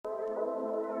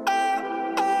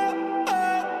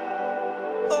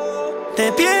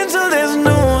Te pienso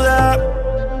desnuda,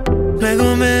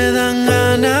 luego me dan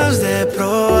ganas de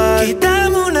probar.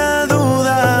 Quítame una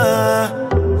duda,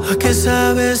 ¿a qué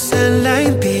sabes en la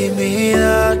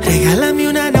intimidad? Regálame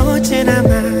una noche nada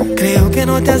más, creo que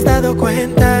no te has dado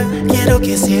cuenta. Quiero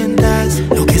que sientas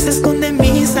lo que se esconde en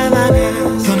mis sábanas.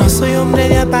 Yo no soy hombre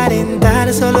de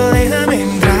aparentar, solo déjame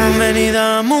entrar. Ven y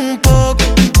dame un poco,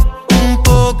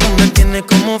 me tiene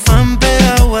como fan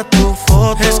pegado a tu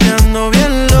foto. Es que ando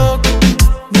bien loco,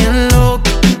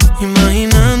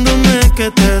 imaginándome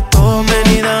que te toco.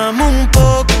 Ven y dame un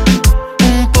poco,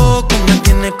 me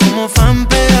tiene como fan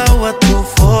pegado a tu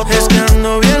foto. Es que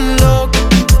ando bien loco,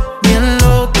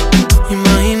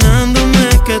 imaginándome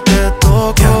que te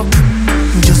toco.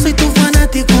 Yo soy tu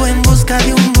fanático en busca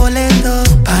de un boleto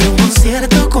para un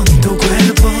concierto con tu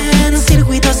cuerpo. En un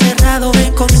circuito cerrado,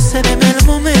 ven, concédeme el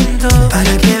momento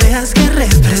para que veas que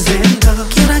represento.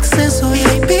 Quiero acceso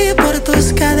VIP por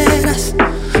tus caderas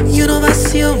y una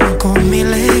ovación con mi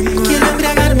lengua. Quiero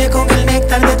embriagarme con el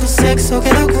néctar de tu sexo,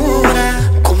 qué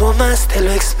locura, ¿cómo más te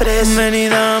lo expreso? Ven y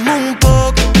dame un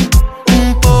poco,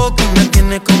 me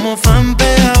tiene como fan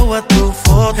pegado a tu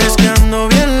foto. Es que ando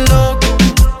bien loco,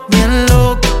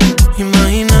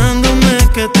 imaginándome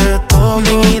que te toco.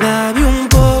 Ven y dame un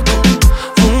poco,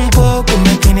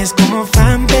 me tienes como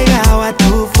fan pegado a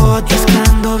tu foto. Es que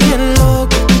ando bien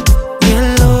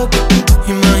loco,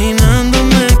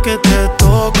 imaginándome que te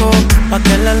toco. Pa'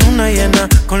 que la luna llena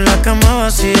con la cama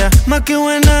vacía, más que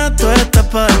buena tú estás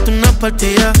pa' darte una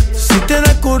partida. Si te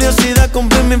da curiosidad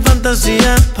cumplir mi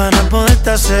fantasía, para poderte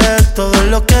hacer todo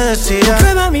lo que decía.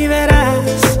 Prueba y verás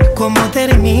cómo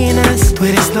terminas. Tú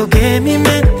eres lo que mi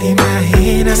mente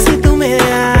imagina. Si tú me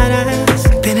dejaras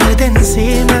tenerte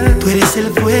encima, tú eres el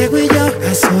fuego y yo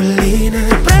gasolina.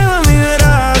 Prueba y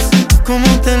verás cómo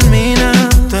termina.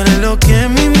 Tú eres lo que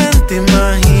mi mente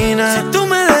imagina. Si tú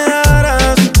me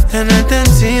dejaras tenerte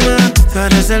encima, tú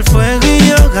eres el fuego y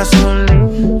yo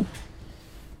gasolina.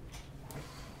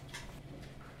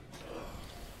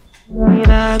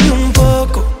 Mírame un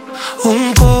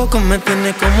poco, me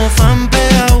tiene como fan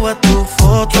pegado a tu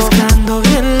foto. Es que ando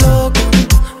bien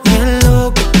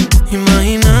loco,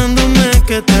 imaginándome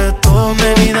que te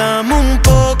tome. Y dame un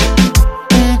poco,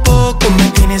 me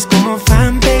tienes como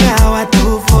fan pegado a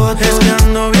tu foto. Es que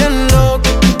ando bien loco,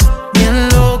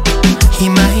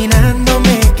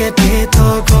 imaginándome que te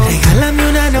toco. Regálame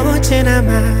una noche nada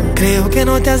más, creo que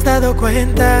no te has dado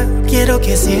cuenta. Quiero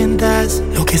que sientas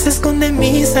lo que se esconde en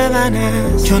mis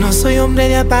sábanas. Yo no soy hombre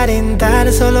de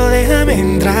aparentar, solo déjame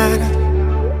entrar.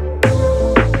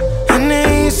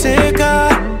 N.I.C.K.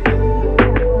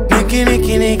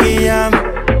 Nicky Jam.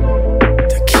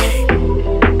 The King.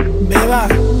 Beba,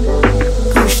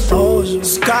 gustoso.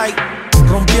 Sky,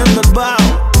 rompiendo el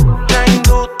bajo.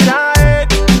 Tango Tae,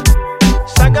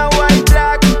 Saga White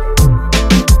Black.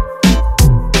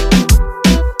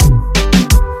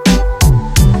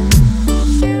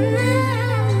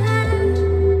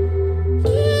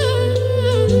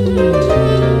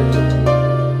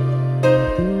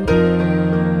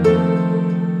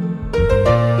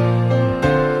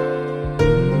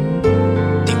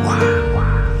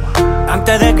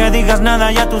 Antes de que digas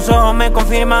nada, ya tus ojos me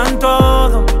confirman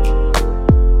todo.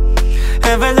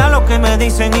 Es verdad lo que me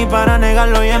dicen y para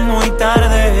negarlo ya es muy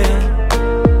tarde.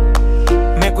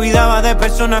 Me cuidaba de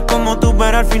personas como tú,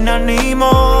 pero al final ni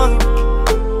modo.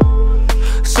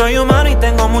 Soy humano y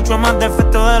tengo mucho más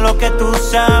defectos de lo que tú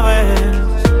sabes.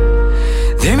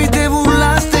 De mí te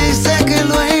burlaste y sé que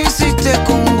lo hiciste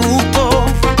con gusto.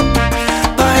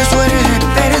 Para eso eres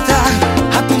experta,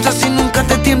 apunta si nunca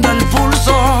te tiembla el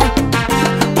pulso.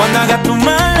 Cuando hagas tu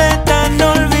maleta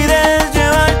no olvides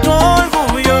llevar tu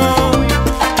orgullo.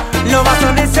 Lo vas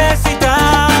a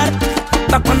necesitar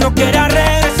pa' cuando quieras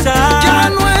regresar. Ya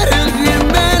no eres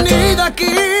bienvenida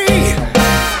aquí.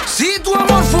 Si tu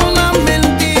amor fue una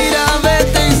mentira,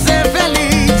 vete y sé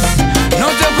feliz. No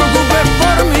te preocupes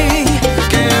por mí,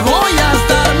 que voy a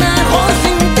estar mejor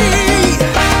sin ti.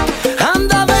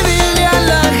 Anda, ve, dile a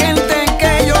la gente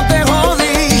que yo te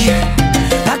jodí,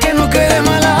 a que no quede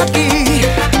mal aquí.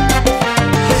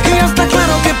 Y está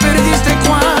claro que perdiste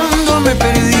cuando me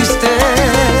perdiste,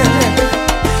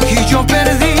 y yo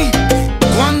perdí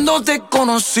cuando te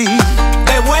conocí.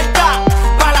 De vuelta,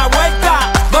 pa' la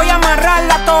vuelta, voy a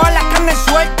amarrarla toda la carne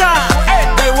suelta.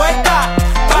 De vuelta,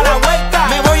 pa' la vuelta,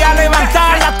 me voy a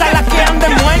levantar hasta las que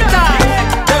anden muertas.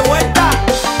 De vuelta,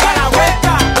 pa' la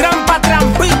vuelta, trampa,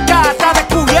 trampita, está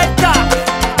descubierta.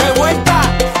 De vuelta,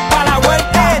 pa' la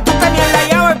vuelta, tú tenías la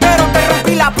llave pero te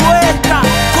rompí la puerta.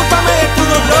 Cúlpame de tus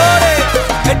dolores,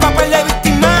 el papel de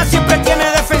víctima siempre tiene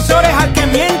defensores. Al que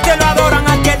miente lo adoran,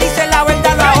 al que dice la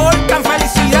verdad lo ahorcan.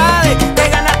 Felicidades,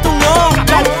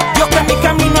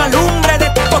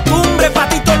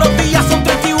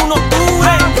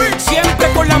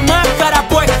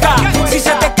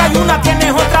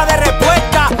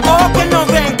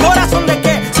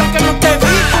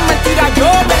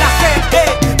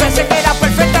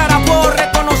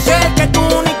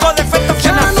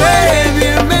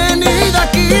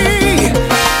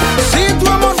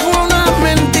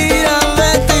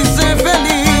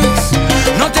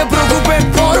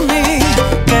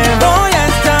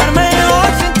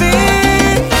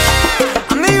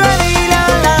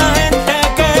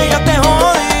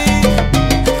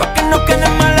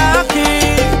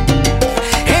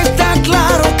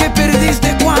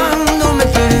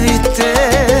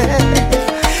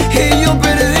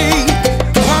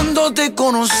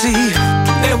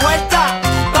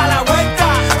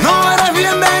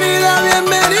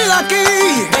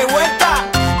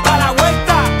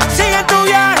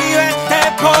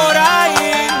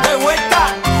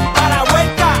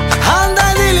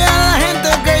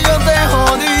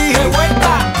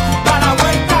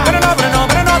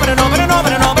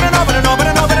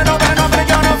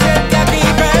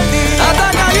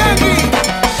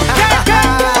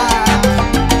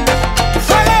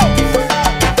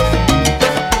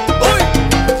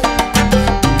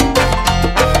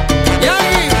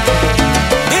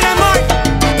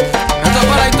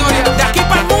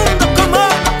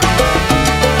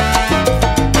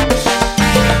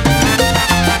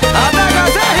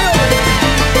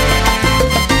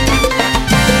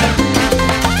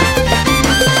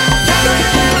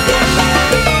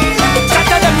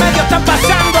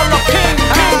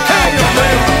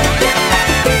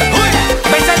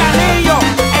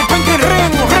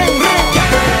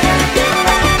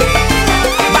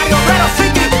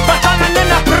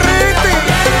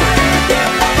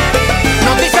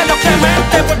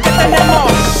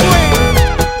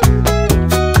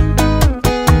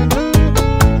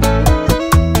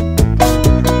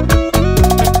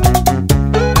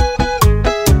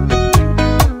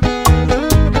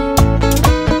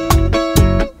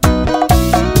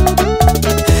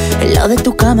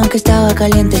 cama que estaba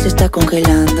caliente se está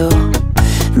congelando.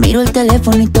 Miro el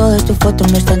teléfono y todas tus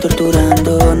fotos me están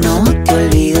torturando. No te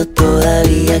olvido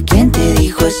todavía. ¿Quién te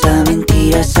dijo esa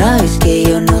mentira? Sabes que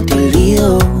yo no te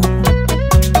olvido.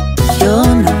 Yo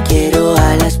no quiero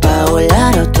alas pa'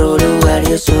 volar a otro lugar.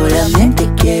 Yo solamente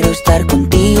quiero estar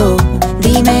contigo.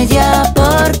 Dime ya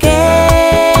por qué.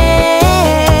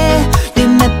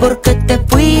 Dime por qué te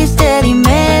fuiste.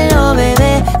 Dímelo,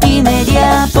 bebé. Dime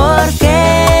ya por qué.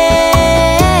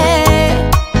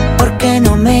 ¿Por qué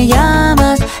no me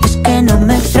llamas? Es que no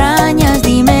me extrañas.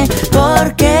 Dime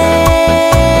por qué.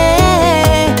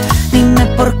 Dime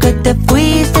por qué te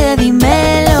fuiste.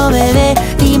 Dímelo, bebé.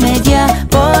 Dime ya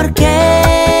por qué.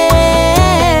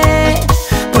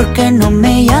 ¿Por qué no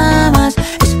me llamas?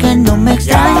 Es que no me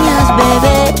extrañas,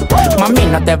 bebé. Mami,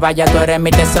 no te vayas, tú eres mi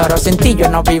tesoro. Sin ti yo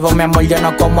no vivo, mi amor, yo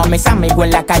no como a mis amigos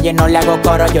en la calle, no le hago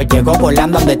coro. Yo llego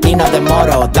volando donde ti no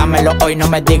demoro. Dámelo hoy, no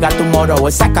me digas tu moro.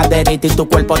 Esa caderita y tu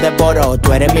cuerpo devoro.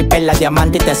 Tú eres mi perla,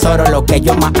 diamante y tesoro. Lo que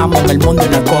yo más amo en el mundo y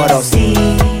no el coro. Sí,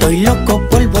 estoy loco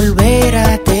por volver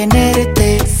a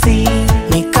tenerte. Sí,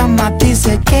 mi cama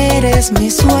dice que eres mi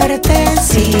suerte.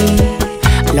 Sí,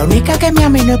 la única que me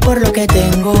ama y no es por lo que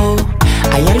tengo.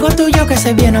 Hay algo tuyo que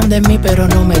se viene de mí, pero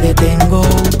no me detengo.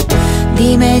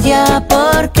 Dime ya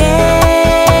por qué.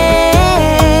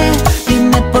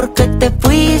 Dime por qué te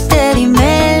fuiste.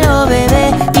 Dímelo,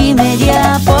 bebé. Dime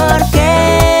ya por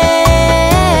qué.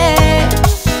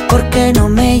 ¿Por qué no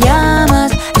me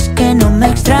llamas? Es que no me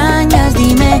extrañas.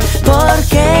 Dime por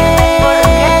qué.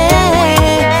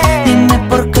 Dime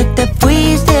por qué te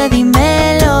fuiste.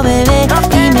 Dímelo, bebé.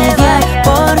 Dime ya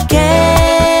por qué.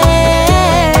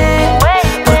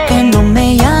 ¿Por qué no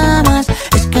me llamas?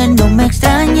 Es que no me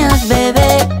extrañas,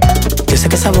 bebé. Yo sé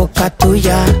que esa boca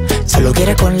tuya solo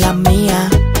quiere con la mía.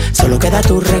 Solo queda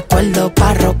tu recuerdo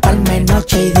para roparme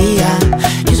noche y día.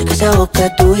 Yo sé que esa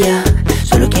boca tuya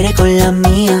solo quiere con la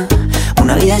mía.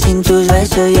 Una vida sin tus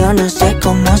besos yo no sé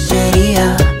cómo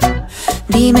sería.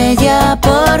 Dime ya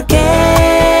por qué.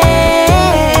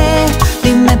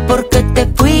 Dime por qué te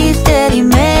fuiste.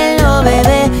 Dímelo,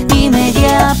 bebé. Dime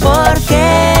ya por qué.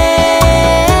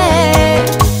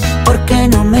 ¿Por qué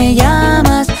no me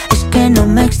llamas? Es que no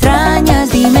me extrañas.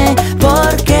 Dime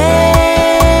por qué.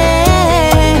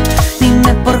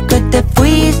 Dime por qué te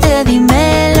fuiste.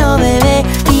 Dímelo, bebé.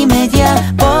 Dime ya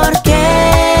por qué.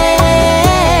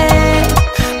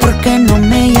 ¿Por qué no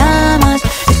me llamas?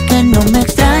 Es que no me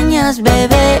extrañas,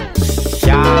 bebé.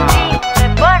 Ya.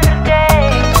 Dime por qué.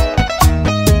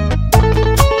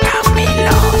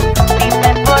 Camilo,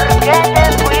 Dime por qué te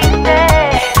fuiste.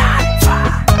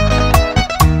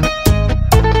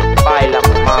 Baila,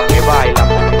 mami, baila.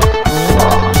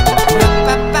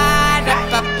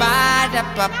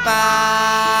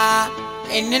 papá,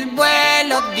 en el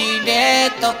vuelo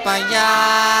directo pa'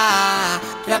 allá.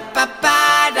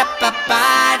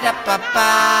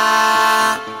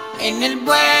 Papá, en el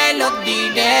vuelo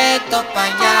directo pa'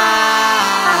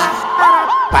 allá.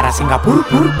 Para Singapur,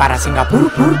 para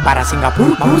Singapur, para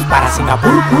Singapur, vamos para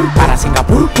Singapur, para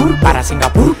Singapur, para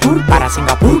Singapur, para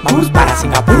Singapur, vamos para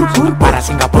Singapur, para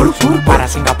Singapur,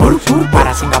 para Singapur, para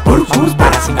Singapur, vamos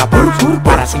para Singapur,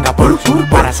 para Singapur,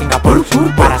 para Singapur,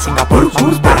 para Singapur,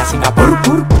 vamos para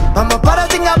Singapur. Vamos para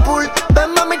Singapur,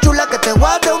 ven mami chula que te voy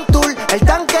a dar un tour. El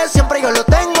tanque siempre yo lo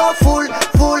tengo full,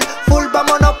 full, full,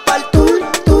 vámonos pa'l tour,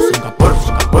 tour. Singapur,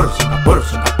 Singapur, Singapur,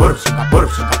 Singapur, Singapur,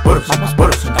 Singapur, vamos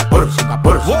por Singapur,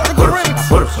 Singapur, Singapur,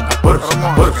 Singapur, Singapur,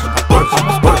 Singapur, Singapur,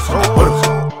 vamos por Singapur.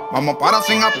 Vamos para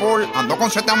Singapur, ando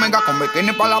con 7 amigas con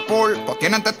bikini para la pool. Pues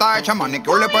tienen teta hecha,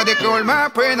 manicure y pedicure. Me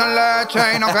piden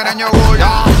leche y no quieren yogur.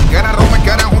 Ya, quieren rum y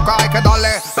quieren juca, hay que darle.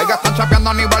 Ellas están chapeando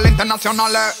a nivel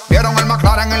internacional. Vieron el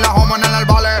McLaren en la home en el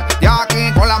vale. Y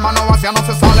aquí con la mano vacía no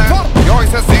se sale. Y hoy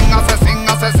se singa, se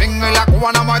singa, se singa. Y la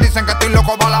cubana me dicen que estoy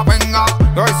loco para la venga.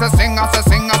 Y hoy se singa, se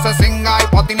singa, se singa. Y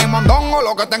pa' ti ni mondongo,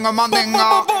 lo que tengo es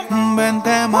mandinga.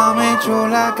 Vente mami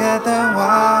chula que te voy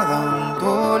a dar un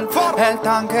tour. El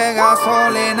tanque de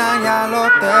gasolina ya lo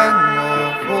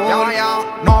tengo full. Ya,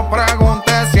 no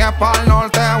preguntes si es pa'l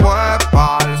norte o es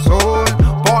pa'l sur.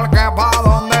 Porque pa'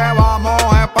 donde vamos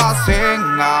es pa'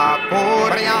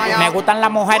 Singapur. Me gustan las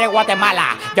mujeres Guatemala.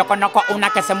 Yo conozco una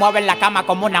que se mueve en la cama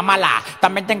como una mala.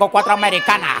 También tengo 4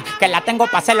 americanas que la tengo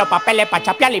pa' hacer los papeles, pa'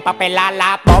 chapear y pa'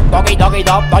 pelarla. Dog, doggy, doggy,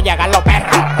 dog, no llegan los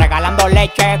perros. Regalando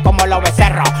leche como los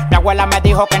becerros. Mi abuela me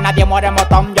dijo que nadie muere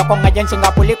motón. Yo con ella en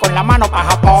Singapur y con la mano pa'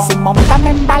 Japón. Sin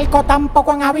montarme en barco,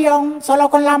 tampoco en avión, solo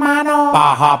con la mano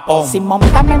pa' Japón. Sin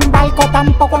montarme en barco,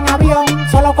 tampoco en avión,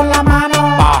 solo con la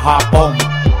mano pa' Japón.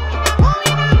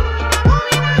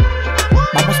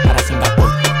 Vamos para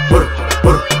Singapur.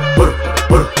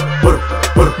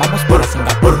 Vamos para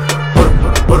Singapur.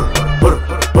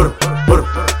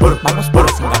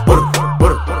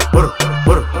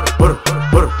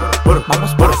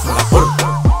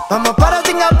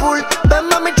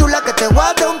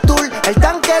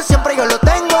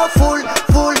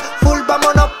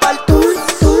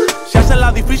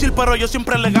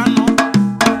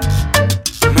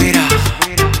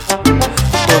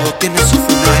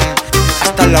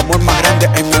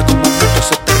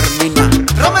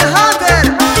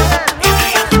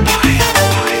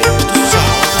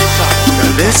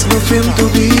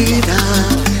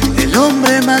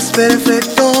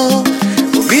 perfecto,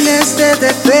 con miles de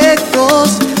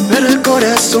defectos, pero el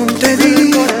corazón te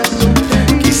di.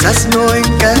 Quizás no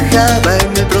encajaba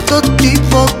en el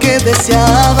prototipo que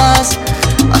deseabas,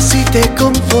 así te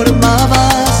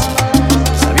conformabas,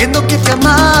 sabiendo que te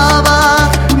amaba.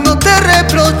 No te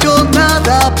reprocho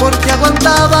nada porque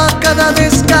aguantaba cada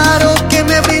descaro que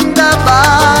me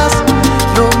brindabas.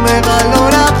 No me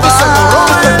valorabas,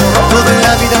 todo en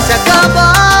la vida se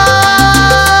acaba.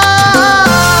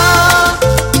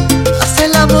 Hasta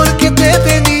el amor que te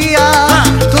tenía,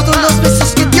 todos los besos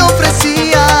que te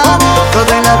ofrecía,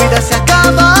 todo en la vida se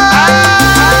acaba.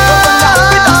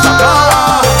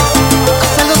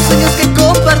 Hasta los sueños que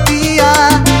compartía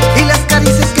y las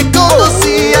caricias que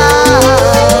conocía.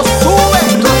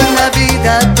 Todo en la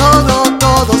vida,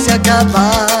 todo se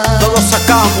acaba. Todo se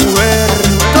acaba, mujer.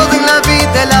 Todo en la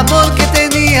vida, el amor que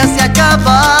tenía se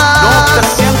acaba. No te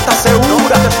sientas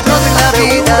segura. Todo en la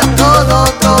vida, todo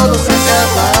se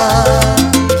acaba.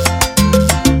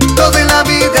 Todo en la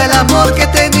vida, el amor que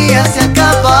tenía se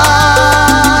acaba.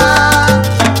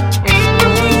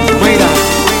 Mira,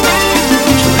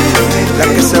 la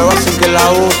que se va sin que la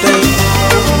bote,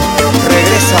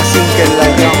 regresa sin que la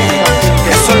llame.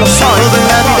 Eso lo sabes. Todo en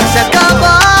la vida se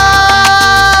acaba.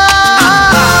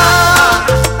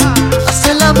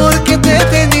 Hasta el amor que te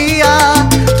tenía,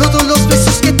 todos los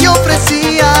besos que te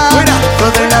ofrecía.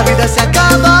 Todo en la vida se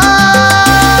acaba.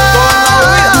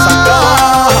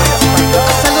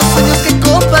 Hasta los sueños que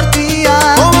compartía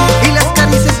y las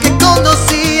caricias que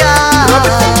conocía.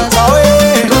 Todo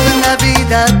en la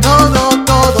vida,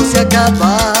 todo se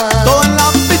acaba. Todo en la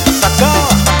vida se acaba.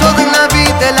 Todo en la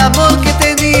vida, el amor que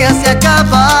tenía se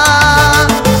acaba.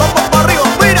 Vamos para arriba,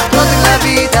 mira. Todo en la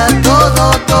vida,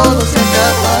 todo se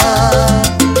acaba.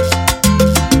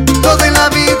 Todo en la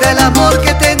vida, el amor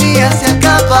que tenía se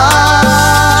acaba.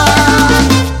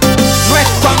 No es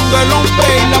cuando el hombre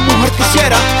y la mujer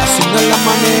quisiera, así no es la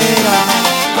manera.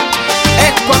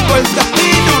 Es cuando el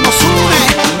destino nos une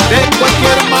de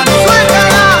cualquier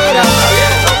manera.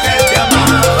 Sabiendo que te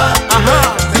amaba,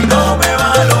 y no me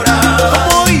valoraba.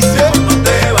 ¿Cómo dice? No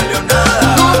te valió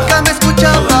nada. Nunca me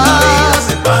escuchabas,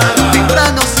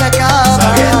 temprano se acaba.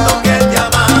 Sabiendo que te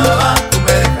amaba, tú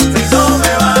me dejaste y no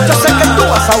me valoraba. Yo sé que tú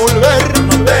vas a volver,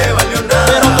 No te valió nada.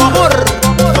 pero tu amor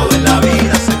Todo en la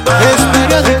vida se paga. es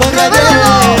periódico de ayer.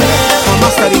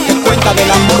 Jamás te diste cuenta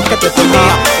del amor que te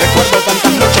tenía. Recuerdo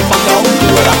tantas noches cuando aún tú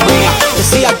eras mía.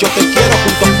 Decía yo te quiero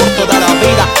juntos por toda la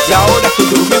vida, y ahora estoy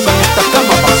durmiendo en esta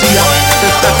cama vacía.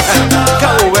 ¡Qué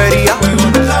bobería!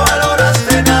 Nunca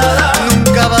valoraste nada.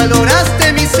 Nunca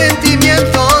valoraste mis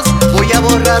sentimientos. Voy a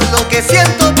borrar lo que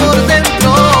siento por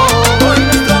dentro. Hoy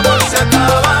nuestro amor se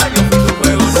acaba. Yo fui tu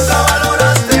juego, nunca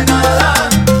valoraste nada.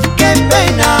 ¡Qué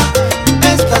pena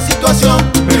esta situación!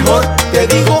 Mejor te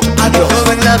digo adiós.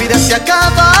 Todo en la vida se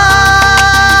acaba.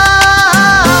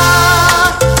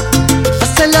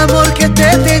 Hasta el amor que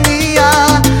te tenía,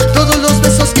 todos los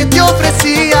besos que te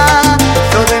ofrecía.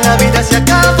 Todo en la vida se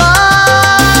acaba.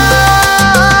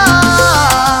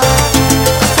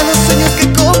 Hasta los sueños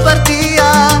que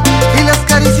compartía y las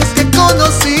caricias que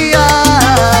conocías.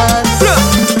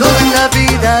 Todo en la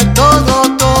vida, todo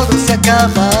se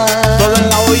acaba. Todo en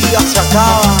la vida se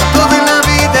acaba. Todo en la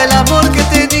vida, el amor que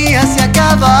tenía se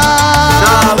acaba.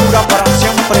 Nada dura para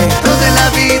siempre. Todo en la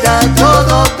vida,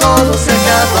 todo se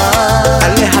acaba.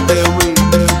 Aléjate de mí,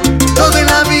 Todo en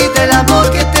la vida, el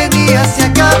amor que tenía se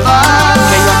acaba.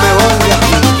 que yo me voy de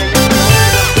aquí.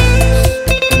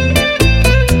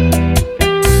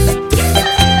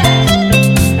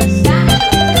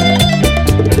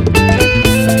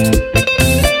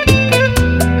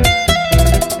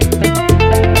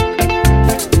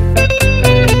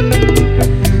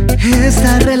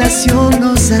 Esta relación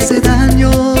nos hace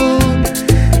daño.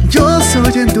 Yo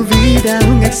soy en tu vida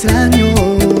un extraño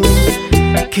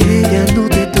que ya no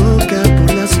te toca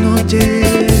por las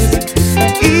noches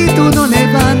y tú no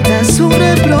levantas un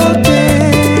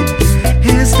rebrote.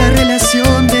 Esta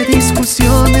relación de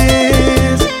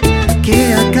discusiones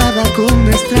que acaba con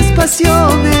nuestras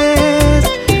pasiones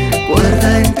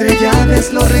guarda entre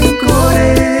llaves los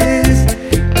rencores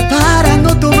para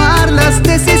no tomar las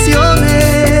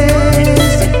decisiones.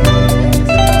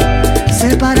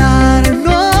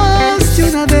 Separarnos de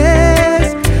una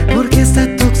vez porque esta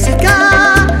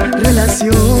tóxica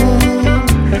relación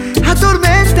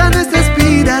atormenta nuestras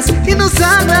vidas y nos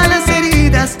sana las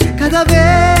heridas cada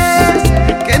vez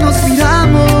que nos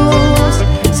miramos.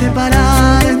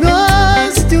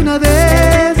 Separarnos de una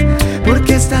vez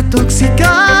porque esta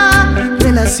tóxica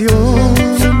relación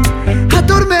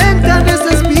atormenta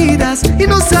nuestras vidas y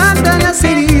nos sana las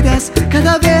heridas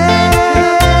cada vez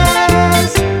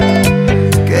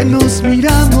que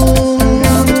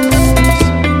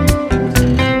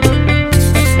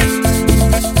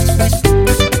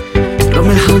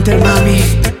Hunter, mami.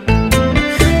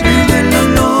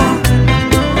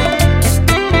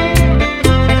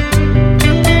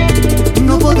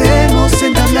 No podemos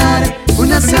entablar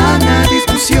una sana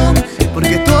discusión,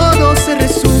 porque todo se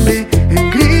resume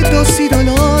en gritos y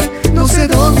dolor. No sé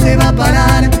dónde va a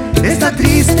parar esta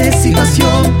triste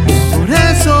situación. Por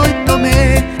eso hoy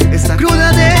tomé esta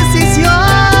cruda decisión: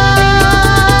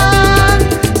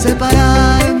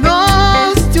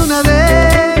 separarnos de una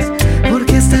vez,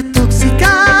 porque esta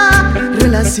tóxica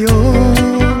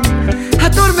relación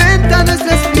atormenta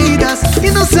nuestras vidas y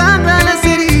nos sangra las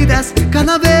heridas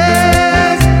cada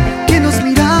vez que nos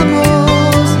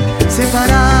miramos.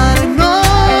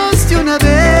 Separarnos de una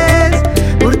vez,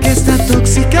 porque esta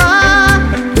tóxica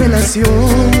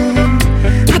relación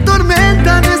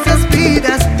atormenta nuestras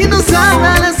vidas y nos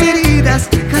sangra las heridas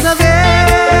cada vez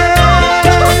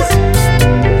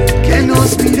que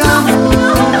nos miramos.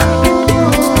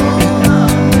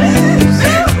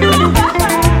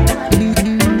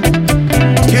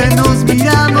 Que nos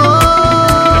miramos.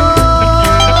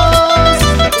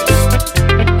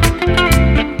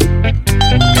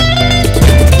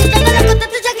 Yo tengo los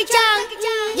contactos Jackie Chan.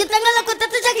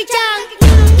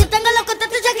 Yo tengo los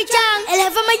contactos Jackie Chan. El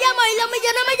jefe me llama y los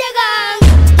millones me llegan.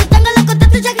 Yo tengo los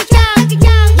contactos Jackie Chan. Yo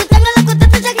tengo los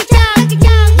contactos Jackie Chan.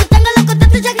 Yo tengo los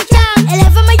contactos Jackie Chan. El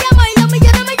jefe me llama y los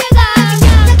millones me llegan.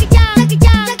 Jackie Chan, Jackie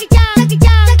Chan, Jackie Chan, Jackie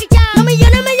Chan, Jackie Chan. Los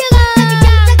millones me llegan.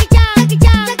 Jackie Chan, Jackie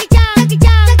Chan, Jackie Chan, Jackie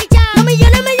Chan, Jackie Chan. Los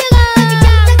millones me llegan. Jackie Chan,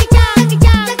 Jackie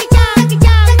Chan, Jackie Chan, Jackie Chan,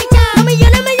 Jackie Chan. Los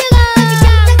millones me llegan.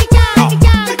 Jackie Chan, Jackie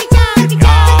Chan, Jackie Chan, Jackie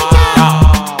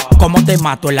Chan. ¿Cómo te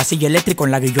mato? En la silla eléctrica,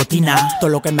 en la guillotina. Todo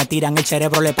lo que me tiran el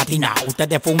cerebro le patina.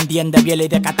 Ustedes fundien de Biel y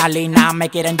de Catalina. Me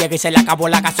quieren llegar y se le acabó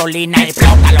la gasolina.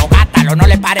 Explótalo, gátalo, no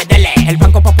le pares de leer. El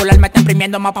Banco Popular me está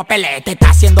imprimiendo más papeles. Te está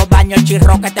haciendo daño el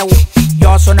chirro que te...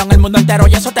 Yo sueno en el mundo entero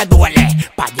y eso te duele.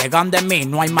 Pa' llegar de mí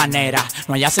no hay manera.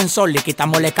 No hay ascensor y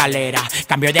quitamos la escalera.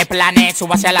 Cambio de planes,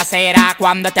 subo hacia la acera.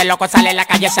 Cuando este loco sale la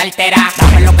calle se altera.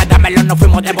 Dámelo que dámelo, nos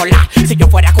fuimos de volar. Si yo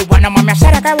fuera cubano, más me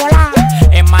hacer que volar.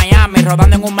 En Miami,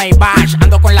 rodando en un Maybach.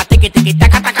 Ando con la tiki tiki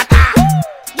taca taca ta.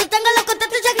 Yo tengo los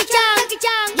contactos Jackie Chan.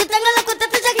 Yo tengo los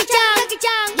contactos Jackie Chan.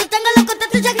 Yo tengo los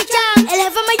contactos Jackie Chan. El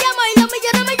jefe me llama y los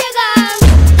millones me llegan.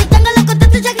 Yo tengo los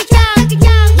contactos Jackie Chan. Yo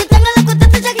tengo los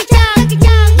contactos Jackie Chan.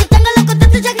 Yo tengo los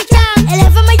contactos Jackie Chan. El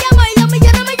jefe me llama y los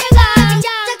millones me llegan.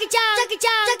 Jackie Chan, Jackie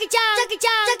Chan, Jackie Chan, Jackie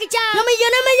Chan, Jackie Chan. Los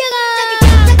millones me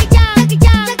llegan. Jackie Chan, Jackie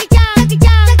Chan, Jackie Chan, Jackie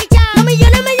Chan, Jackie Chan. Los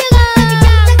millones me llegan.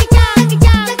 Jackie Chan, Jackie Chan,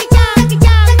 Jackie Chan, Jackie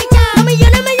Chan, Jackie Chan. Los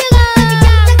millones me llegan.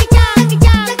 Jackie Chan, Jackie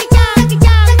Chan, Jackie Chan, Jackie Chan, Jackie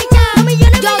Chan. Los millones me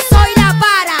llegan. Yo soy la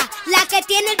para, la que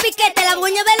tiene el piquete, la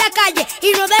dueña de la calle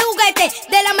y no de juguete.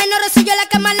 De la menor soy yo la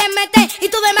que más le mete y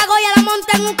tu demagogia la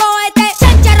monta en un cohete.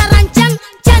 Chan, chararran, chan,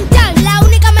 chan, chan. La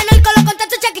única menor con los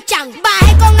contactos Jackie Chan.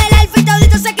 Bajé con el alfa y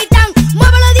toditos se quitan.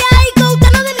 Muévelo de ahí que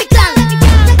usted no es de mi clan.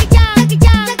 Jackie Chan, Jackie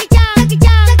Chan, Jackie Chan, Jackie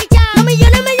Chan, Jackie Chan. Los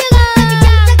millones me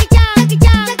llegan. Jackie Chan, Jackie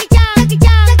Chan, Jackie Chan, Jackie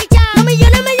Chan, Jackie Chan. Los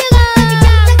millones me llegan.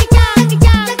 Jackie Chan, Jackie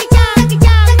Chan, Jackie Chan,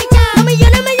 Jackie Chan, Jackie Chan. Los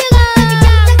millones me llegan.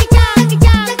 Jackie Chan, Jackie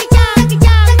Chan, Jackie Chan, Jackie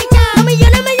Chan, Jackie Chan. Los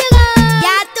millones me llegan.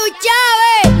 Ya tú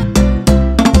sabes.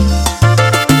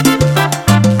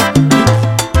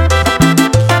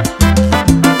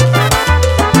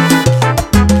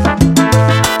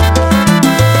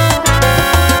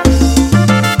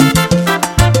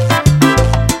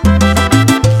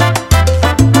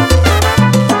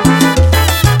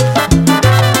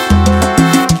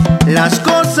 Las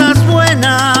cosas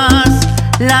buenas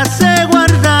las he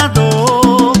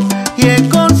guardado y he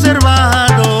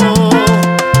conservado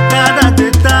cada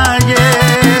detalle.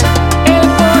 El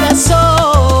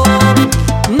corazón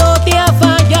no te ha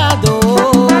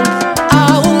fallado,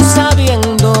 aún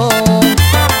sabiendo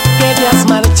que te has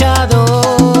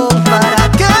marchado.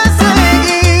 ¿Para qué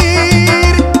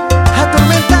seguir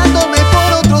atormentándome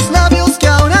por otros labios que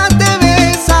ahora te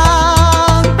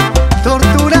besan?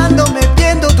 Torturándome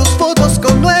viendo tus fotos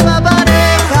con nueva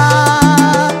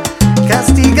pareja.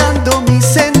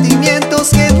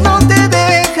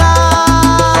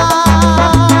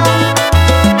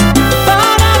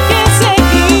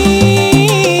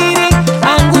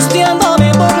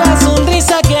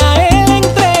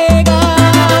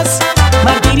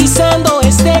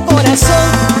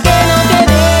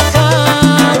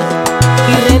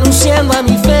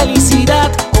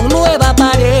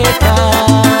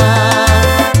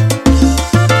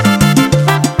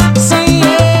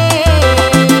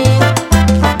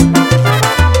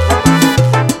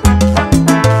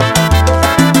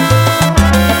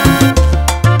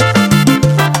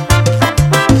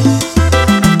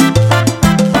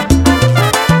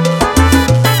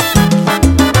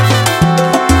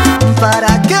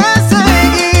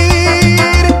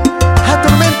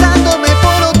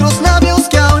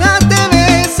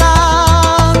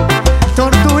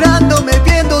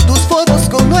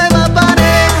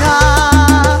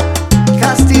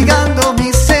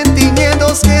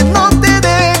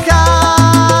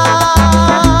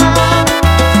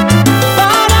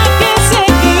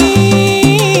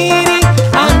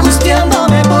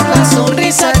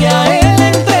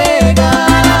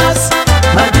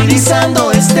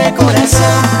 ese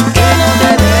corazón que no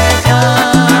te deja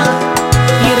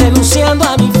y renunciando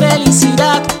a mi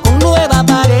felicidad con nueva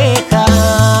pareja.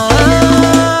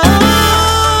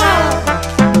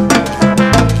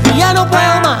 Y ya no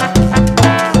puedo más.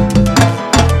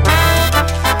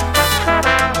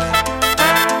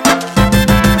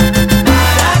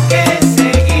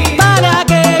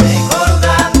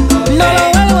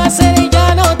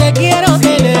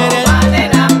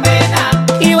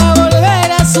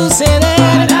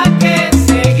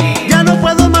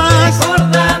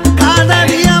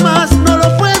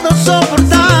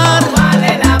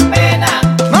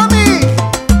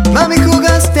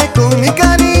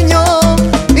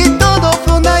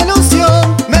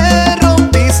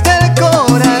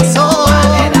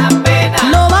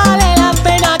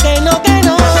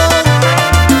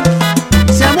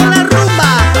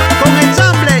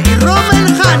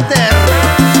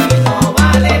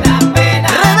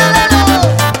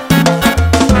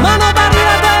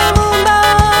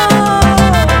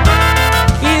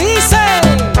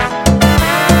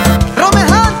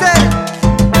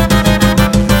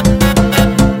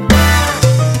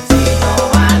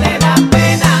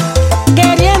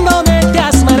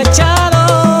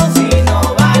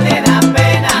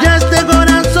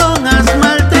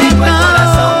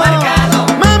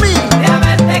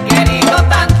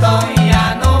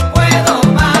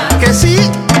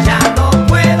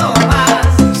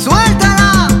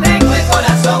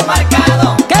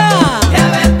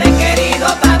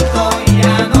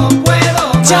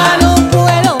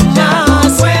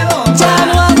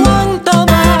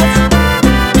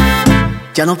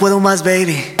 Ya no puedo más,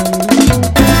 baby.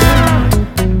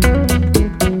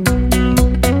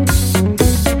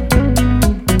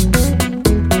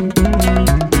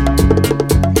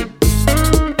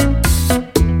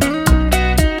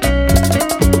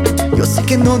 Yo sé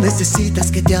que no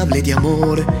necesitas que te hable de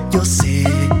amor, yo sé.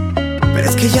 Pero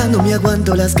es que ya no me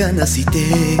aguanto las ganas y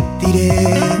te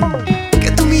diré que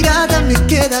tu mirada me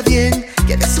queda bien,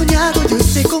 que he soñado yo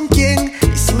sé con quién.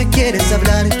 Y si me quieres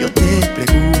hablar yo te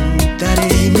preguntaré.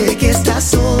 Dime que estás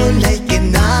sola y que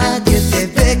nadie te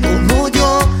ve como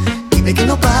yo. Dime que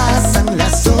no pasan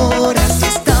las horas y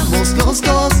estamos los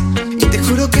dos. Y te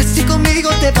juro que si conmigo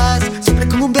te vas, siempre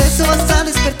como un beso vas a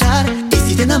despertar. Y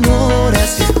si te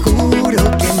enamoras, te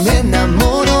juro que me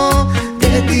enamoro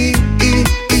de ti,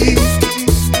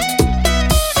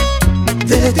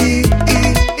 de ti.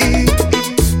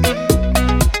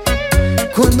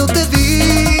 Cuando te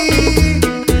vi,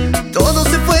 todo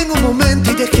se fue en un momento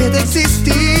y dejé de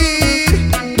existir.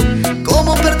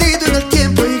 Como perdido en el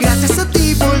tiempo y gracias a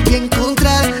ti volví a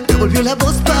encontrar. Me volvió la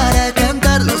voz para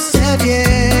cantar, lo sé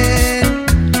bien.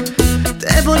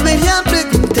 Te volvería a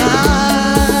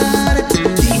preguntar.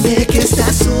 Dime que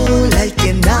estás sola y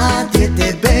que nadie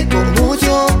te ve como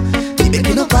yo. Dime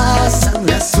que no pasan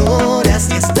las horas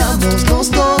y estamos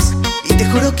los dos. Y te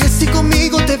juro que si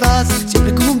conmigo te vas,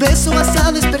 siempre con un beso vas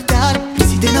a despertar. Y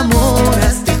si te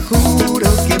enamoras, te juro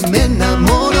que me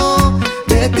enamoro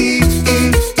de ti,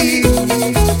 de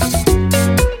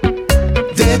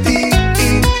ti.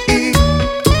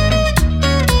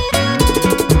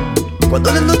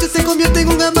 Cuando la noche se convierte en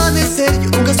un amanecer, yo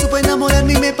nunca supe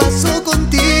enamorarme y me pasó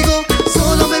contigo.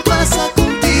 Solo me pasa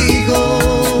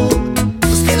contigo.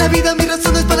 Pues que la vida mi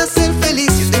razón es para ser feliz.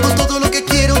 Yo tengo todo lo que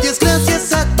quiero y es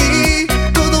gracias a ti.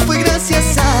 Todo fue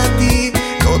gracias a ti.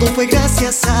 Todo fue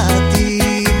gracias a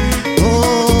ti.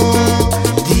 Oh,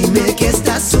 dime que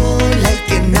estás sola y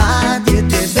que nadie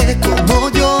te ve como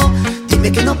yo. Dime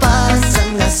que no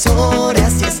pasan las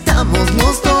horas y estamos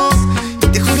los dos. Y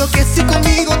te juro que si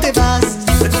conmigo te vas,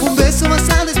 siempre con un beso vas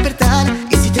a despertar.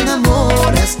 Y si te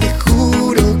enamoras, te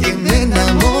juro que me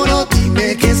enamoro.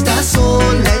 Dime que estás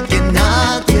sola y que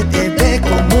nadie te ve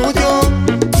como yo.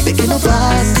 Dime que no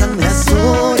pasan las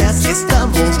horas y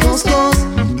estamos los dos.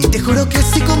 Y te juro que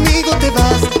si conmigo te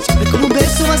vas, siempre con un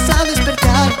beso vas a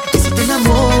despertar. Y si te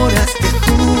enamoras, te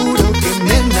juro que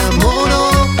me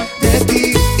enamoro de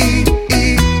ti,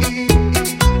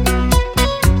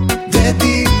 de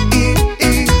ti.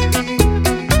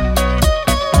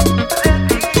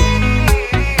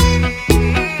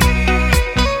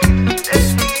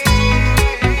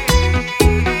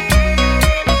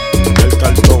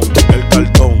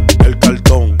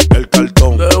 El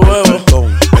cartón de huevo.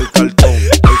 El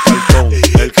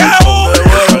cartón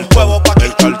de huevo pa' aquí,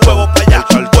 el huevo pa' allá,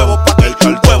 el huevo pa' aquí,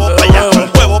 el huevo pa' allá, el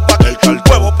huevo pa' aquí, el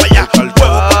huevo pa' allá, el huevo pa' aquí, el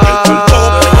huevo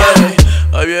pa' allá.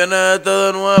 Ahí viene este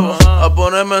de nuevo a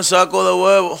ponerme saco de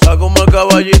huevo, a como el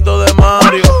caballito de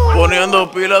Mario,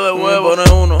 poniendo pila de huevo.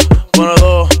 Pone uno, pone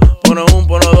dos, pone un,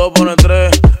 pone dos, pone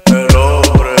tres. El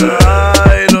hombre,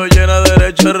 ay, lo llena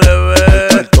derecho al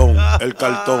revés. el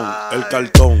cartón, el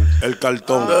cartón, el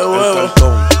cartón, el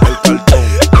cartón, el cartón,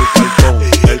 el cartón,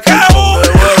 el cartón,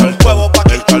 el huevo pa'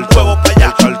 que el huevo pa'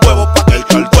 allá, el huevo pa' que el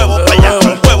huevo pa' allá,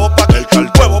 el huevo pa' que el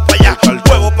huevo pa' allá, el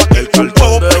huevo pa' que el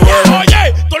huevo pa' allá.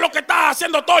 Oye, tú lo que estás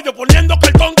haciendo toyo, poniendo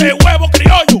cartón de huevo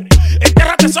criollo.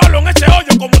 Entiérrate solo en ese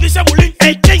hoyo, como dice Bulín,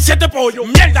 el 15 de pollo.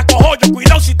 Mierda, cojollo,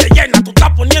 cuidado si te llena, tú estás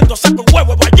poniendo saco en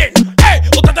huevo ballena.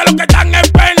 Ustedes los que están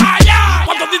en pena,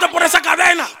 ¿cuántos dices por esa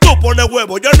cadena? Tú pones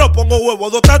huevo, yo no pongo huevo.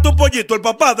 Dotaste un pollito, el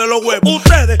papá de los huevos.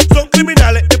 Ustedes son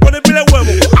criminales y ponen pile huevo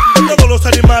de todos los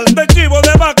animales. De chivo,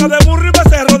 de vaca, de burro y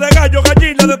becerro, de gallo,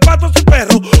 gallina, de patos y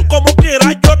perro. Como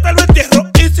quieras, yo te lo entierro.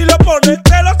 Y si lo pones,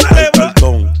 te lo celebro.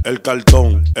 El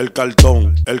cartón, el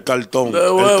cartón, el cartón, el cartón,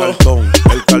 el cartón,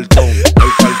 el cartón,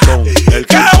 el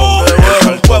cartón,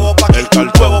 el huevo pa' que el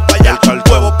huevo pa' allá, el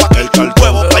huevo pa' que el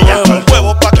huevo pa' allá, el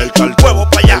huevo pa' que el huevo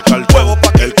pa' allá, el huevo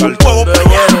pa' que el huevo pa'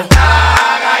 allá.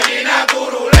 La gallina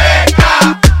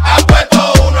turuleca ha puesto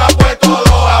 1, ha puesto 2,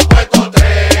 ha puesto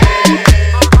 3.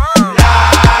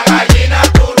 La gallina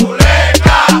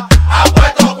turuleca ha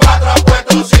puesto 4, ha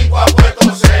puesto 5, ha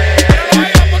puesto 6.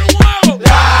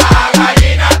 La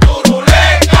gallina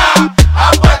turuleca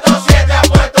ha puesto 7, ha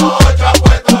puesto 8, ha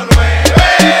puesto 9.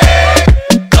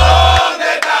 ¿Dónde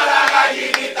está la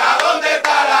gallinita? ¿Dónde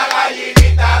está la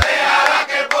gallinita? Déjala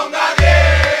que ponga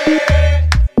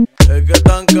 10. Es que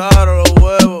están caros los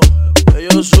huevos.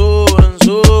 Ellos suben,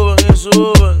 suben y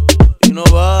suben y no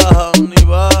bajan, ni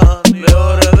bajan, ni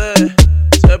bajan.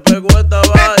 Se pegó esta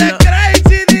vaina.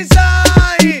 Crazy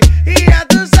design y ya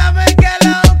tú sabes que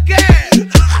lo que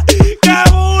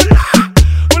 ¡Cabula!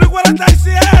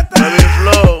 1:47. Baby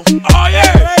Flow. Oye,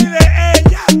 rey de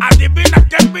ella. Adivina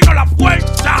quién vino la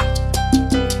fuerza.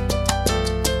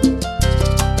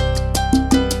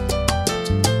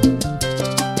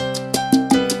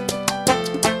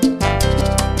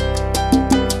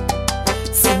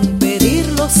 Sin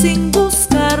pedirlo, sin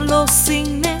buscarlo,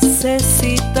 sin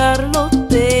necesitarlo,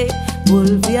 te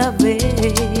volví a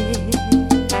ver.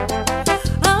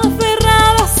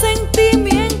 Aferrada a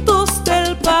sentimientos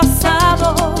del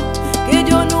pasado que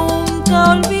yo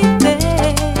nunca olvidé.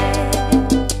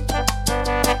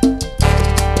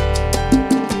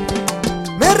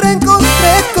 Me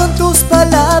reencontré con tus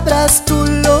palabras, tu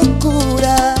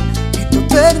locura y tu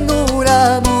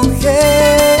ternura,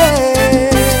 mujer.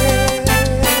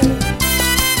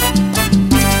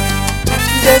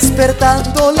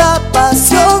 Despertando la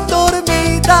pasión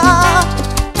dormida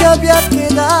que había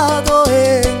quedado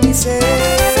en mi ser.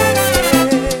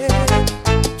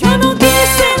 Yo no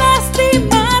quise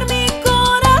lastimar mi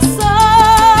corazón.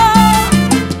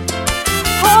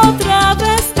 Otra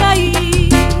vez caí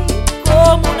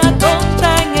como una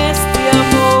tonta en este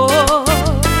amor.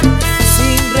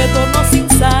 Sin retorno, sin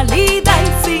salida y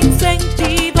sin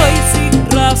sentido y sin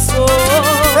razón.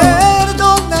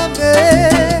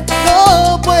 Perdóname,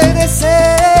 no puede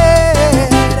ser.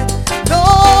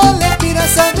 No le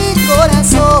pidas a mi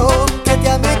corazón que te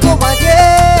amé como ayer.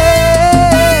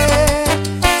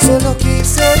 Solo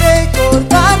quise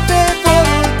recordarte por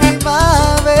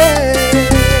última vez.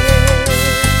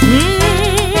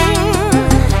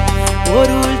 Por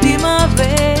última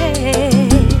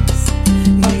vez.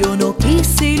 Yo no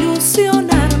quise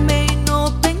ilusionarme y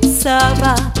no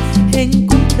pensaba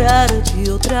encontrarte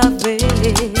otra vez.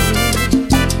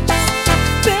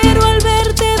 Pero al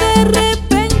verte de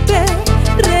repente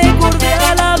recordé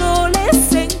al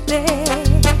adolescente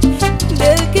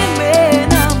del que me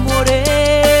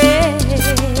enamoré.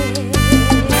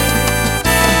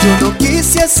 Yo no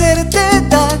quise hacerte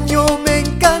daño, me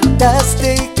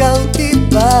encantaste y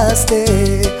cautivaste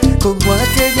como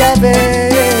aquella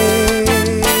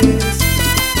vez.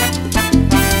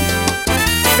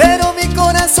 Pero mi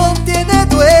corazón tiene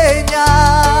dueña.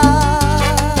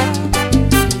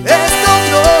 Esto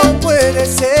no puede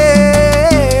ser.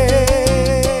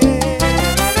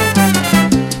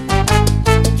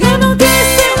 Yo no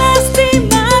quise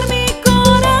lastimar mi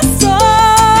corazón.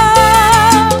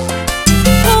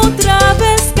 Otra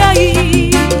vez caí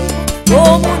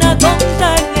como una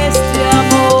tonta en este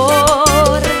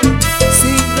amor.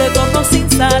 Sin retorno,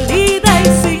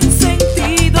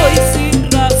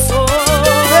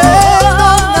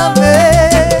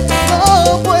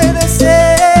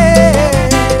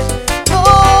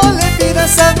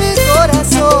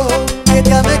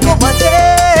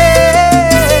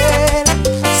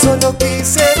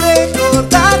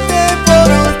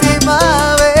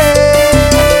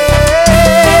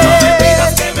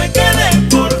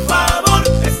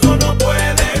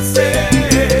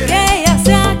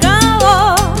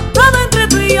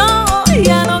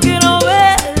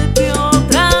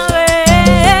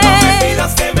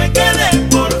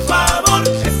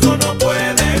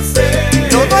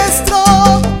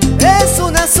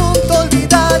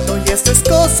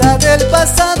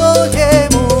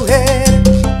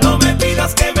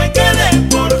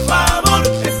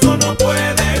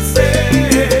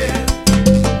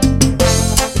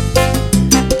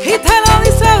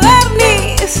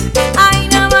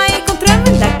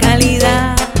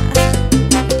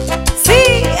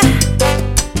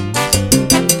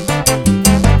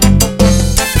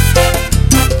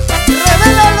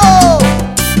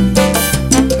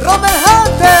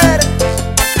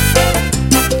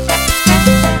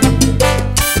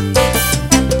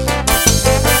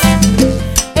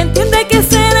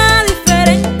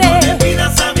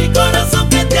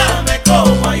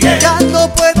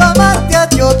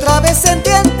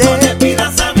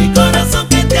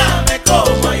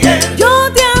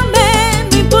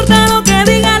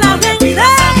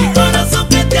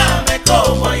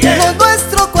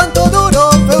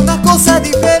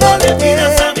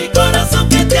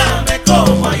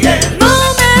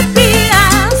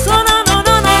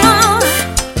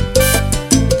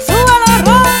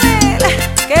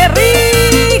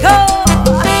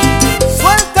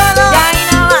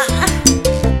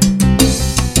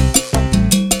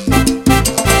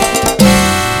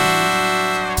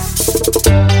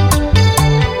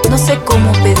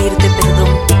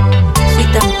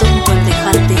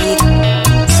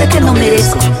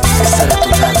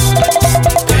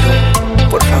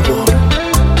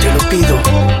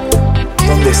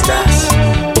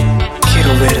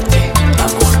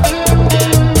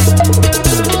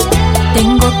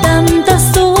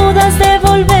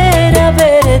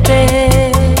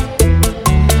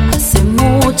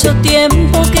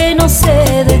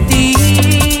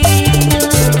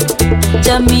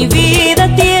 mi vida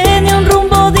tiene un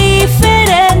rumbo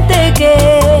diferente,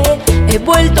 que he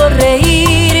vuelto a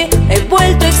reír, he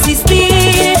vuelto a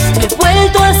existir, he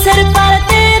vuelto a ser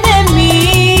parte de mí.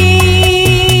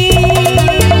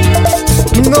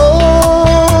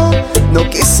 No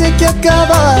quise que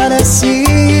acabara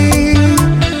así.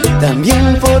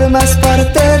 También formas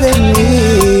parte de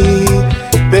mí.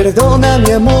 Perdona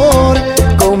mi amor,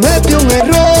 cometí un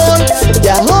error y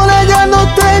ahora ya no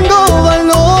tengo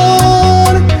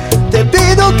valor. Te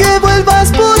pido que vuelvas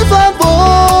por favor.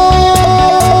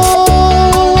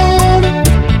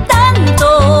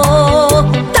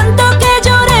 Tanto que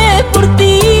lloré por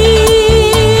ti,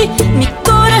 mi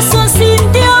corazón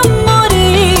sintió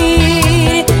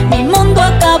morir, mi mundo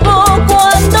acabó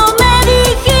cuando me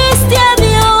dijiste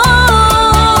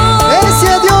adiós. Ese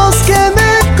adiós que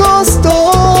me costó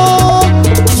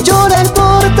llorar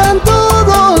por tanto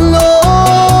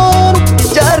dolor.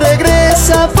 Ya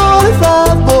regresa por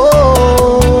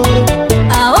favor.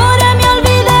 Ahora me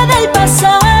olvidé del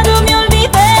pasado, me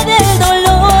olvidé del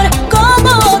dolor con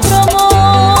otro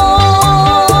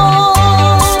amor.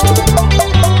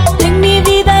 En mi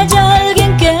vida hay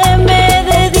alguien que me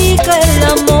dedica el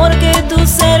amor que tu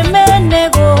ser me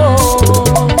negó.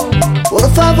 Por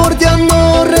favor ya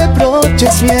no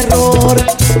reproches mi error.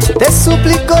 Te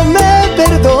suplico me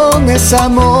perdones,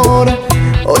 amor.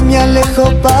 Hoy me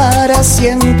alejo para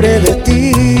siempre de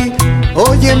ti.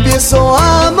 Hoy empiezo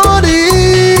a morir.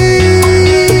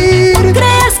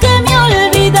 ¿Crees que me he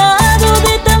olvidado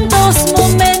de tantos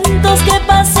momentos que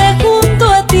pasé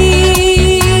junto a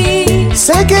ti?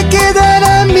 Sé que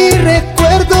quedará en mi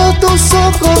recuerdo tus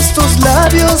ojos, tus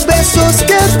labios, besos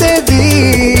que te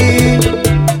di.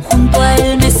 Junto a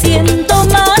él me siento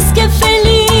más que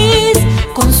feliz.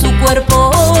 Con su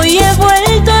cuerpo hoy he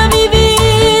vuelto a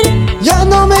vivir. Ya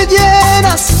no me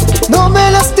hieras, no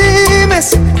me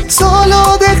lastimes,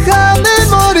 solo déjame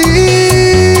morir.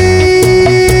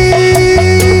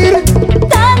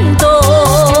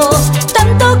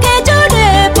 Tanto que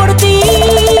lloré por ti,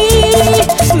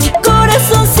 mi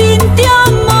corazón sintió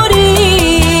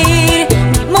morir,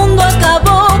 mi mundo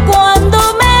acabó cuando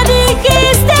me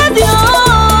dijiste adiós.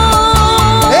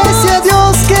 Ese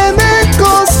adiós que me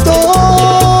costó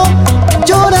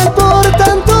llorar por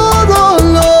tanto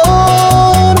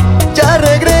dolor. Ya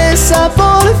regresa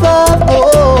por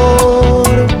favor.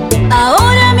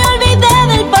 Ahora me olvidé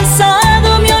del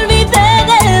pasado, me olvidé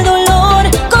del dolor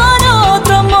con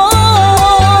otro amor.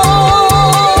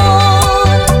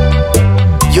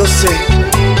 Yo sé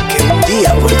que un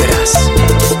día volverás.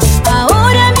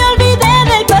 Ahora me olvidé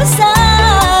del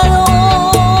pasado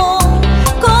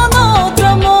con otro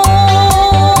amor.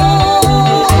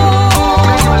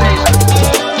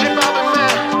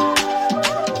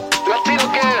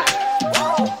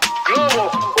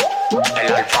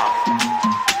 El alfa.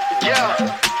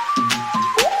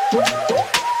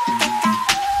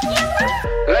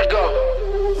 Let's go.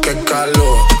 Qué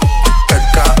calor,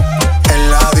 en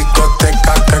la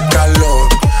discoteca, qué calor.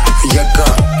 Yeca,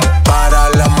 para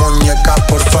la muñeca,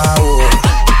 por favor.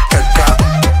 Yeca,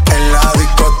 en la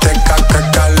discoteca, qué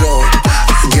calor.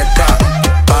 Yeca,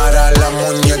 para la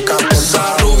muñeca, por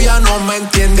favor. Esa rubia no me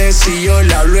entiende si yo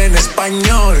le hablo en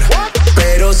español,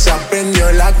 pero se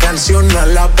aprendió la canción a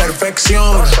la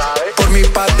perfección. Por mi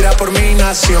patria, por mi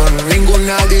nación,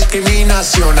 ninguna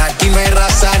discriminación. Aquí no hay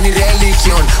raza ni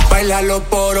religión, bailalo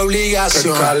por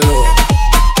obligación. Qué calor,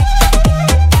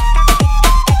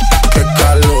 qué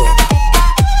calor,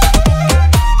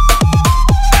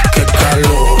 qué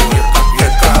calor.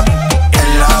 Yeca,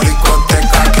 en la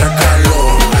discoteca, qué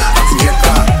calor.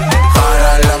 Yeca,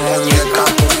 para la muñeca,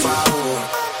 por favor.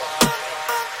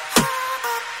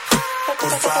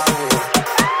 Por favor.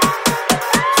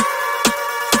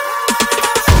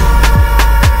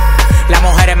 Las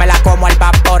mujeres me las como al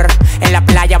vapor, en la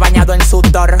playa bañado en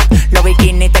sudor. Los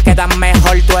bikinis te quedan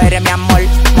mejor, tú eres mi amor,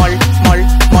 mol.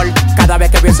 Cada vez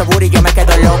que veo ese booty yo me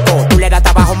quedo loco. Tú le das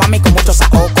trabajo, mami, con mucho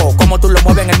saoco. Como tú lo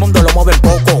mueves en el mundo, lo mueves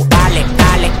poco. Dale,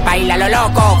 baila lo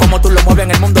loco. Como tú lo mueves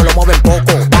en el mundo, lo mueves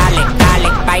poco. Dale,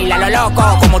 baila lo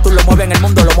loco. Como tú lo mueves en el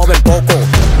mundo, lo mueves poco.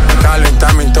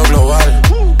 Calentamiento global,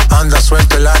 anda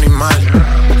suelto el animal.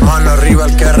 Mano arriba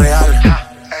el que es real.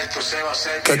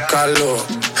 Qué calor,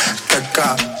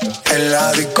 yeca, en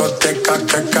la discoteca,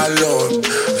 qué calor.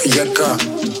 Yeca,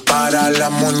 para la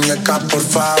muñeca, por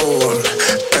favor.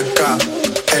 Yeca,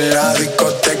 en la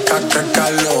discoteca, qué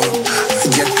calor.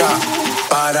 Yeca,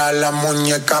 para la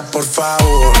muñeca, por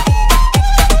favor.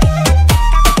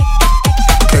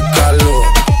 Qué calor,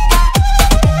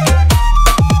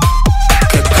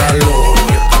 qué calor.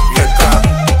 Yeca,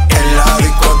 en la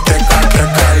discoteca, qué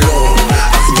calor.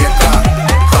 Yeca,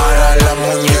 para la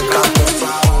muñeca.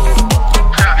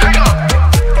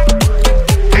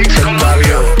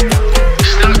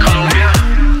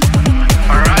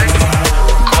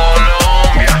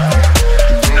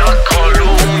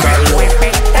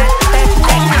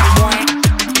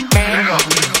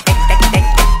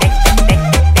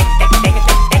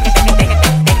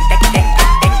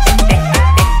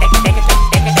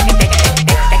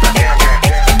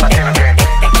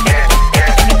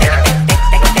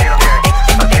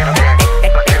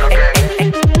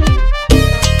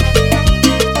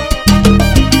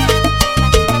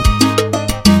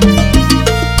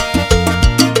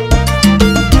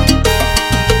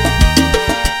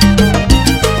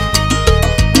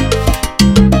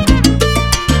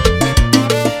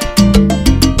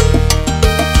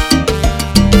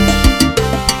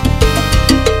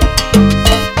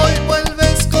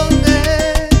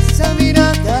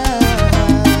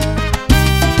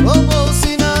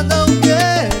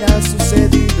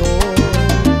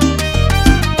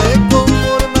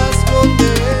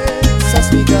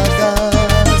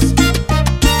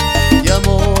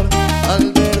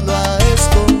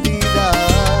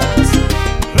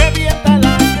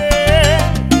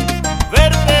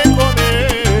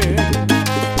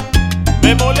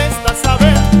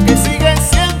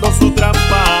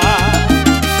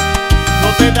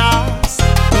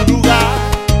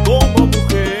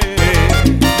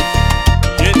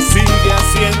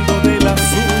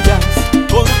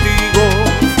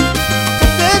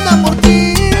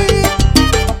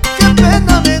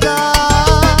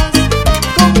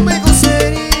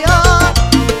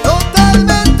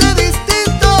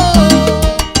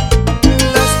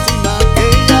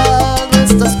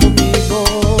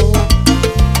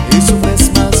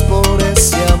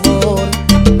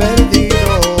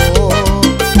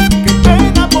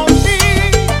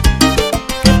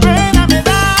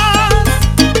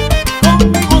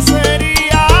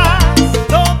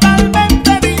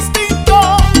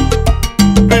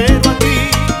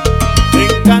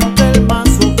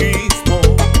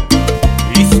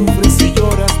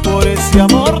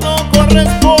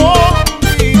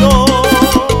 correspondido.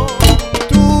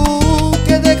 Tú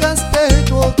que dejaste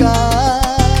tu hogar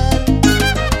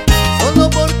solo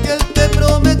porque él te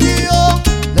prometió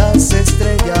las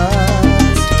estrellas.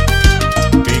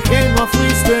 Ingenua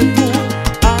fuiste tú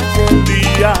aquel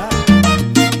día,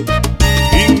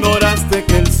 ignoraste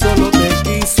que él solo te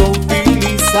quiso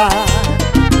utilizar.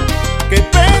 Qué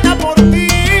pena por ti,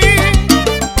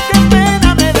 qué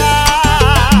pena me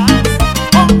das.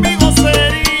 Conmigo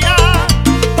sería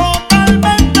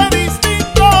totalmente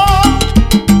distinto.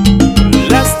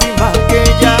 Lástima que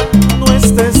ya no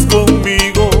estés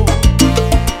conmigo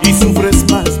y sufres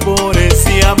más por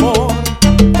ese amor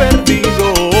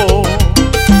perdido.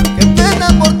 Qué pena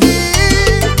por ti,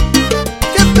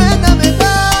 qué pena me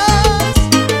das.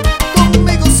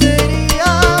 Conmigo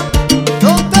sería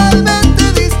totalmente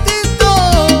distinto.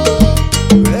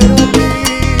 Pero a ti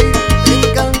te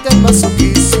encanta el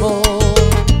masoquismo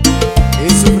y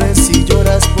sufres y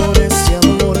lloras por ese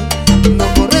amor no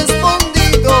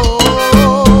correspondido.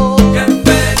 Qué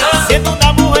pena, Siendo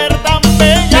una mujer tan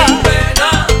bella, qué pena,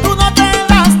 tú no te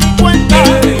das ni cuenta.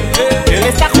 Él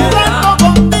está jugando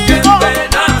contigo,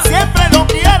 siempre lo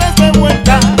quieres de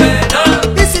vuelta.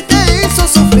 Y si te hizo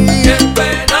sufrir, qué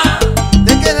pena,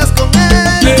 te quedas con él.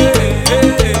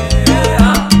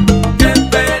 qué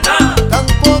pena, Tan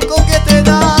poco que te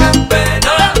da, qué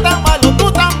pena, Tan malo,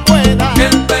 tú tan buena, qué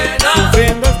pena.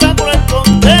 sufriendo esta cruel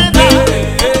condena.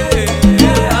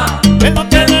 Él no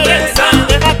te merece,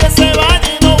 deja que se vaya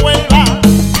y no vuelva.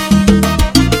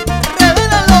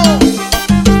 revélalo.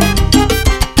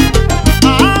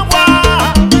 Agua,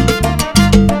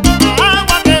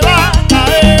 agua que va a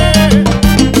caer.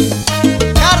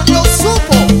 Carlos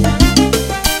Supo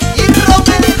y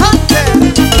Romeo Santos.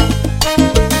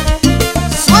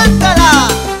 Suéltala.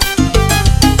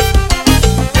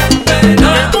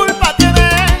 ¿Qué culpa tiene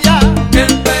ella Qué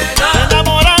pena, de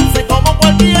enamorarse como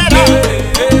cualquiera?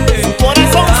 Su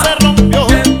corazón se rompió,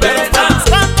 pero está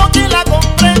buscando quien la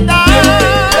comprenda.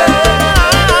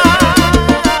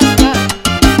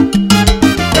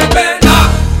 qué pena.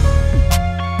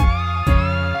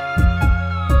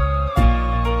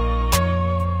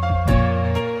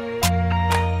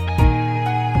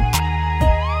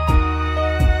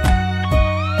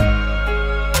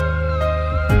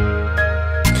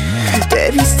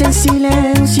 Te viste en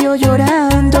silencio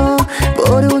llorando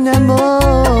por un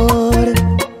amor.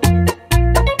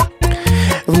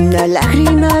 Una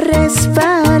lágrima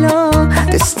resbaló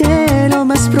desde lo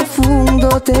más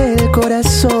profundo del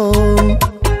corazón.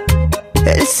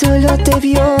 Él solo te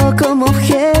vio como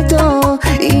objeto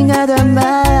y nada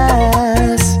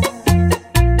más.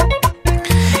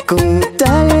 Con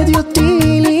tal de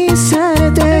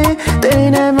utilizarte, te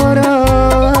enamoró.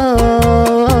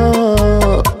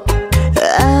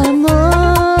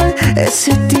 Amor,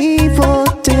 ese tipo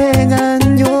te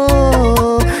engañó.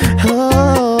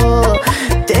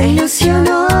 Te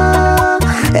ilusionó.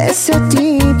 Ese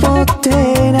tipo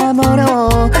te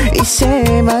enamoró y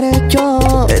se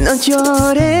marchó. No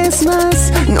llores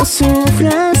más, no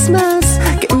sufras más,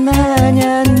 que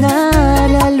mañana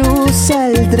la luz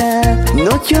saldrá.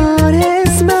 No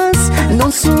llores más,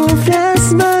 no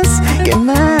sufras más, que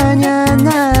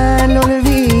mañana lo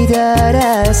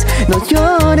olvidarás. No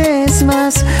llores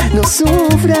más, no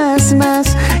sufras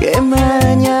más, que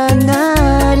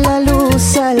mañana la luz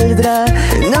saldrá.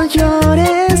 No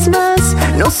llores más,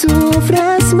 no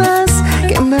sufras más,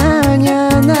 que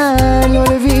mañana lo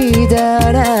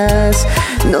olvidarás.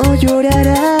 No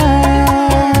llorarás.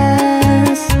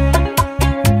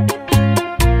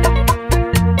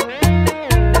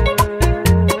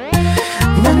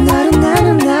 Na, na, na,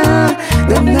 na,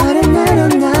 na, na, na, na,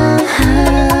 na.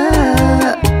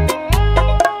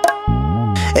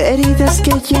 Heridas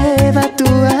que lleva tu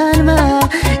alma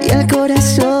y el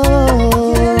corazón.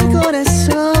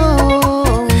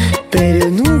 Pero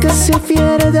nunca se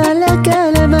pierda la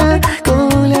calma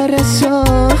con la razón.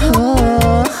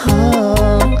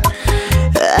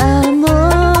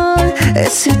 Amor,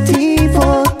 ese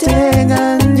tipo te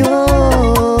engañó.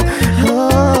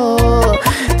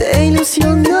 Te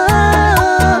ilusionó.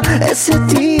 Ese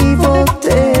tipo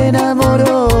te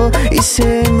enamoró y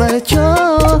se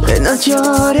marchó. No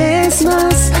llores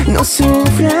más, no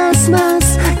sufras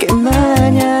más, que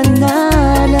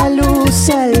mañana la luz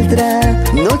saldrá.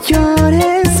 No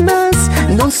llores más,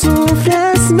 no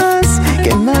sufras más,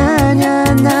 que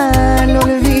mañana lo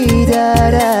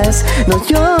olvidarás. No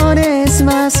llores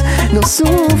más, no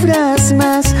sufras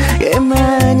más, que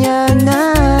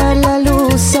mañana la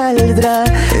luz saldrá.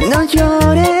 No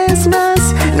llores más,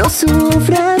 no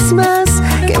sufras más,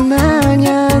 que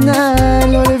mañana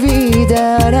lo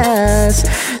olvidarás.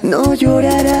 no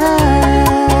llorarás.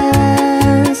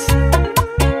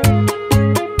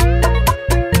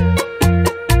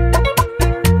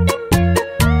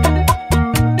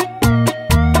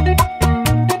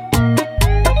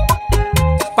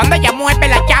 Cuando ella mueve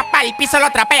la chapa, el piso lo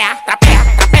trapea, trapea,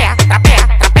 trapea,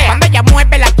 trapea, trapea. Cuando ella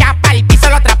mueve la chapa, el piso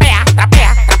lo trapea,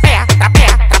 trapea, trapea,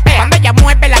 trapea, trapea. Cuando ella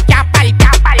mueve la chapa, el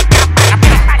chapa, el chapa,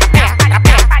 trapea, trapea,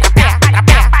 trapea, trapea,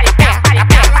 trapea,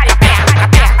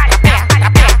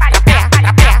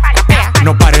 trapea.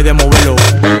 No pare de moverlo.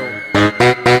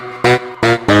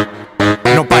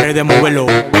 No pare de moverlo.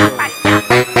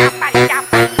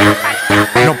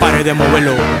 No pare de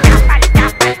moverlo.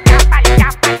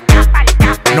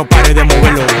 No pare de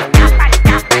moverlo.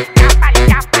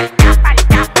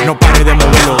 No pare de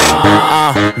moverlo.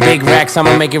 Big racks,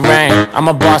 I'ma make it rain. I'm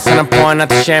a boss and I'm pouring out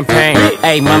the champagne.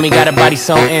 Hey, mommy got a body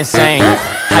so insane.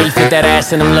 How you fit that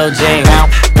ass in them little jeans?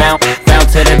 Bounce, bounce,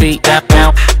 bounce to the beat.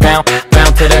 Bounce, bounce,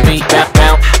 bounce to the beat.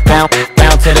 Bounce, bounce,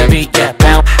 bounce to the beat. Yeah,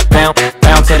 bounce, bounce,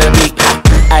 bounce to the beat.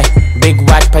 Ay, big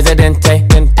watch, presidente.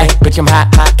 Ay, bitch, I'm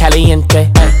hot, hot, caliente.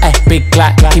 Ay, big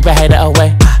clock, keep a hater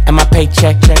away. And my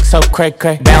paycheck, so cray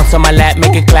cray. Bounce on my lap,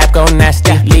 make it clap, go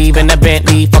nasty. Leave in the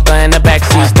Bentley, fuck her in the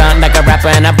backseat. Stunt like a rapper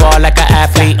and I ball like an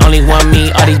athlete. Only one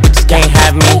me, all these bitches can't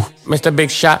have me. Mr.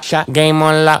 Big Shot, game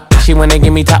on lock. She wanna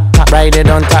give me top, write it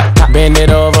on top, bend it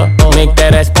over, make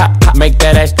that ass pop, make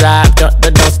that ass drop,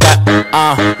 don't stop.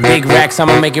 Big racks,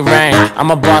 I'ma make it rain.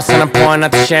 I'm a boss and I'm pouring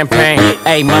out the champagne.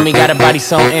 Hey, mommy got a body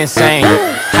so insane.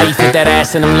 How you fit that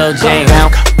ass in them little jeans?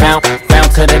 Bounce, bounce,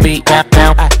 bounce to the beat. Bounce,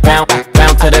 bounce,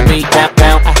 bounce to the beat.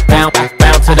 Bounce, bounce,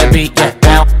 bounce to the beat. Yeah,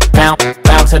 bounce, bounce,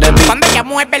 bounce to the beat. Cuando ella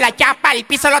mueve la chapa, el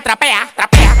piso lo trapea,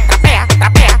 trapea, trapea,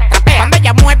 trapea, trapea. Cuando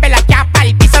ella mueve la chapa,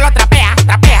 el piso lo trapea,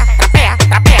 trapea, trapea,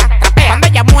 trapea, trapea. Cuando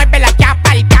ella mueve la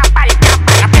chapa, el chapa, el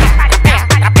chapa, trapea, trapea, trapea,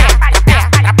 trapea, trapea,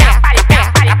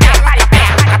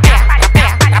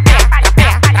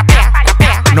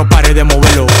 trapea. No pare de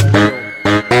moverlo.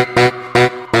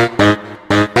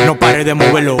 No pare de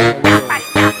moverlo.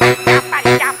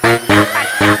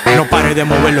 No pare de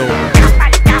moverlo.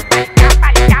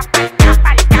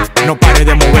 No pare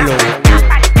de moverlo.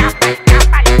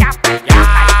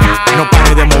 No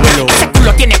pare de moverlo. Ese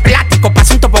culo tiene plástico,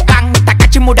 pasa un tobogán.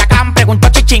 Takachi Murakán, preguntó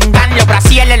Chichingán. Los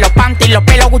brasieles, los panties, los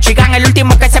pelos Guccigan. El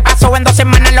último que se pasó en 2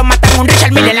 semanas lo matan un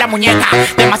Richard Mille en la muñeca.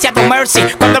 Demasiado mercy,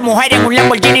 cuando mujer en un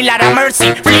Lamborghini Lara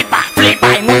Mercy. Flipa,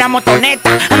 flipa en una motoneta.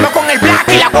 Ando con el black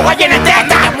y la boba llena de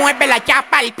teta. Ella mueve la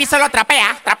chapa, el piso lo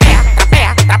trapea, trapea,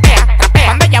 trapea, trapea, trapea.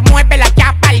 Cuando ella mueve la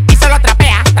chapa, el piso lo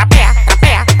trapea, trapea,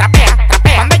 trapea, trapea,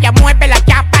 trapea. Cuando ella mueve la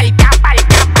chapa, el chapa, el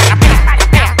chapa, trapea,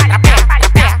 trapea, trapea,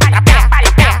 trapea, trapea,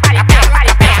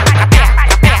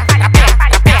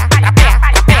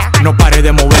 trapea. No pare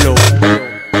de moverlo.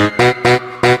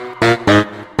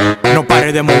 No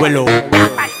pare de moverlo.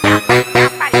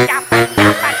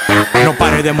 No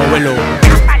pare de moverlo.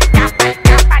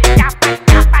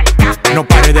 No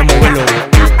pare de moverlo.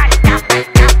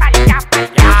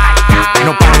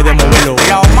 No pare de moverlo.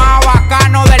 Lo más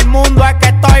bacano del mundo es que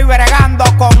estoy bregando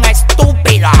con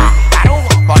estúpida.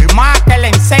 Por más que le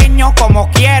enseño, como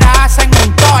quiera hacen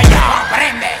un toya.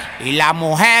 Y las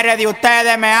mujeres de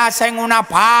ustedes me hacen una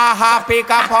paja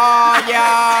pica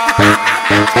polla.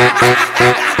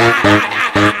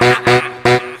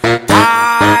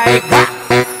 Taiga,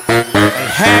 el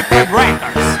jefe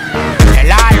Records,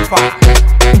 el Alfa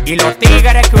y los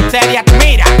tigres que ustedes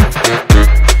admiran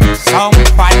son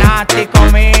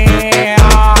fanáticos míos.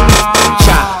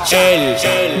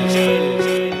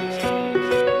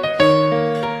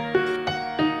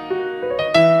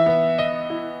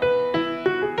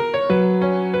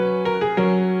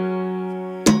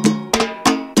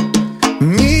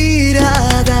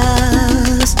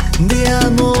 Miradas de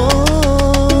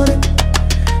amor,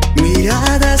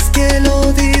 miradas que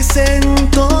lo dicen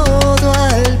todo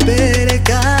al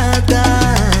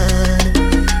percatar.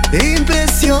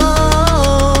 Impresión,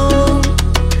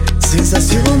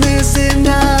 sensaciones de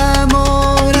enamorarte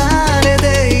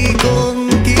y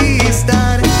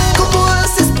conquistar. ¿Cómo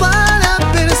haces para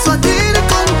persuadir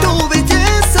con tu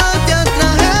belleza de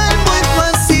atraer muy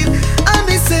fácil a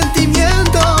mis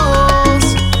sentimientos?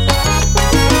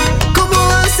 ¿Cómo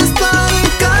haces para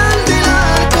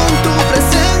encandilar con tu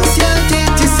presencia y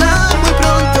hechizar muy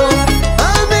pronto a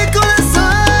mi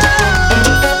corazón?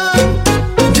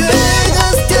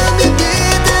 Llegaste a mi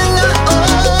vida en la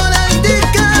hora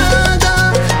indicada,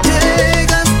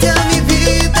 llegaste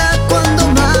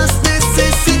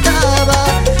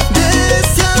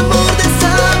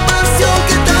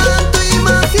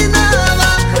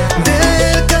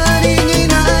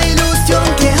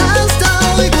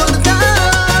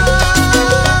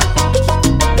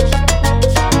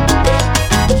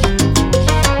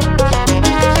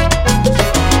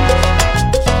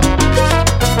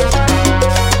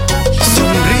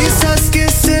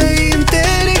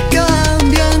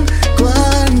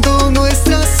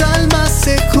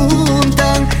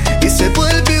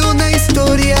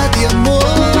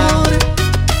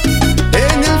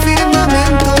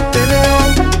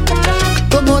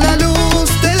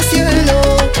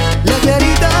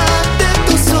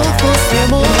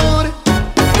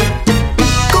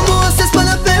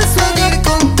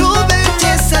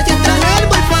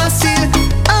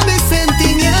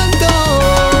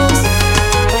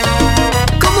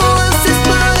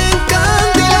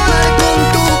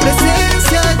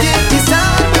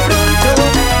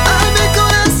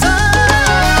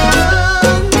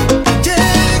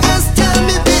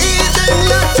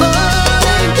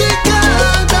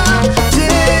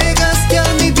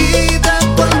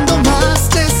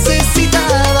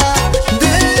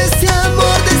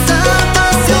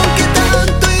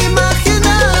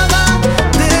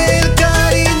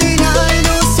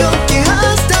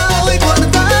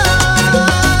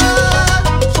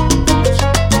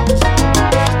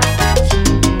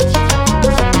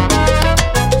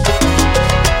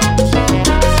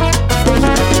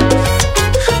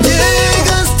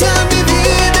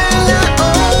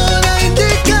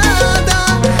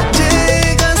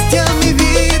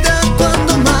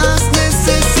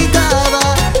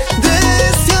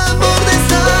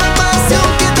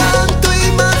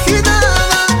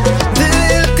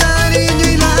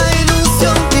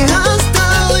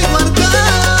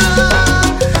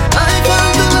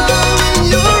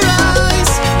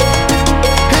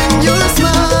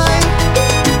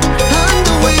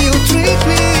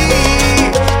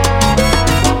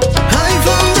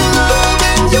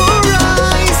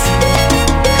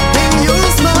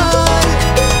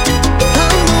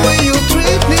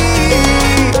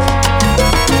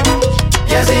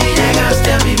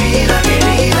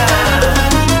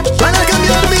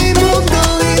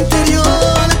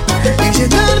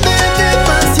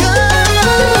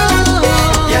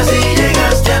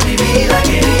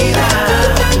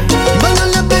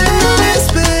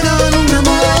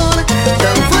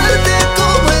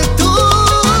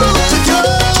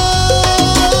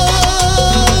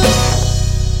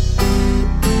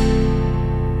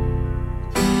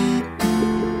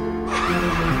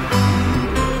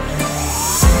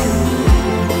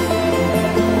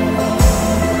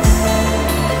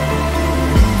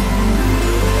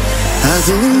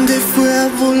dónde fue a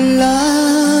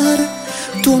volar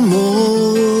tu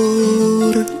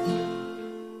amor?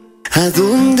 ¿A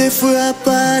dónde fue a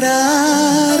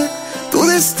parar tu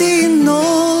destino?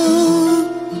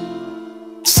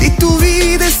 Si tu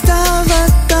vida estaba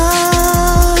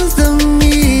atada a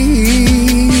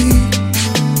mí,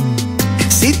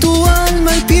 si tu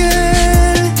alma y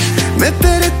piel me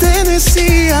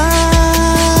pertenecían,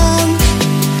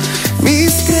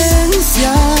 mis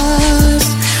creencias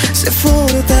se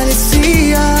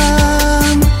fortalecían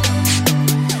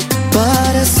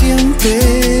para siempre.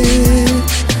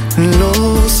 Lo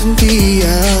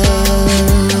sentía.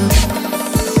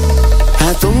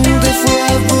 ¿A dónde fue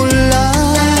a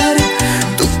volar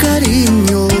tu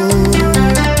cariño?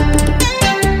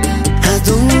 ¿A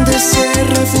dónde se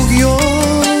refugió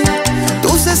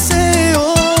tus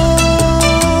deseos?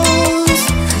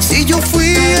 Si yo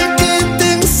fui el que te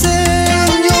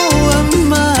enseñó a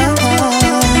amar,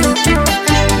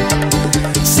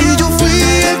 si yo fui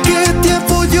el que te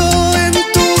apoyó en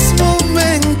tus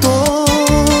momentos,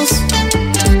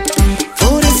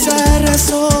 por esa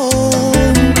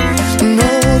razón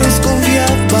no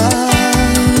desconfiaba,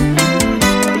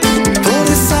 por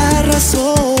esa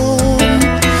razón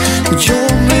yo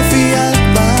me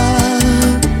fiaba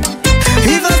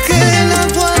y bajé la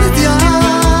guardia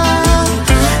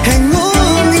en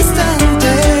un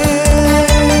instante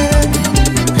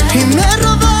y me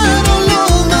robaron lo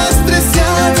más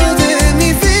preciado de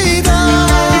mi vida.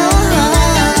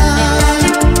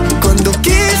 Cuando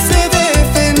quise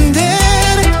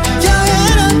defender ya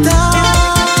era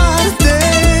tarde,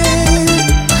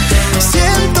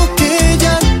 siento que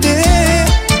ya te he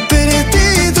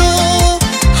perdido.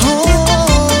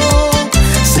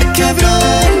 Se quebró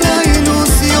la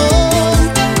ilusión,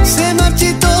 se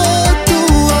marchitó tu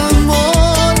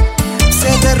amor,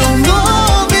 se derrumbó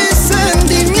mis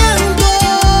sentimientos.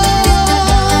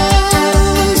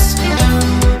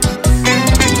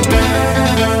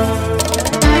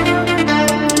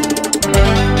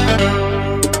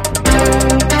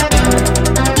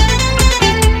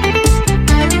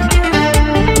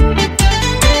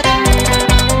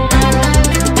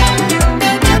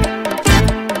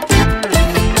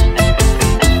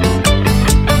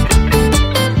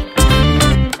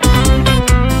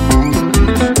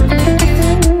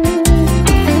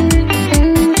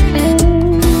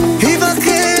 Y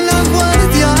bajé la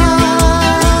guardia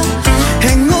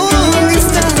en un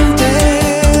instante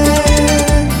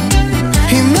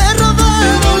y me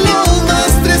robaron lo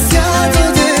más preciado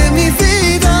de mi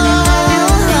vida.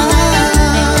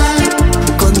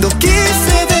 Cuando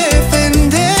quise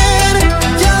defender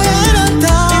ya era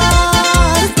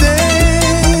tarde,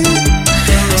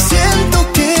 siento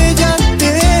que ya te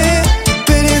he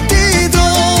perdido.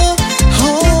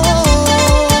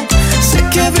 Se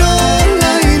quebró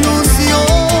la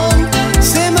ilusión,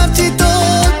 se marchitó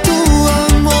tu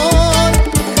amor,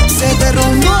 se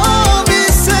derrumbó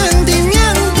mis sentimientos.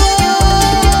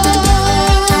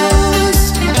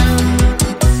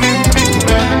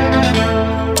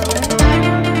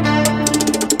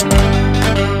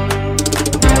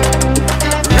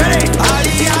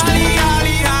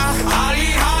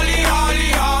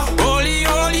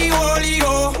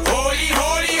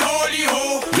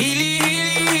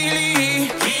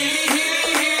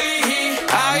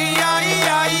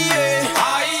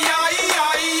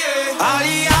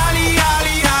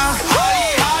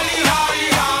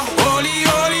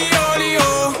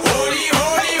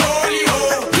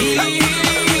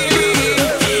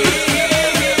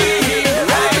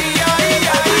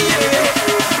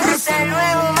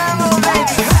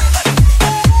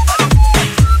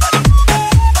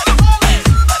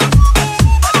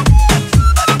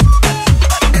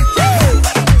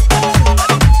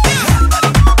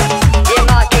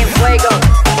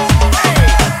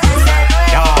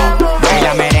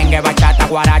 Baila merengue, bachata,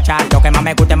 guaracha. Lo que más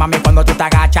me gusta, mami, cuando tú te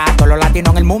agachas. Todos los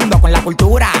latinos en el mundo con la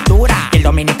cultura dura. Y el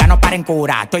dominicano para en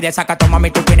cura. Estoy de sacato,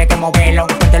 mami, tú tienes que moverlo.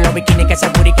 Ponte los bikinis que se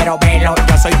y quiero verlo.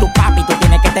 Yo soy tu papi, tú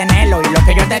tienes que tenerlo. Y lo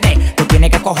que yo te dé, tú tienes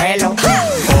que cogerlo.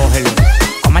 Cógelo,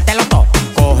 cómetelo todo,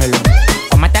 cógelo.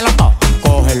 Cómetelo todo,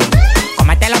 cógelo.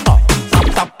 Cómetelo todo,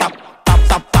 top, top, top, top,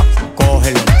 top, top.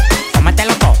 Cógelo,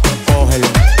 cómetelo todo, cógelo.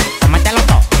 Cómetelo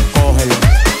todo, cógelo.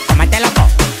 Cómetelo todo,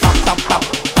 top, top, top,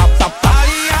 top, top, top.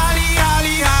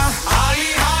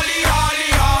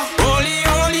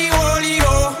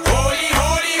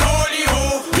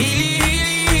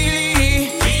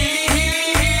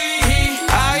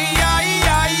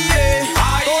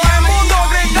 Todo el mundo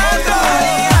gritando.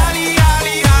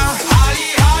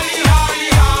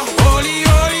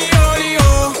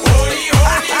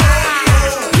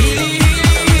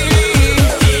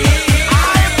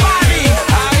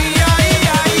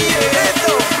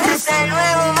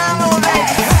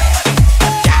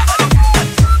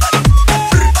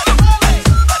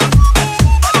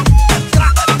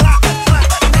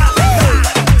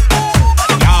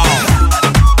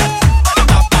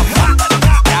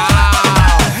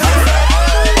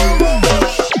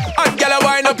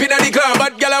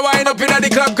 Hot gal a wine up inna the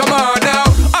club, come on now.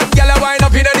 Hot gal a wine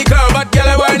up inna the club. Hot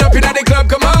gal a wine up inna the club,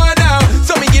 come on now.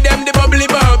 So me give them the bubbly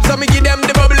bub. So me give them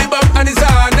the bubbly bub, and it's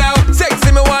on now.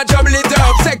 Sexy me want trouble it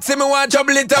up. Sexy me want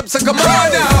trouble it up. So come on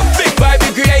now. Big vibe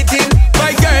be creating.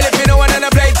 My girl, if you know what I'm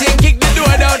playing, kick the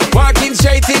door down, walking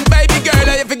straight in. Baby girl,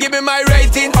 if you give me my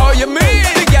rating, oh you mean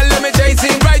the girl let me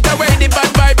chasing right away. The bad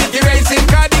vibe is erasing.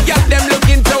 Cause the girl them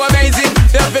looking so amazing.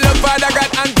 They feel up Father God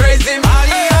and praise him.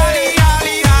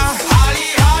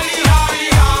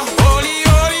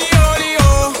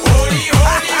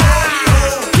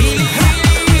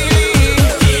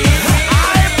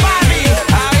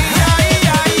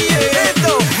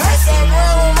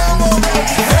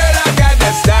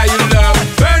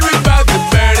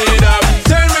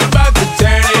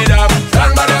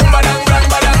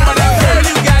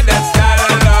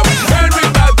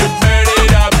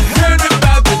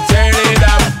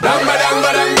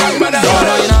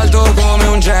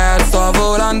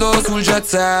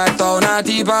 Ho una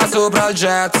tipa sopra il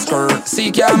jet skirt, si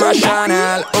chiama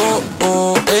Chanel. Oh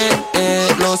oh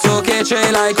lo so che ce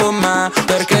l'hai con me,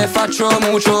 perché faccio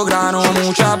mucho grano,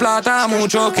 mucha plata,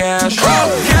 mucho cash.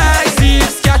 Ok, sì,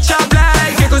 schiaccia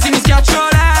play, che così mi schiaccio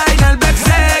lei. Nel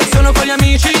backstage sono con gli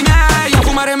amici miei a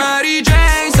fumare Mary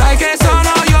Jane. Sai che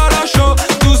sono io lo show,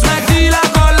 tu smettila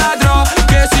con la draw,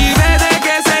 che si vede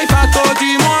che sei fatto,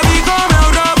 ti muovi come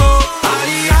un robot.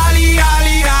 Ali ali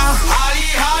ali ah, ali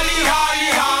ali ali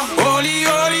ah, oli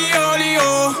oli oli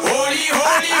oh, oli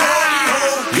oli oli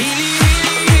oh, lili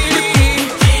lili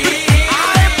lili,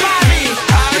 ale papi,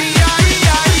 ali ali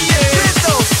ali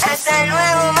yeah. Es el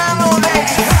nuevo Mambo Baby.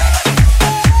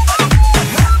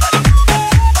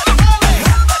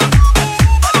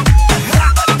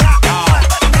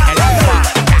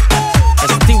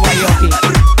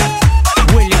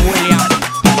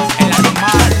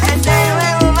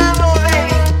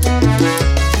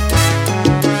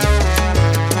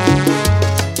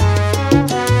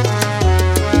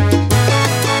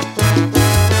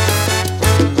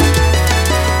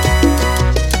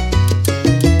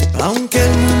 Aunque el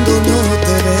mundo no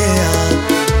te vea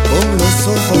con los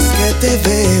ojos que te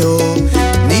veo,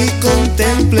 ni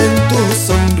contemplen tu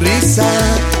sonrisa,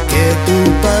 que tu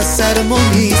paz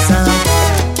armoniza.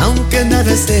 Aunque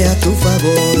nada esté a tu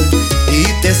favor y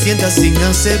te sientas sin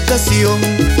aceptación,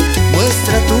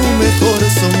 muestra tu mejor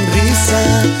sonrisa,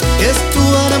 que es tu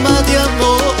arma de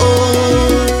amor.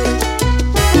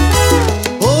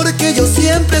 Porque yo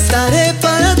siempre estaré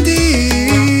para ti,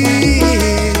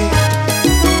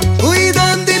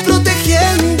 cuidando y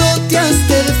protegiéndote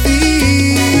hasta el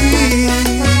fin.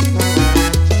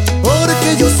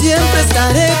 Porque yo siempre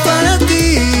estaré para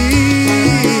ti,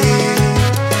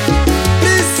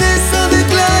 princesa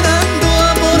declarando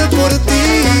amor por ti.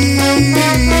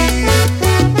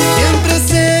 Siempre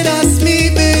seré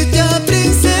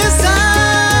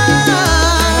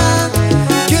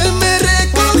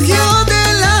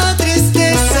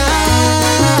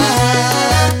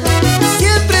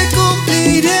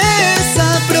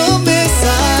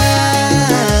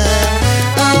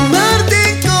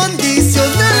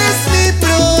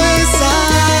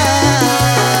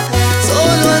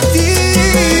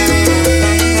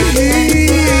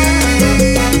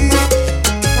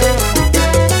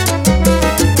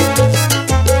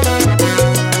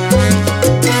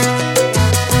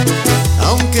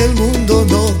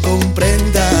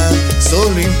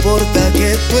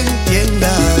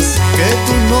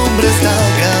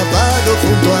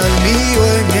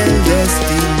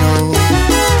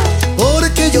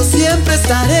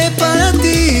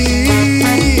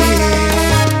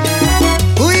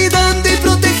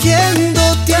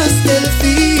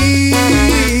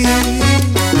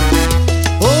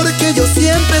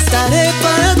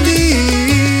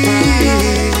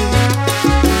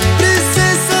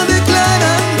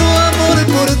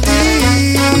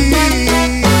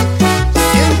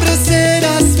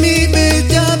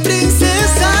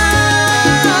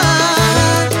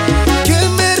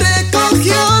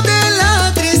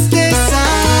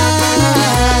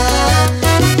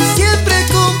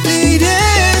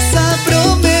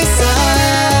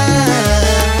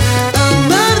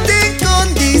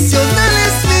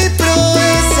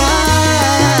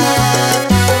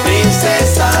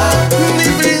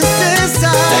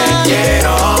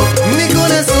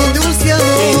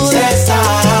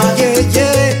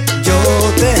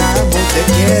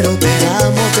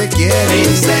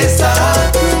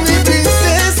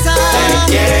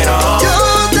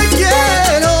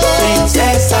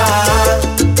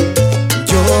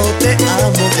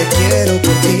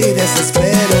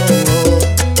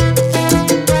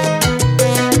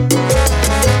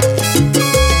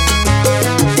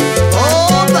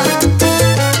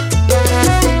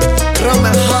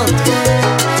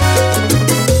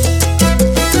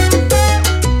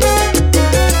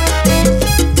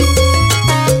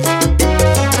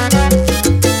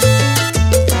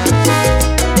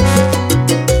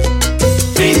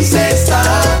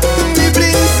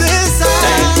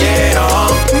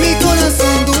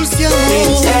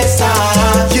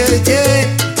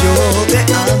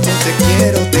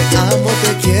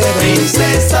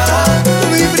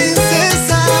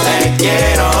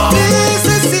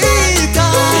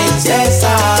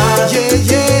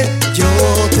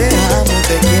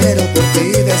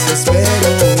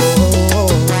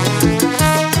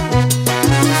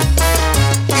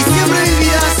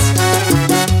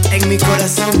mi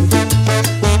corazón,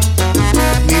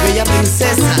 mi bella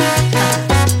princesa.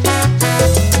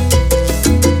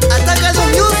 Atacado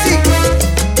Music.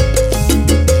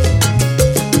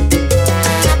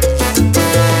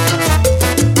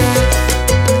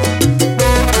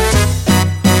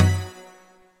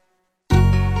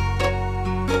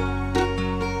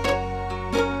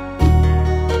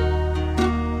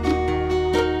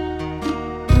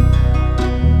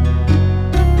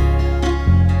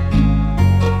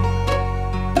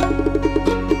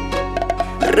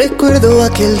 Recuerdo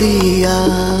aquel día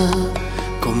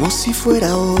como si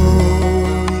fuera hoy.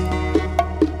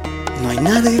 No hay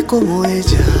nadie como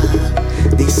ella,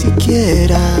 ni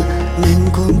siquiera me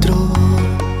encontró.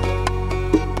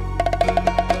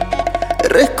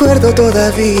 Recuerdo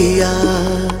todavía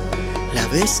la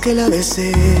vez que la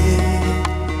besé.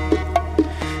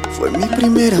 Fue mi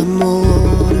primer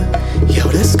amor y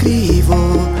ahora escribo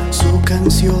su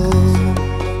canción.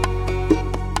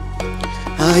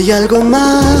 Hay algo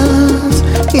más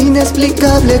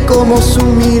inexplicable como su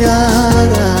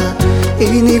mirada,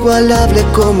 inigualable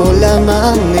como la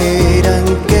manera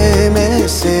en que me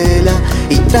cela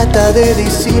y trata de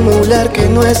disimular que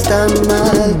no está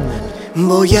mal.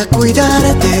 Voy a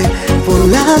cuidarte por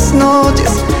las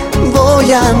noches,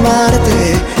 voy a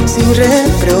amarte sin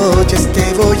reproches,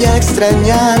 te voy a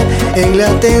extrañar en la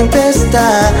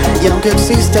tempestad. Y aunque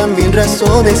existan mil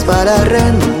razones para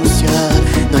renunciar,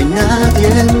 no hay nadie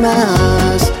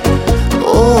más,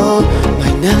 oh, no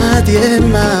hay nadie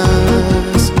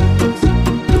más.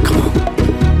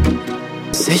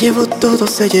 Se llevó todo,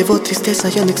 se llevó tristeza,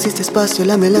 ya no existe espacio,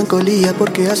 la melancolía,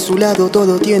 porque a su lado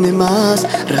todo tiene más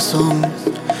razón.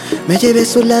 Me llevé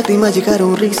sus lágrimas,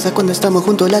 llegaron risa, cuando estamos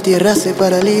juntos la tierra se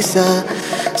paraliza,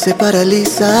 se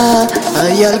paraliza.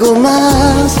 Hay algo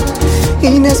más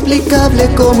inexplicable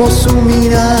como su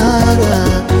mirada,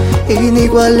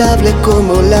 inigualable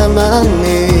como la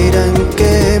manera en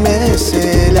que me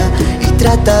cela y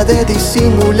trata de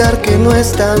disimular que no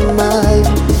está mal.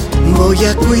 Voy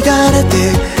a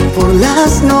cuidarte por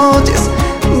las noches,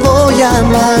 voy a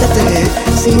amarte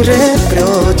sin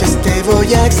reproches, te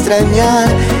voy a extrañar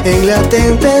en la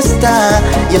tempestad.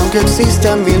 Y aunque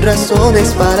existan mil razones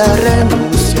para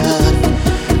renunciar,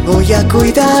 voy a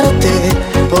cuidarte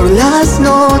por las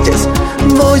noches,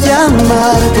 voy a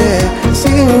amarte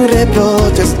sin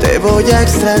reproches, te voy a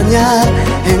extrañar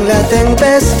en la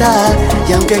tempestad.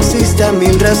 Y aunque existan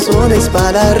mil razones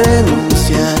para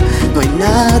renunciar, no hay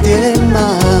nadie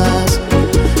más,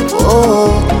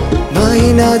 oh, no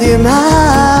hay nadie más,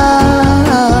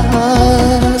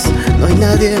 no hay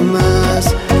nadie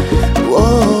más,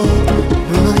 oh,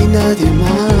 no hay nadie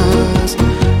más.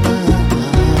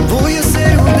 Voy a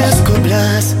hacer unas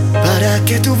coplas para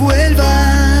que tú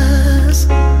vuelvas,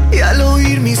 y al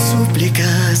oír mis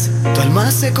súplicas tu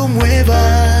alma se conmueva.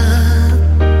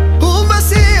 Un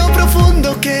vacío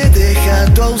profundo que deja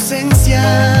tu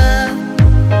ausencia,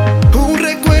 un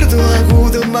recuerdo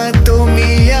agudo mató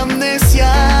mi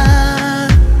amnesia,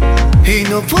 y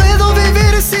no puedo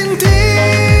vivir sin ti.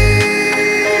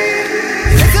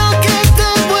 Deja que te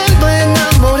vuelva a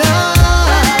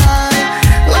enamorar,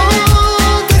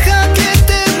 oh, deja que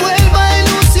te vuelva a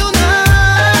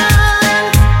ilusionar,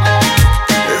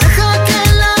 deja que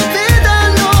la vida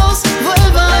nos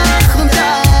vuelva a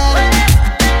juntar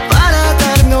para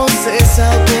darnos esa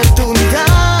oportunidad.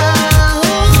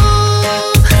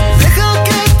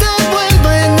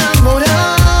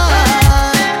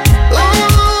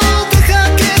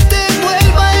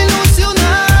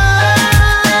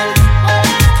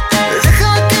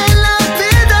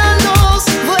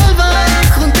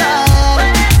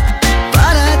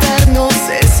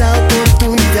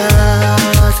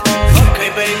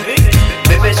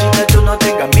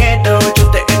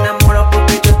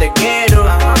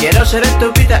 Ser en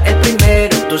tu vida el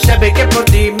primero, tú sabes que por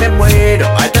ti me muero.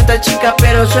 Hay tantas chicas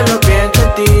pero solo pienso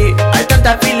en ti, hay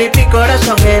tantas feeling, mi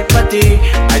corazón es para ti.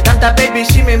 Hay tantas baby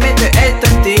si mi mente está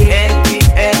en ti, en ti,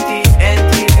 en ti,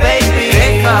 en ti, baby.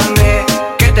 Déjame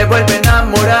que te vuelva a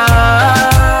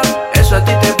enamorar, eso a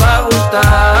ti te va a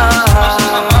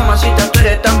gustar. Mamacita, tú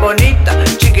eres tan bonita,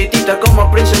 chiquitita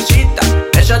como princesita,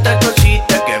 esa otra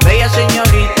cosita, que bella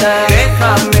señorita.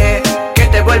 Déjame que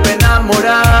te vuelva a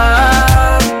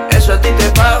enamorar, eso a ti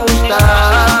te va a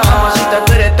gustar. Mamacita,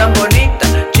 tú eres tan bonita,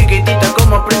 chiquitita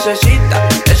como princesita,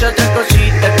 esa otra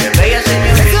cosita, que bella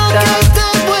señorita. Deja que te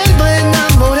vuelva a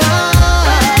enamorar,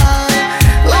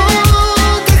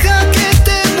 oh, deja que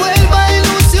te vuelva a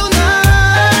ilusionar,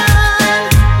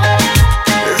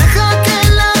 deja que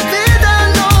la vida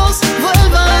nos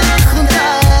vuelva a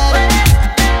juntar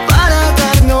para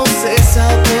darnos esa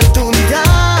oportunidad.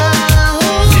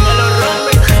 Si me lo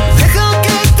rompes,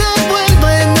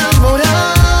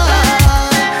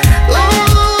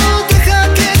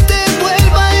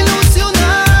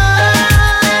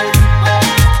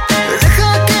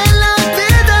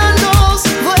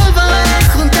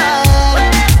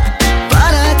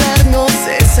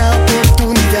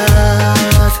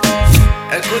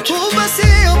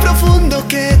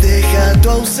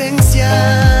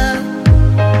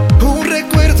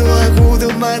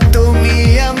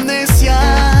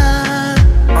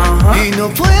 no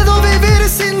puedo vivir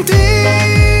sin ti.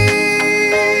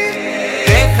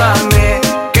 Déjame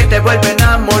que te vuelva a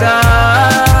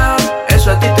enamorar, eso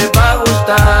a ti te va a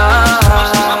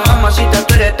gustar. Mamacita,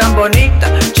 tú eres tan bonita,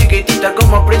 chiquitita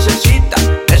como princesita,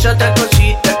 es otra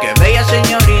cosita, que bella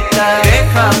señorita.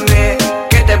 Déjame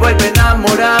que te vuelva a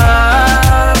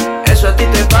enamorar, eso a ti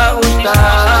te va a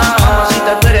gustar.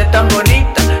 Mamacita, tú eres tan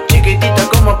bonita, chiquitita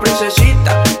como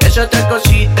princesita, es otra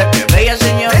cosita, que bella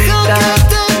señorita. Deja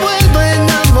que te vuelva a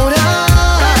enamorar,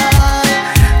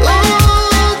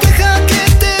 oh, deja que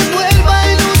te vuelva a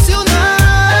ilusionar.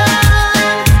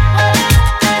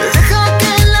 Deja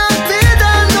que la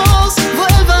vida nos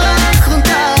vuelva a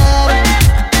juntar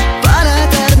para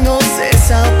darnos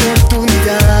esa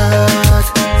oportunidad.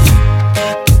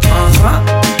 Ajá.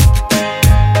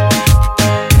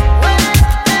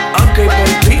 Ok,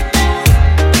 baby,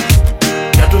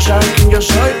 ya tú sabes quién yo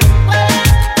soy.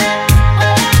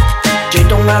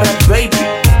 Baby,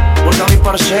 busca a mi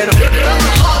parcero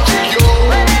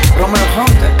Romeo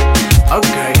Santos,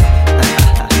 ok.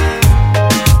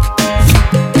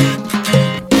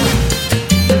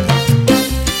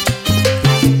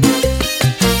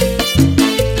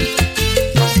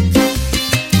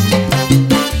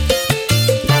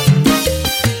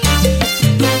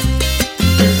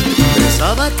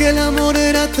 Pensaba que el amor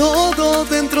era todo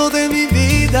dentro de mi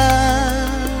vida.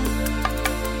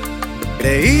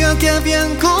 Creía que había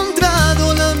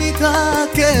encontrado la mitad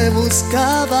que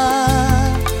buscaba.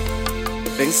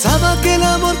 Pensaba que el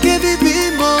amor que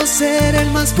vivimos era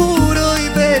el más puro y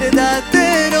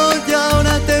verdadero. Y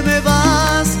ahora te me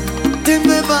vas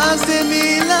de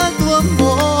mi lado,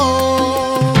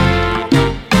 amor.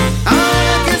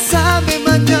 Ahora que sabe,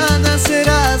 mañana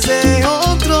serás de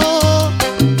otro.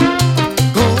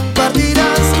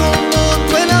 Compartirás con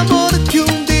otro el amor que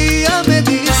un día me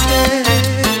diste.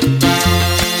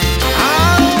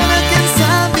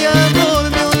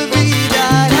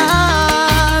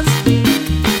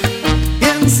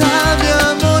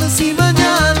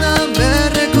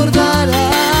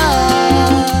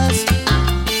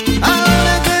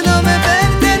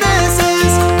 Pertenece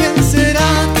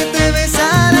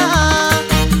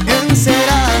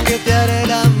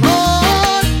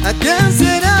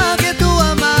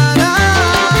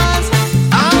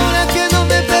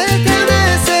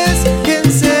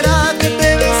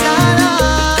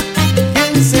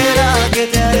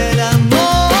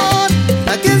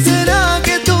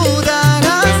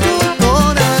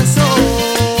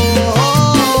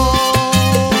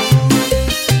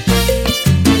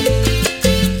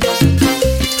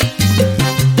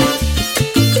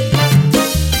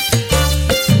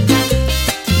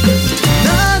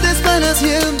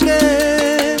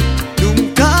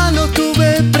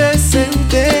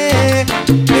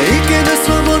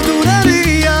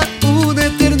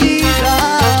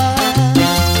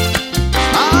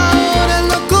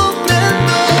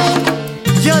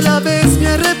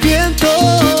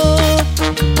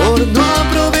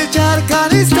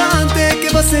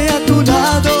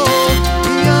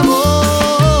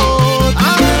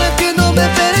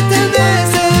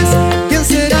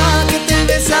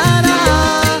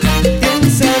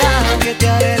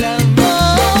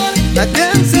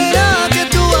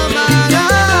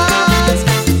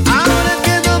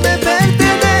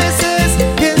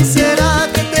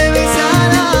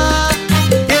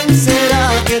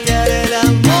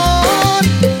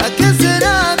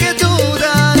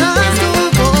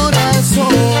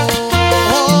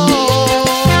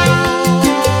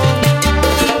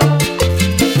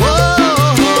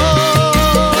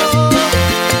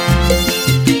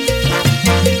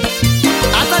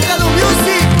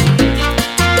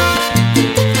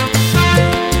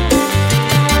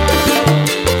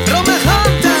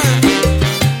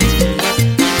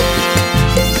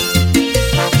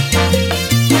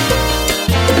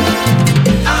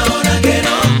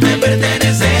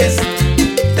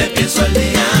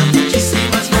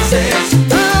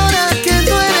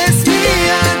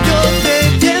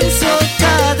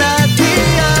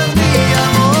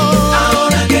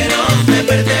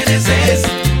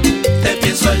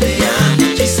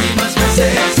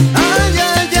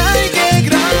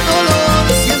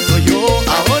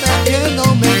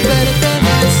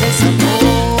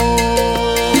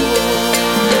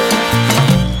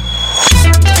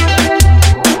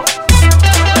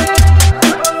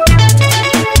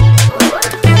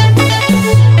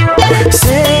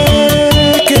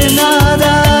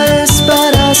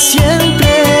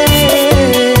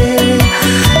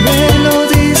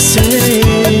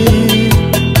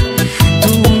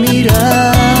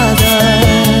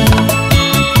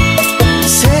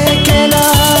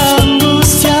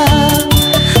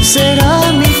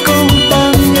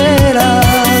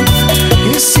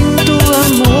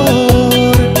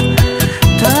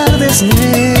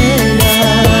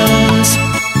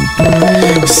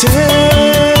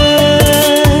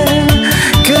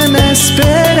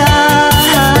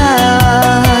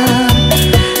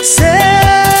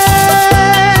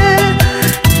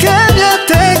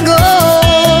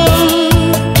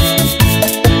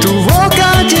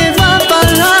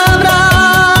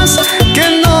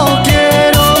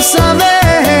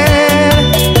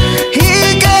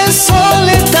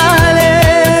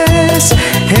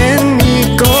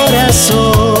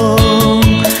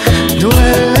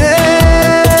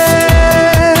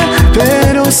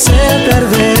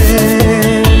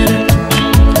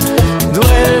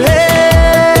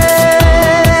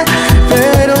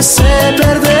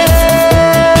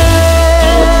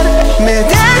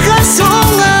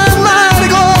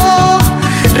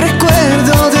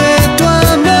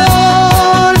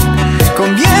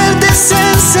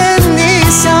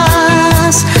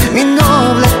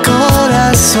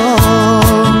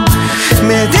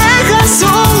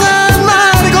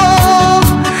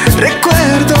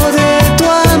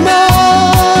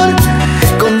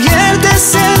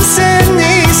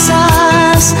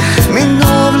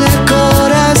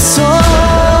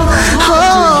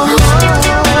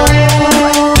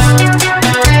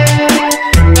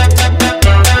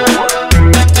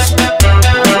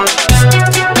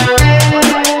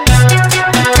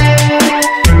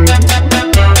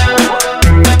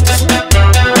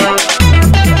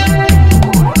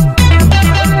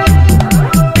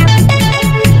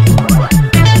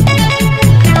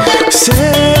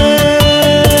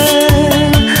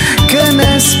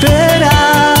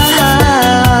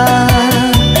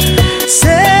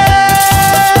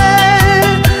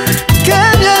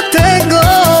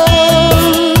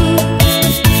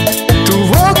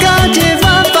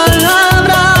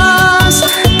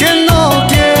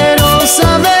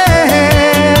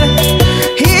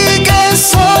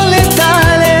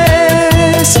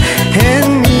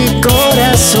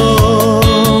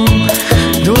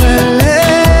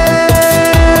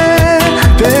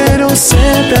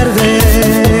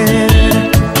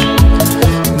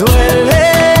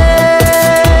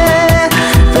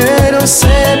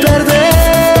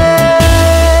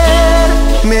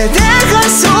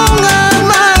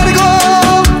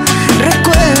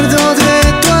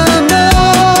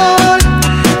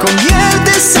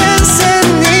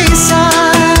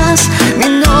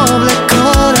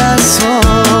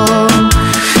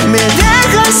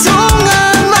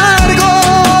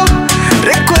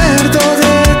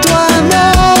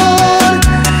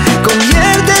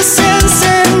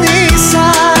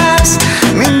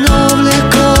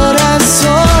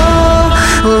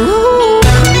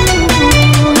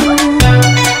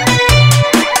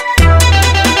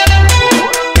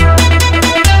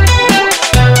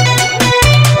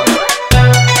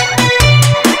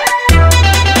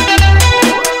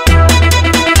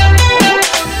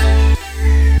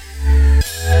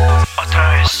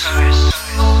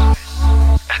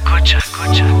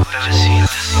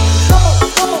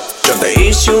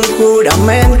hice un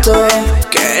juramento,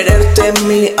 quererte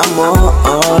mi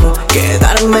amor,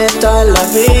 quedarme toda la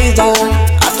vida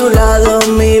a tu lado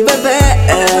mi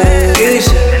bebé. ¿Qué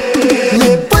dice?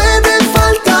 Me pueden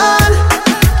faltar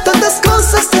tantas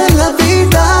cosas en la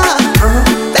vida,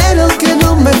 pero que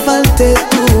no me falte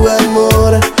tu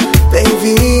amor,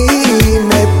 baby.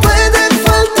 Me pueden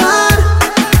faltar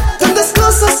tantas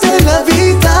cosas en la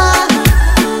vida,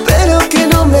 pero que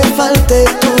no me falte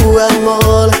tu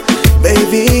amor,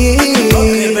 baby.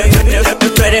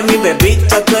 Tú eres mi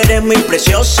bebita, tú eres mi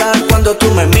preciosa. Cuando tú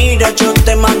me miras yo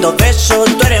te mando besos.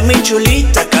 Tú eres mi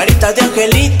chulita, carita de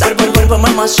angelita, cuerpo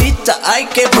mamacita, ay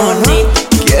qué bonito.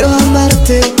 Quiero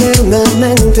amarte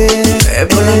eternamente,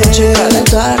 por la noche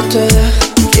calentarte.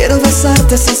 quiero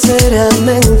besarte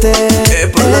sinceramente,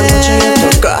 por la noche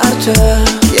tocarte.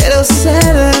 Quiero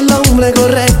ser el hombre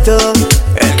correcto,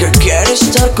 el que quiere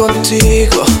estar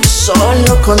contigo,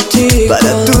 solo contigo,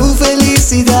 para tu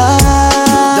felicidad.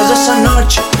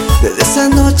 Desde esa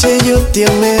noche yo te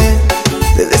amé,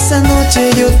 desde esa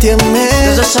noche yo te amé,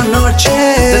 desde esa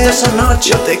noche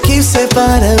yo te quise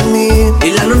para mí,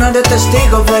 y la luna de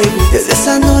testigo, baby. Desde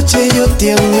esa noche yo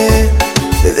te amé,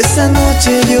 desde esa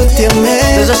noche yo te amé,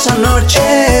 desde esa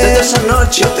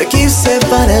noche yo te quise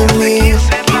para mí.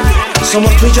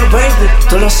 Somos tú y yo, baby,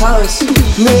 tú lo sabes.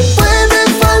 Me pueden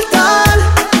faltar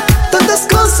tantas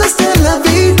cosas en la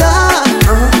vida,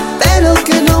 pero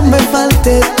que no me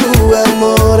falte tu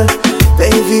amor,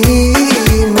 baby.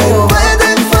 Me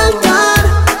pueden faltar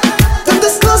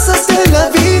tantas cosas en la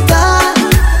vida,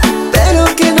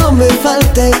 pero que no me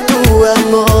falte tu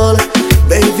amor,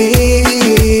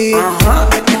 baby.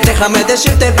 Déjame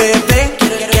decirte, bebé,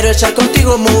 quiero estar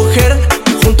contigo, mujer,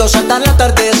 juntos hasta el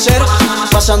atardecer,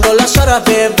 pasando las horas,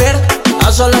 beber,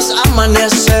 a solas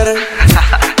amanecer.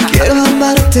 Quiero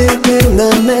amarte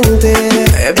eternamente,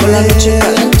 por la noche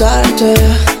calentarte.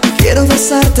 Quiero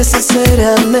besarte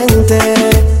sinceramente.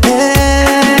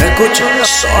 Escucha,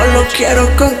 solo quiero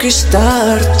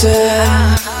conquistarte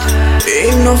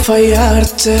y no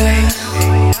fallarte.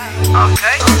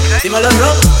 Dímelo,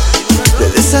 bro.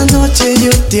 Desde esa noche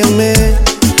yo te amé,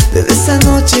 desde esa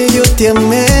noche yo te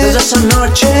amé, desde esa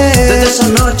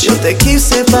noche yo te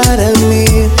quise para mí.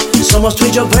 Somos tú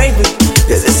y yo, baby.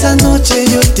 Desde esa noche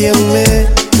yo te amé,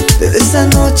 desde esa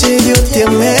noche yo te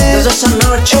amé, desde esa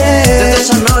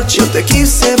noche yo te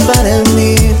quise para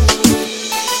mí.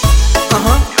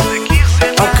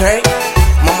 Ok,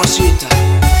 mamacita,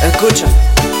 escucha,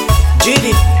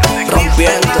 Giri,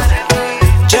 rompiendo,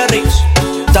 Jerry,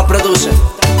 te produce.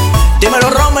 Dímelo,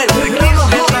 Romeo.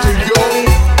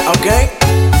 Ok,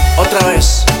 otra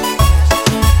vez.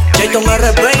 Reggaeton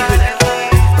R, baby.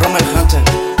 Romeo Hunter.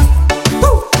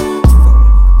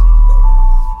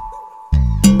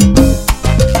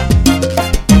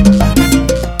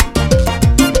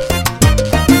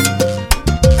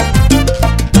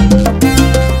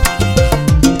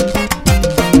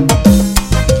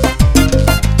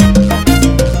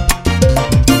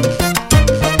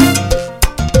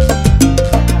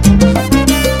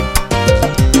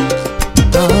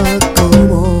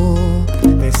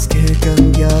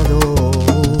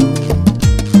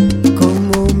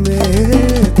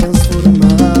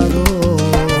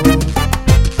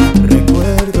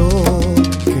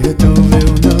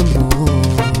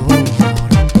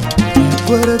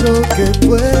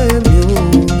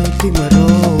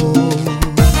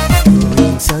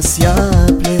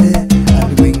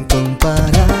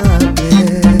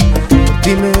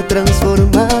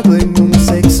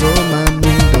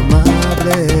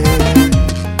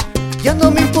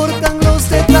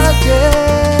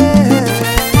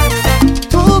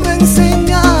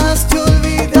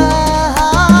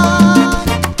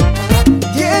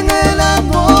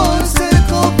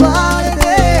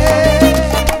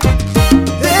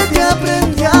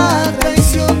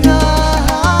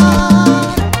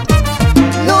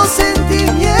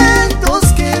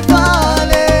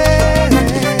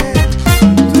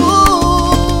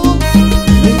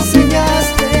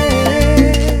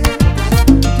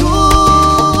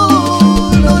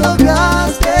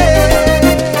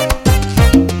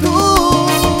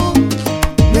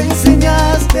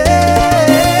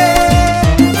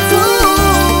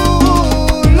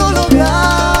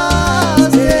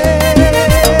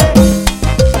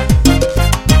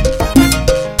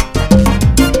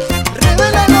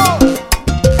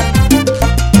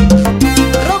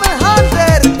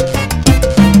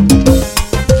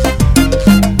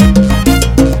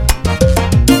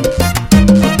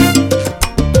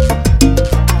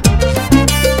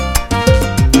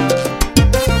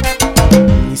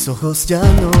 Ya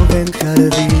no ven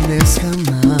jardines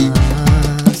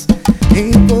jamás,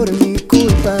 y por mi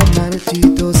culpa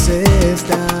marchito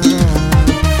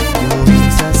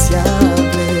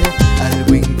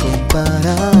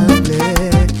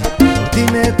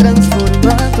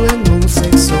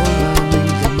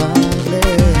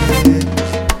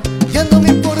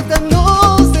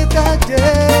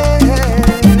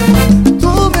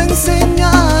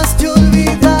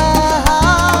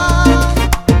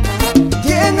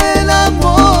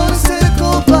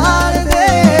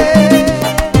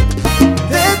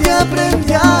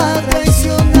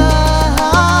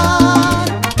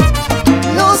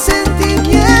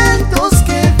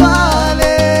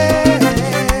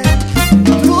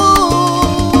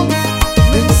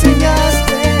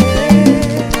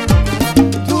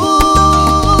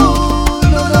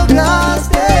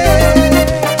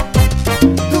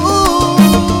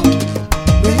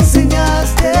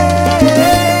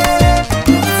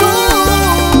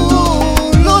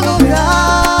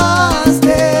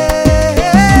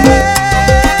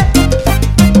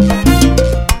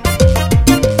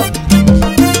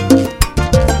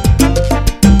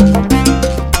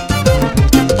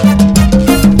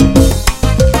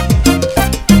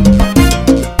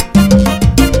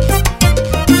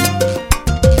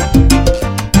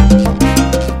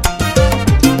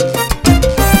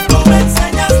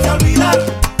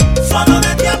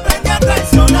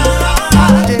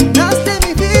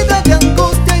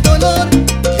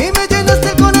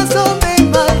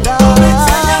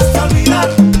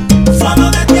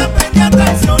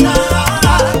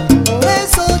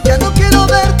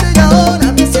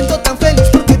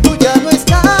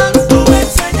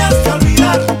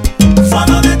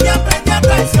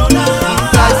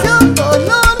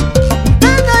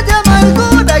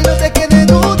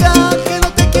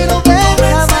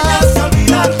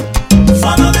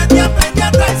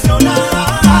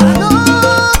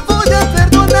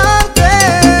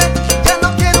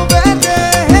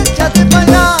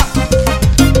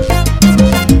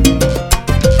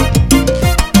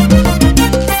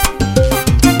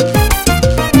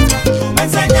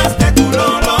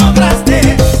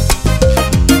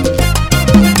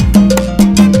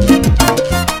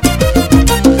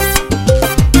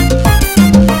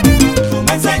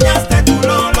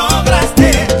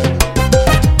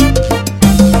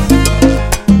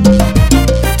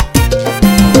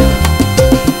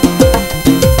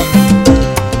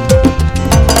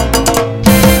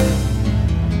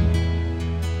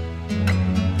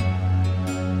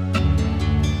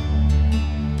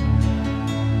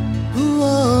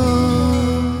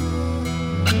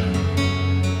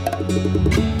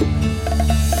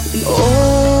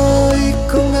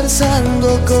danzando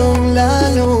con la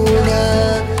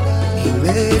luna y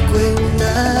me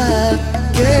cuenta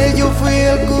que yo fui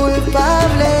el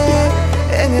culpable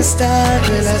en esta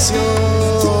relación.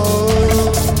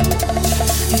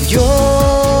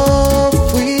 Yo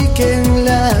fui quien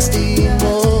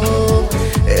lastimó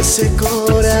ese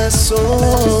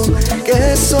corazón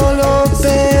que solo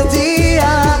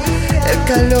pedía el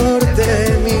calor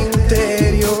de mi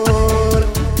interior.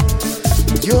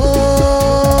 Yo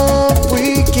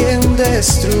fui quien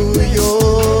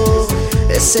destruyó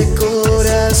ese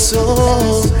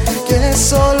corazón que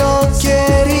solo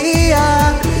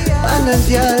quería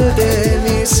manantial de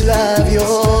mis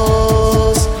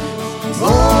labios.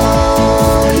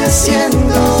 Voy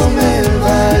haciéndome el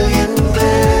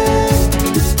valiente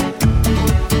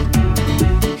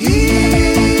y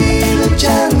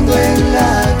luchando en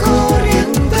la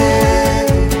corriente.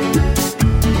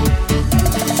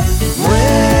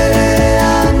 Muere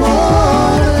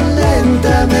amor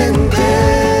lentamente,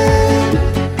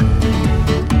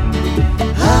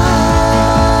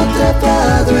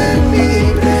 atrapado en mi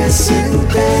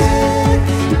presente.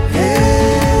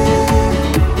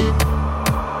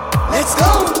 Let's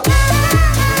go!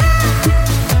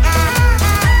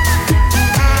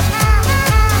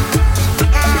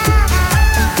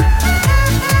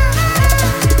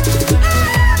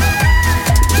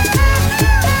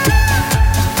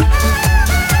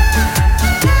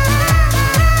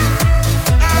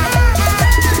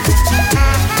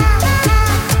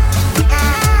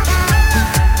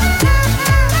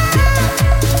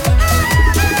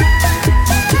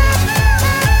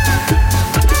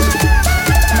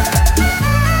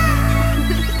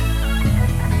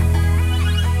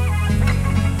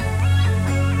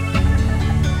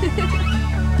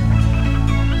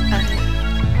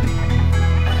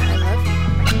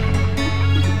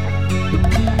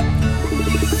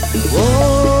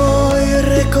 Voy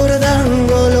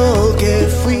recordando lo que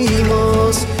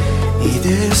fuimos y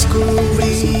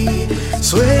descubrí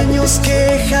sueños que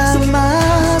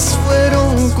jamás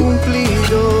fueron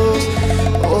cumplidos.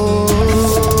 Oh,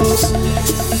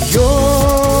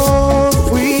 yo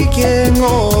fui quien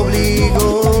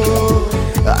obligó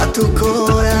a tu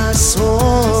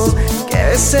corazón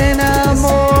que se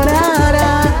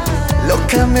enamorara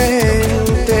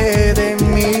locamente de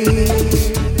mí.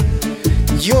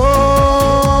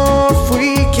 Yo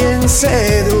fui quien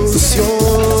sedució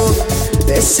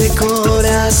ese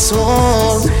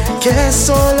corazón que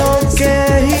solo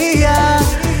quería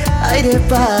aire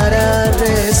para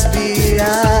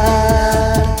respirar.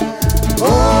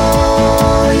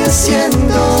 Voy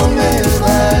haciéndome el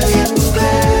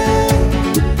valiente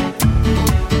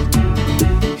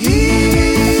y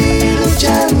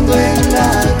luchando en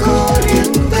la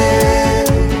corriente.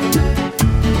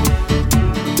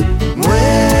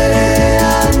 Muere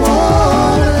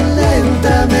amor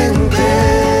lentamente,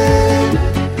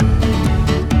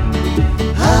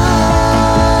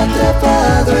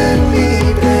 atrapado en mi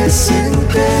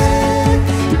presente.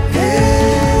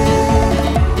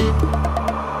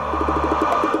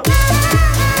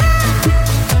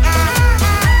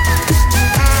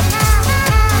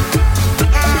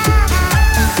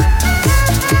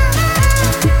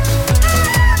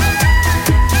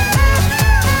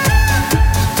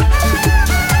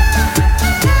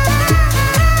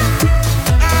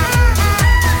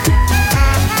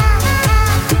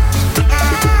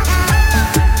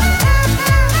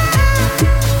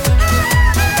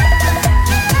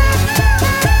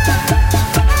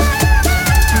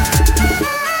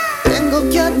 Tengo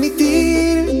que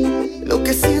admitir lo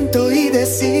que siento y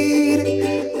decir.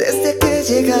 Desde que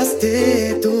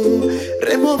llegaste tú,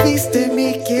 removiste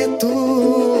mi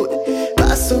quietud.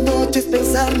 Paso noches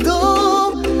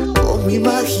pensando, como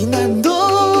imaginando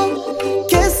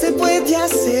qué se puede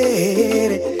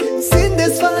hacer sin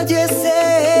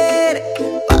desfallecer.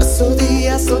 Paso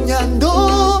días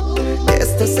soñando que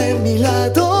estás en mi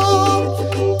lado,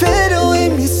 pero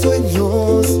en mis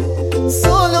sueños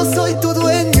solo soy tu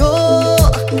dueño.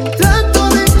 Trato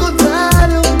de encontrar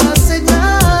una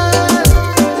señal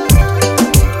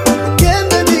que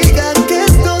me diga que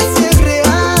esto sí es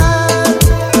real.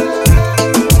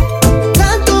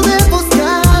 Trato de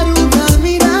buscar una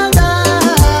mirada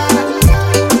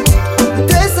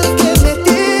de esas que me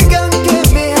digan que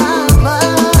me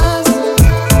amas.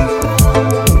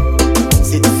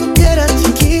 Si tú supieras,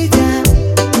 chiquilla,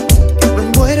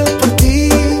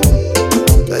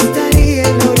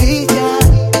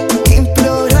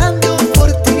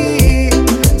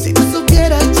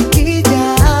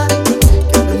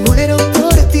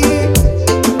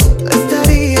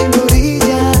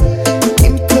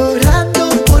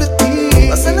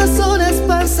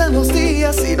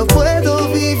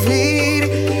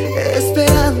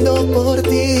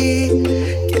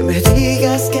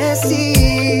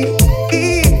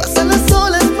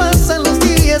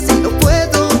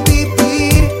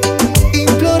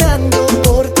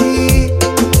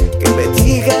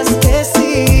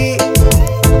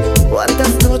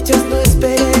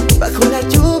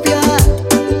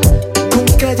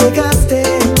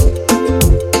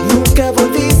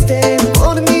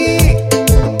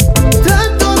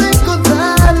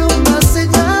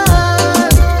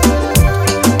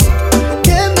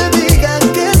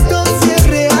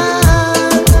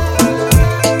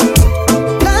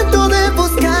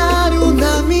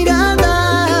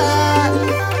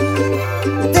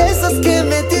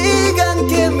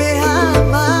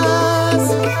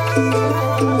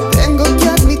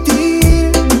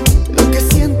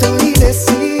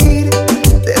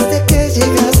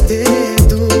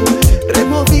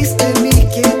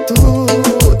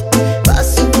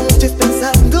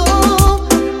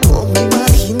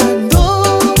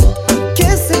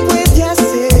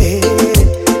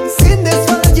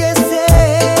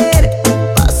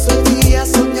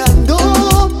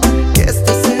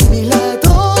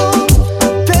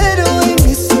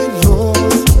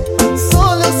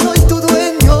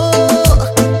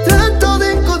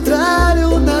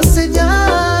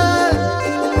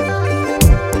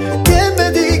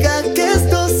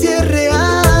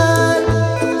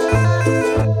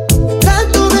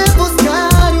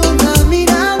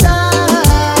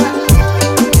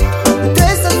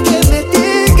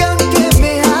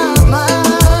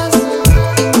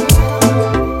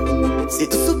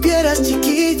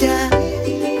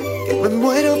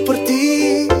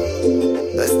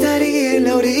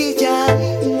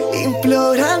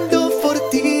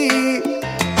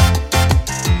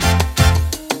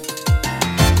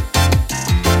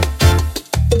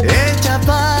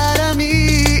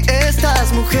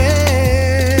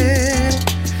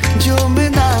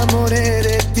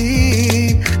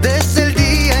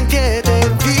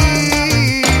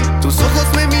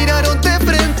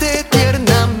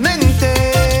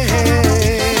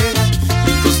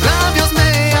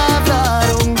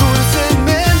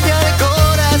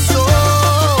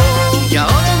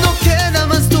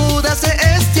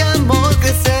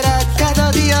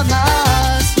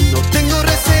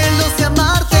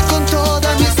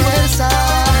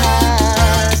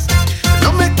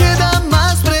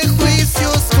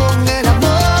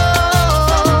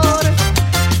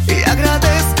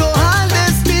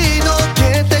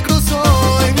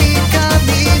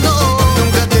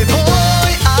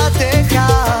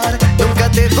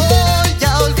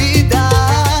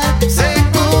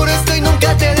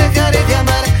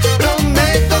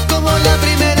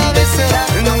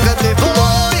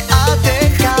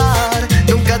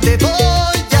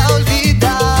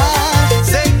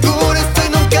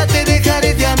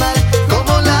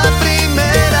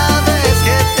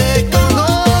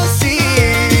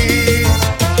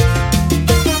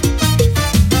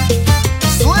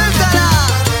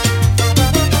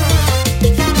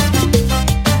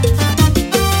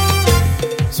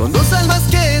 Son dos almas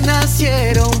que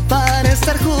nacieron para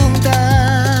estar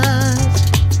juntas.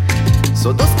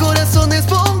 Son dos corazones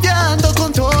bombeando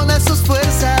con todas sus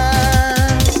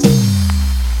fuerzas.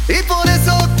 Y por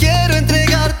eso quiero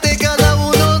entregarte cada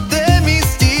uno de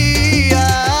mis días.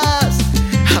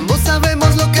 Ambos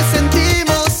sabemos lo que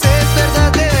sentimos es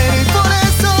verdadero. Y por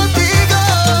eso digo,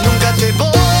 nunca te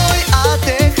voy a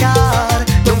dejar,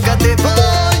 nunca te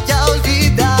voy a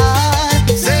olvidar.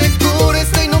 Seguro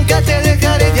estoy, nunca te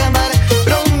dejaré de amar.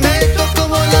 Prometo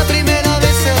como la primera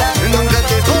vez será. Nunca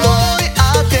te voy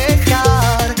a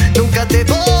dejar, nunca te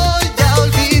voy a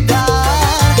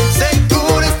olvidar.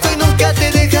 Seguro estoy, nunca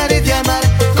te dejaré de amar.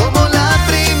 Como la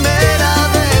primera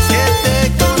vez que te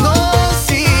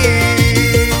conocí.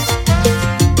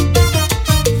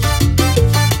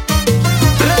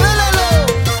 Revélalo,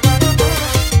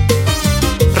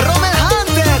 Romeo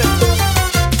Hunter.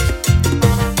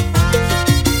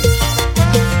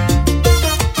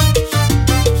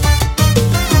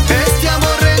 Este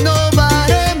amor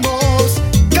renovaremos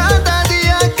cada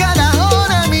día, cada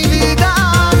hora, mi vida.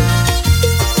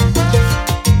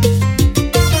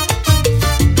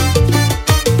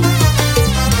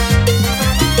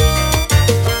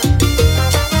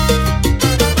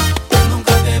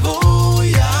 Nunca te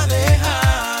voy a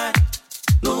dejar,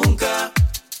 nunca,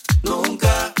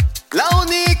 nunca. La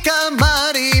única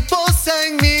mariposa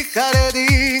en mi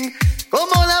jardín,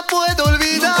 ¿cómo la puedo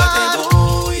olvidar? Nunca te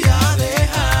voy a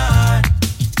dejar,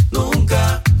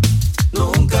 nunca,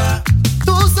 nunca.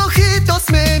 Tus ojitos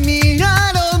me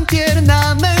miraron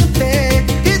tiernamente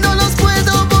y no los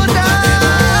puedo borrar.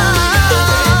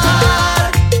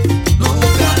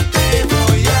 Nunca te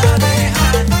voy a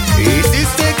dejar.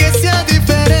 Hiciste que sea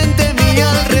diferente mi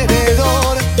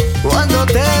alrededor cuando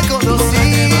te conocí.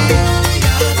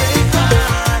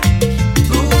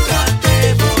 Nunca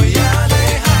te voy a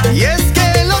dejar. Y es que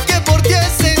lo que por ti he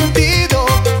sentido,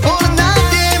 por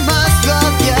nadie más lo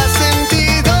había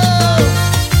sentido.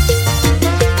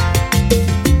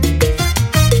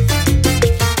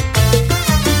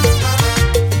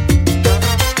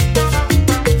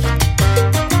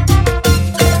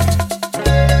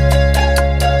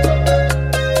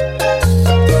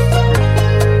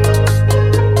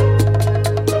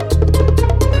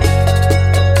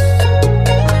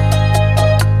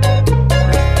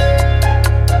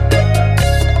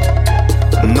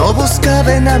 No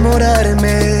buscaba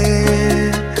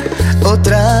enamorarme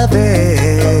otra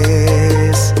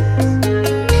vez,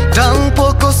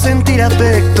 tampoco sentir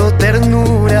afecto,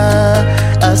 ternura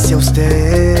hacia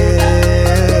usted.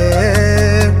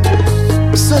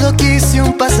 Solo quise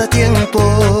un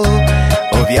pasatiempo,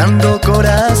 odiando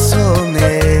corazones.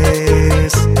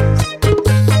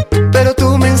 Pero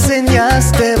tú me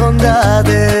enseñaste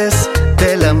bondades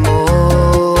del amor.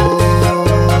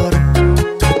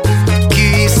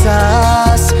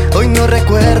 Quizás hoy no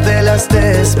recuerde las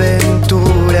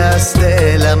desventuras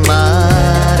del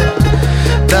amar.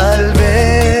 Tal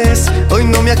vez hoy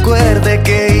no me acuerde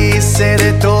que hice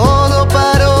de todo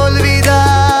para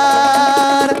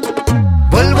olvidar.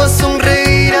 Vuelvo a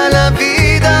sonreír a la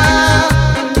vida.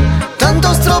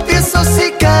 Tantos tropiezos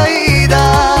y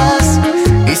caídas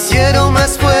hicieron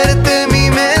más fuerte mi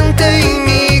mente y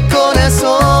mi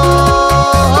corazón.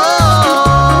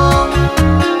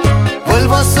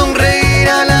 Vuelvo a sonreír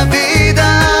a la vida.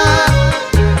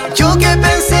 Yo que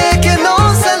pensé que no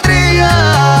saldría,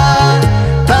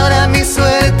 para mi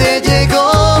suerte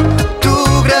llegó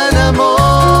tu gran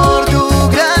amor, tu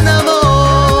gran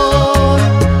amor.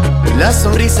 La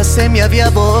sonrisa se me había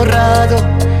borrado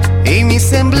y mi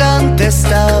semblante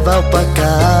estaba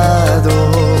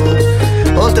opacado.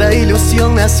 Otra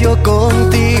ilusión nació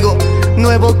contigo,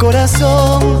 nuevo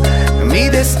corazón, mi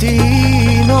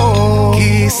destino.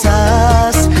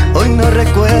 Quizás hoy no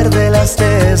recuerde las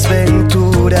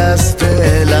desventuras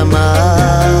del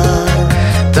amar.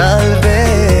 Tal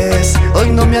vez hoy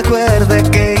no me acuerde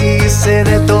que hice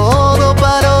de todo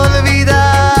para olvidar.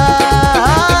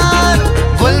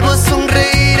 Vuelvo a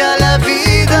sonreír a la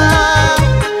vida.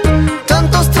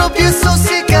 Tantos tropiezos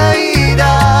y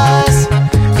caídas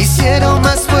hicieron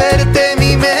más fuerte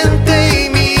mi mente y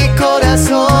mi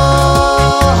corazón.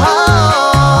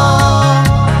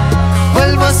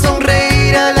 Vuelvo a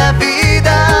sonreír a la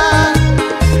vida.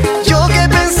 Yo que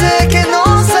pensé que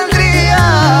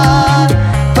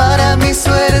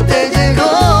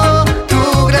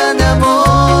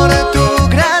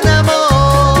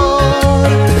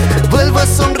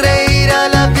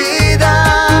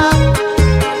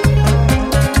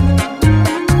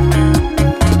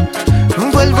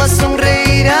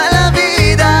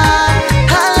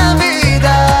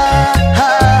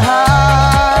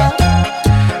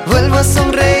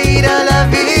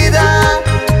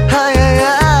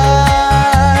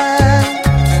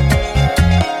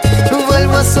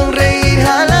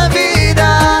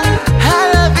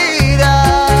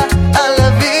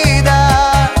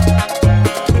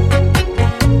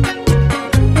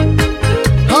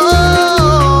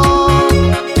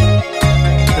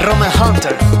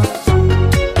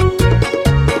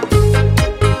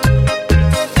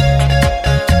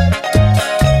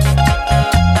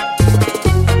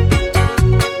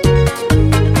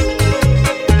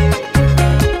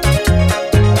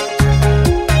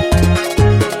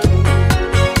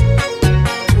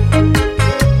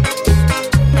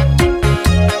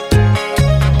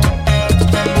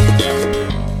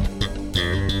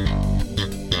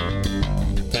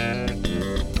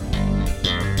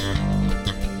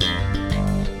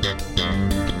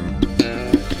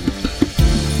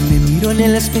miro en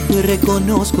el espejo y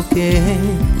reconozco que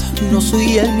no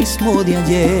soy el mismo de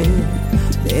ayer,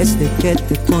 desde que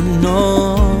te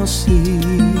conocí.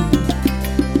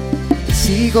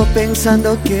 Sigo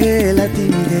pensando que la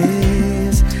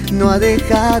timidez no ha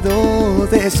dejado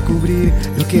descubrir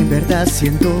lo que en verdad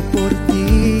siento por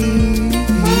ti.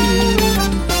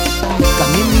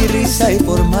 Cambié mi risa y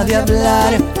forma de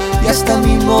hablar y hasta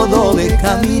mi modo de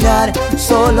caminar,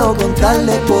 solo con tal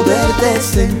de poderte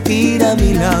sentir a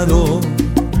mi lado.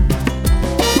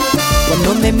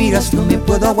 Cuando me miras no me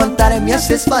puedo aguantar, me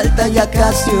haces falta ya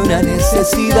casi una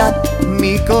necesidad.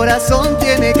 Mi corazón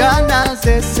tiene ganas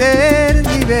de ser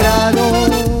liberado.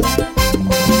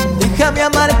 Déjame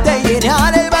amarte y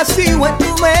llenar el vacío en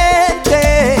tu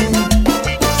mente.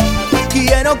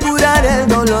 Quiero curar el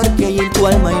dolor que hay en tu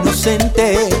alma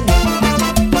inocente.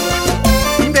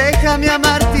 Déjame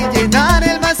amarte y llenar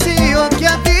el vacío que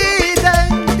habita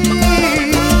en ti,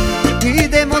 y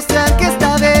demostrar que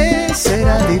esta vez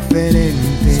será diferente.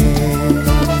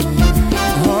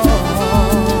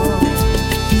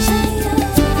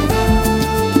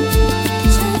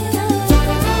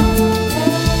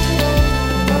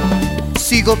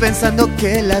 Sigo pensando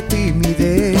que la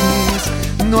timidez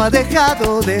no ha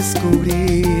dejado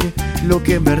descubrir lo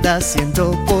que en verdad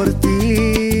siento por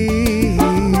ti.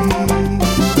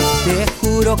 Te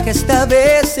juro que esta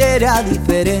vez será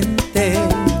diferente.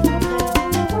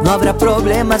 No habrá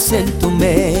problemas en tu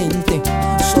mente,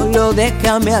 solo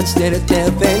déjame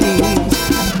hacerte feliz.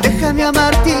 Déjame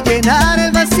amarte y llenar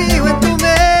el vacío en tu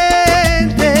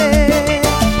mente.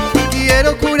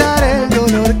 Quiero curar el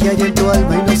dolor que hay en tu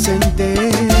alma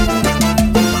inocente.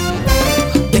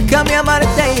 Déjame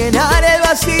amarte y llenar el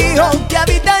vacío que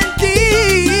habita en ti,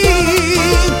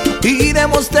 y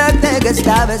demostrarte que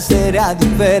esta vez será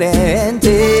diferente.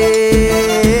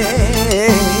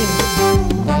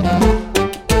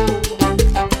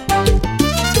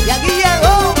 Y aquí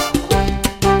llegó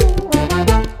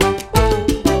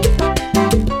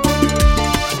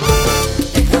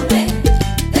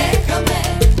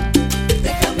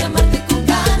déjame amarte con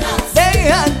ganas.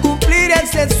 Deja cumplir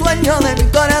ese sueño de mi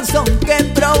corazón que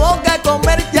provoca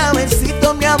comerte a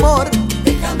besito, mi amor.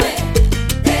 Déjame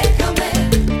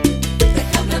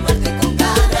amarte con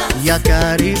ganas. Y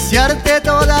acariciarte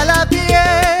toda la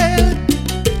piel,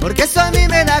 porque eso a mí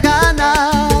me da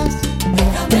ganas.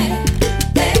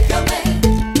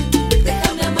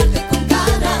 Déjame amarte con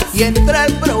ganas. Y entrar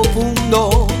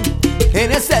profundo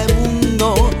en ese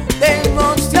mundo de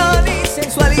emoción y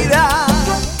sensualidad.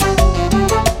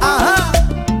 Ajá.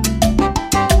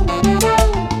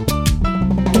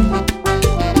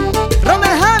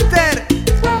 Romeo Hunter.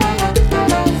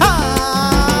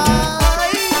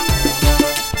 Ay.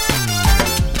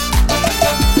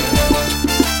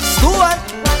 Stuart.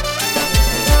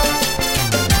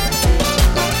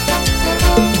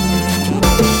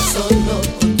 Solo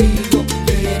contigo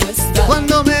quiero estar.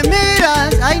 Cuando me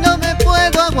miras, ay, no me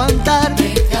puedo aguantar.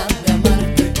 Déjame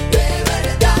amarte de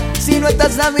verdad. Si no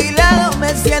estás a mi lado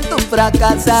me siento un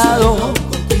fracasado. Solo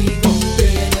contigo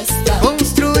quiero estar.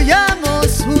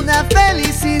 Construyamos una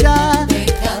felicidad.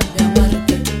 Déjame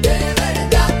amarte de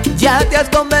verdad. Ya te has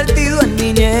convertido en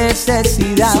mi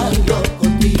necesidad. Solo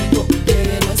contigo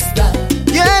quiero estar.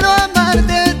 Quiero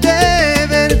amarte de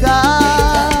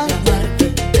verdad. Déjame amarte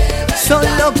de verdad.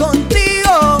 Solo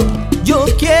contigo yo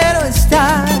quiero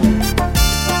estar.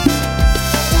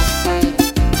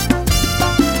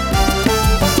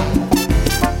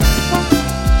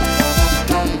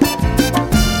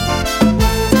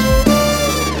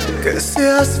 Que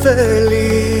seas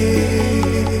feliz,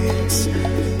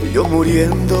 yo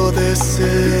muriendo de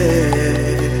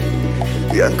sed.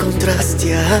 Ya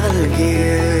encontraste a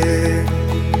alguien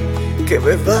que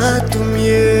beba tu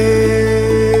miel.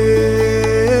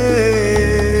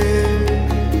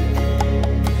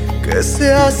 Que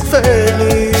seas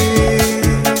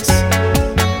feliz,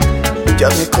 ya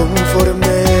me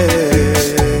conformé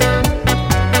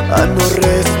a no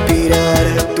respirar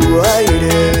tu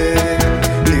aire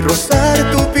ni rozar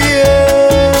tu piel.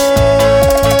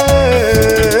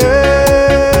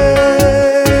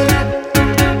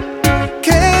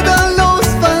 Quedan los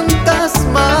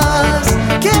fantasmas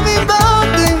que me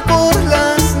invaden por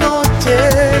las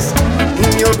noches y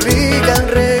me obligan a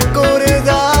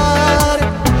recordar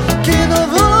que no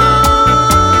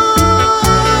voy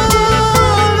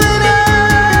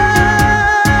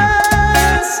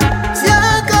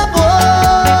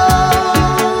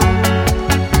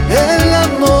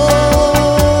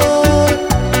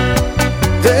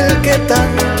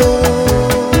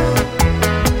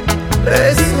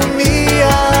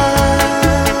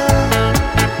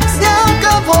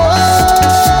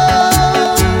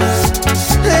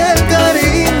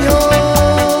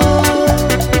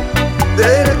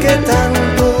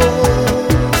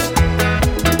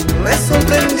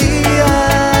sorprendía.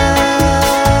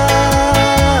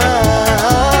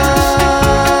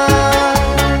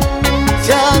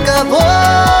 Se acabó.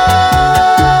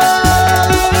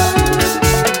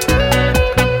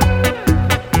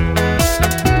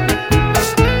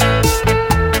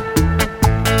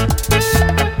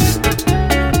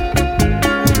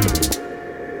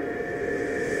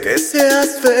 Que seas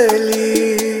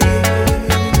feliz,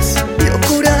 yo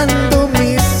curando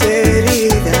mis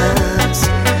heridas,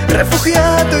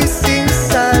 refugiado y sin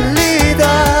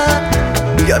salida,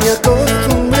 ya me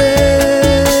acostumbré.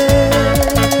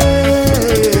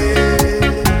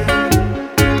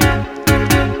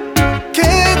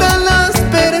 Quedan las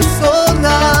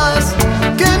personas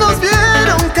que nos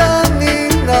vieron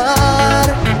caminar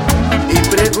y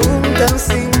preguntan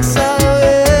sin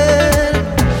saber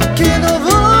que no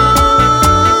volverás.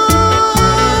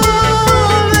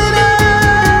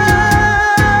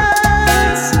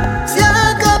 Se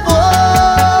acabó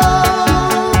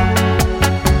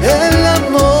el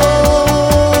amor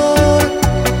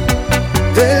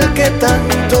del que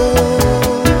tanto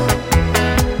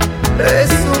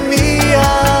presumía.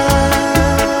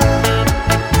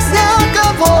 Se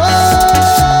acabó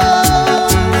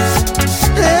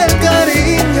el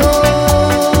cariño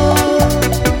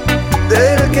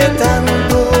del que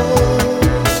tanto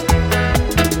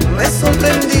me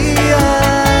sorprendía.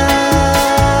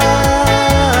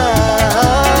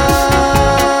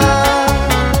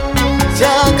 Se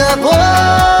acabó.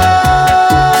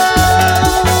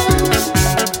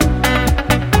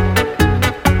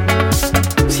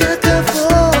 Se acabó.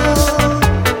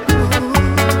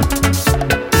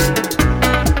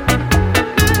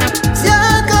 Se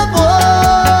acabó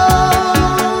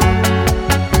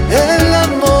el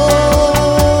amor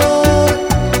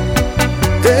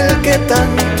del que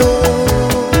tanto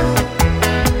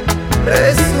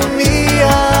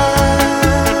presumía.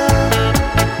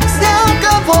 Se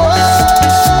acabó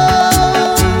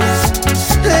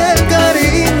el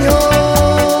cariño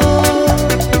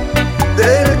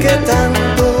del que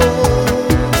tanto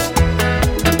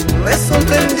me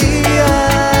sorprendía.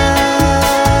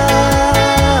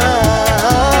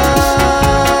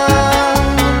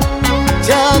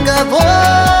 Se acabó.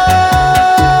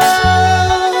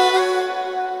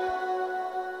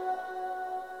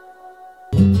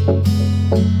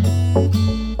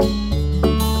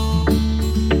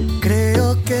 Creo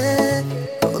que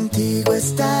contigo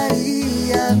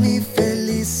estaría mi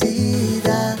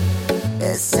felicidad,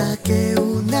 esa que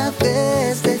una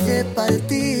vez dejé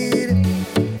partir.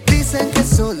 Dicen que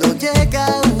solo llega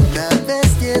una vez,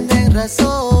 tienen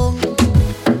razón.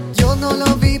 Yo no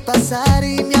lo vi pasar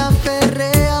y me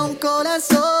aferré a un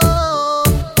corazón.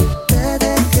 Te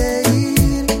dejé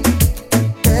ir,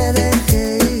 te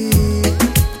dejé ir.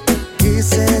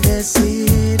 Quise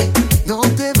decir, no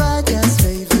te vayas,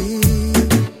 baby.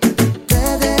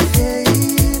 Te dejé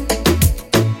ir,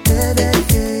 te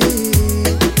dejé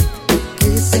ir.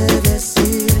 Quise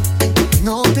decir,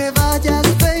 no te vayas,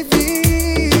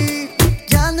 baby.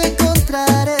 Ya no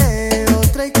encontraré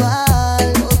otra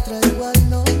igual,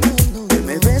 no, no, no. Que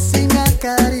me bese y me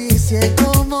acaricie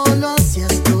como lo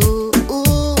hacías tú.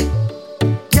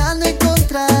 Ya no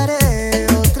encontraré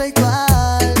otra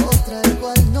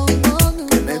igual, no, no, no.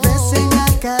 Que me bese y me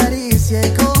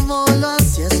acaricie como lo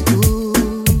hacías tú.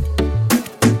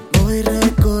 Voy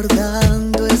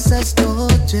recordando esas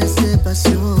noches de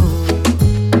pasión,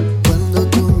 cuando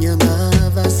tú me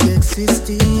amabas y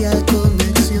existía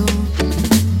conexión.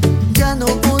 Ya no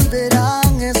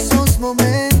volverán esos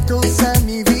momentos a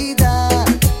mi vida.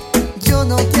 Yo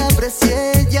no te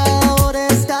aprecié y ahora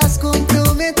estás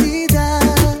comprometida.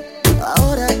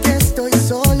 Ahora que estoy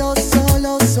solo,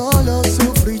 solo, solo,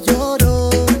 sufro y lloro,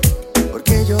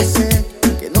 porque yo sé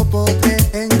que no podré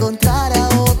encontrar a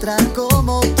otra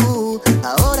como tú.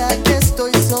 Ahora que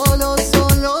estoy solo,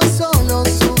 solo, solo,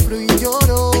 sufro y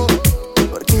lloro,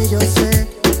 porque yo sé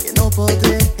que no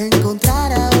podré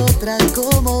encontrar a otra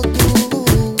como tú.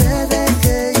 Te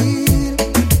dejé ir,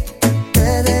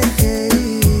 te dejé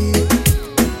ir.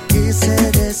 Quise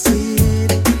decir,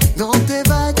 no te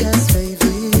vayas,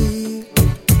 baby.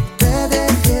 Te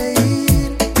dejé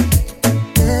ir,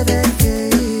 te dejé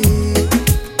ir.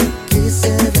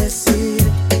 Quise decir,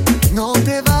 no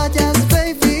te vayas,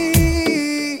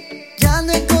 baby. Ya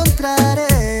no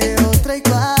encontraré otra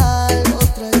igual,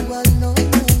 no, no,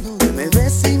 no. Que me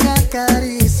bese y me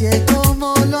acaricie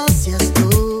como lo hacías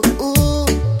tú.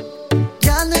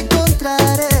 Ya no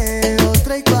encontraré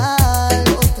otra igual,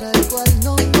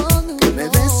 no, no, no. Que me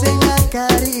bese y me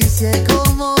acaricie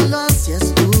como lo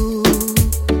hacías tú.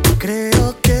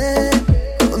 Creo que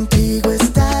contigo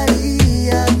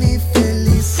estaría mi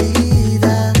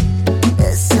felicidad,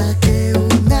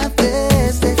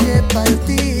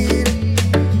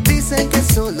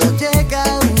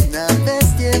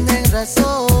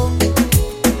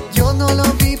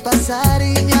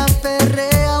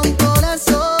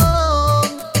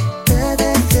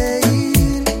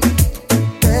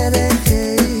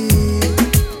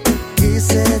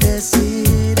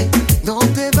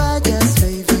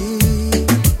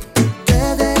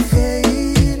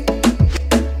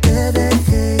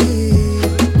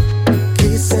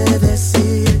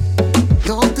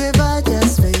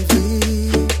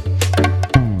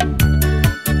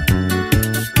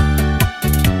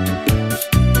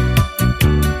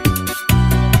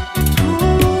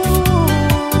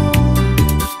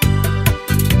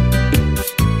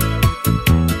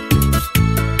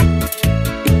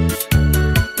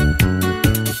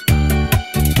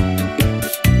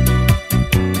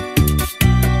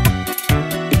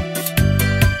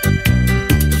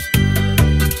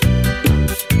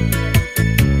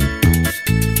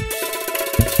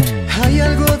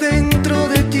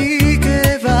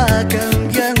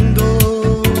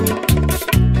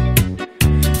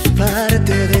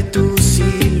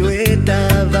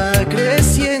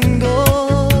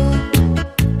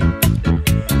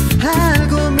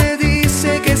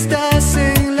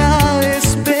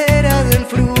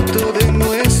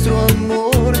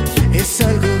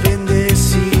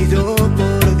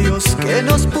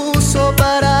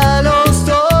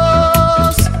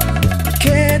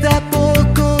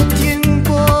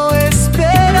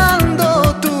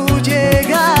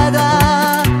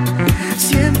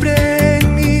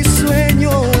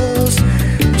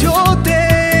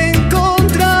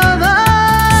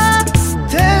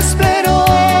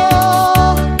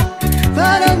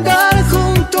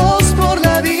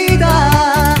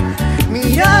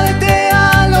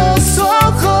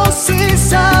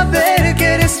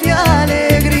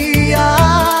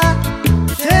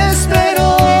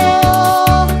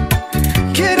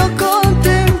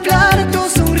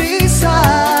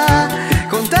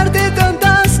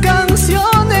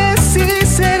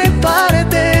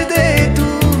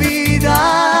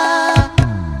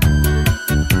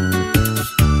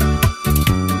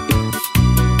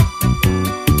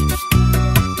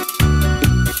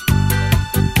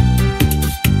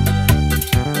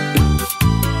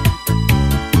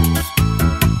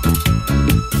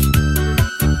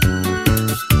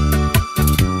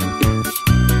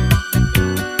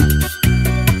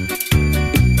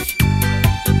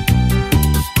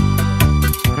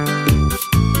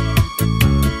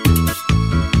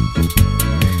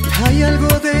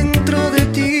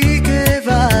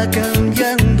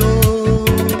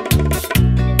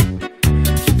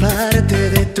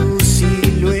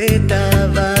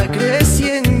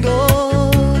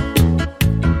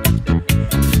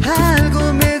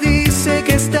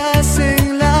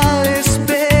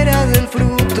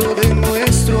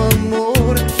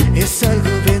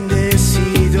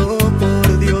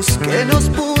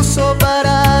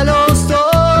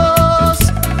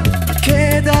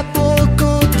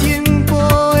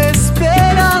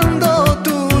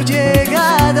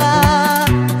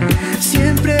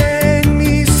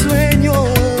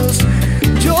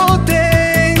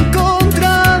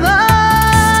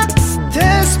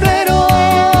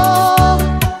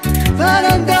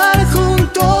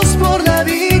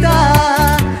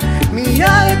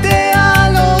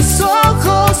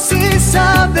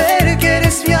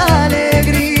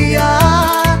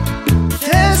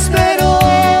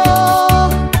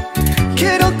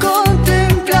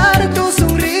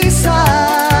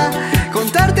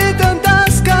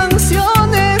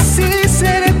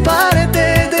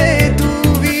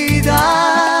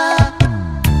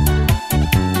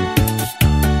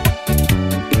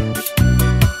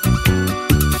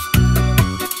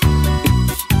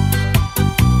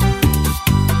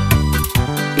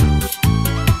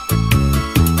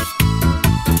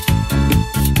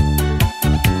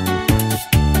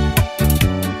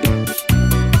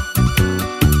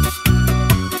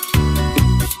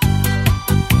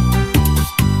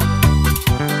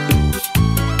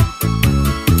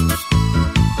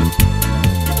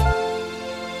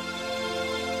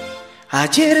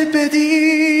 Ayer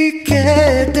pedí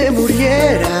que te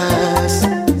murieras,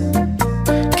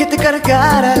 que te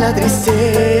cargara la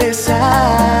tristeza,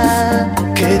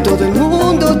 que todo el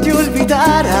mundo te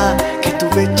olvidara, que tu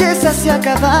belleza se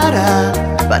acabara,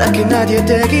 para que nadie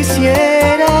te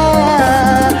quisiera.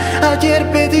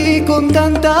 Ayer pedí con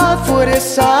tanta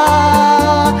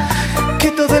fuerza que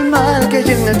todo el mal que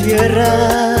hay en la tierra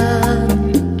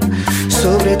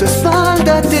sobre tu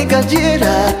espalda te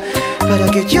cayera, para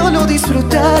que yo lo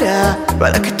disfrutara,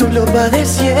 para que tú lo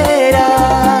padecieras.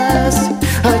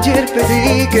 Ayer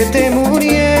pedí que te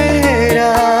murieras,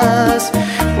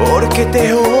 porque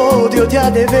te odio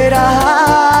ya de veras.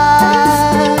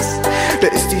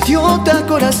 Pero este idiota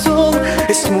corazón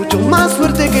es mucho más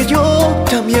fuerte que yo,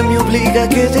 también me obliga a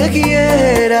que te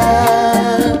quiera.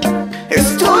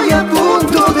 Estoy a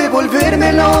punto de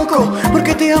volverme loco,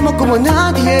 porque te amo como a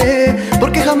nadie,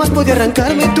 porque jamás podía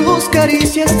arrancarme tus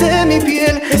caricias de mi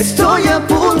piel. Estoy a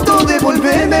punto de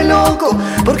volverme loco,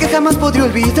 porque jamás podré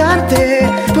olvidarte,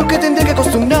 porque tendré que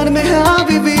acostumbrarme a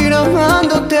vivir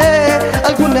amándote.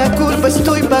 Alguna culpa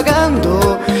estoy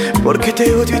pagando, porque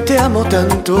te odio y te amo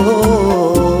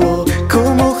tanto,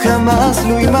 como jamás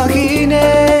lo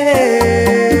imaginé.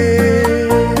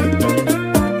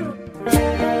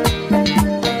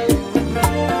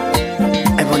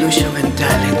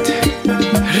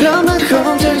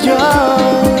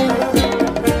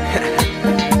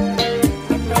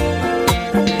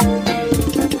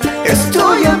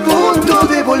 Estoy a punto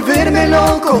de volverme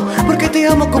loco, porque te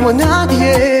amo como a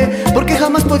nadie, porque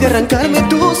jamás podía arrancarme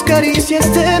tus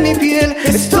caricias de mi piel.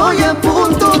 Estoy a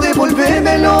punto de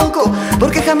volverme loco,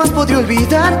 porque jamás podré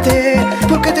olvidarte,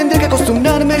 porque tendré que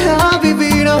acostumbrarme a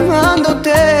vivir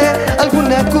amándote.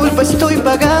 Alguna culpa estoy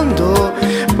pagando,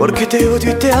 porque te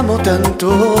odio y te amo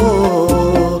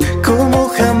tanto, como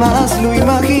jamás lo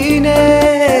imaginé.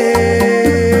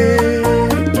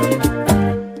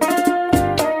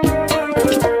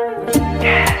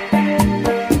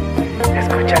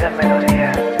 Escucha las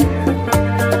melodías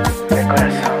del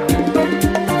corazón.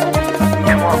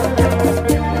 Come on,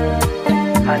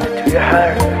 hand it to your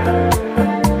heart.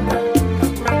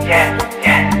 Yeah,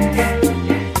 yeah, yeah, yeah.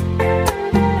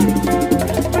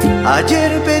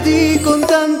 Ayer pedí con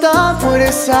tanta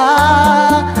fuerza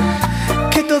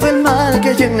que todo el mal que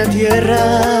hay en la tierra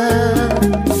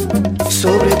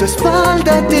sobre tu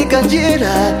espalda te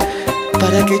cayera,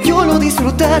 para que yo lo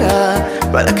disfrutara,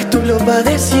 para que tú lo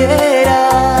padecieras.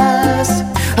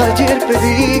 Ayer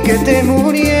pedí que te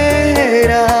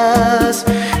murieras,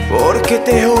 porque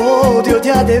te odio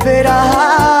ya de veras.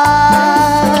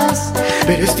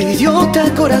 Pero este idiota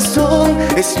corazón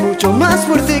es mucho más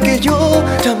fuerte que yo,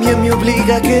 también me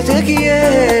obliga a que te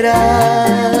quiera.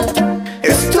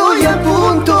 Estoy a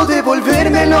punto de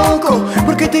volverme loco,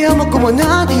 porque te amo como a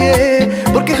nadie,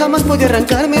 porque jamás podía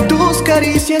arrancarme tus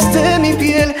caricias de mi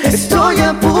piel. Estoy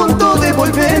a punto de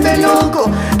volverme loco,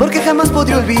 porque jamás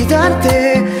podré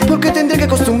olvidarte, porque tendré que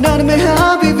acostumbrarme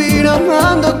a vivir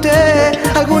amándote.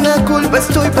 Alguna culpa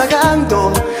estoy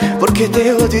pagando, porque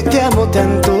te odio y te amo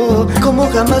tanto, como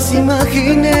jamás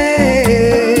imaginé.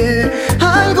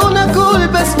 Alguna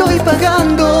culpa estoy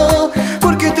pagando,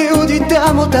 porque te odio y te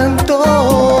amo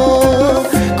tanto,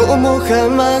 como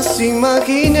jamás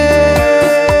imaginé.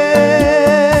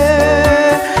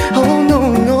 Oh no,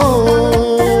 no.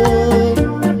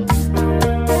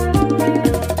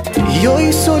 Y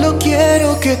hoy solo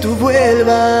quiero que tú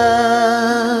vuelvas.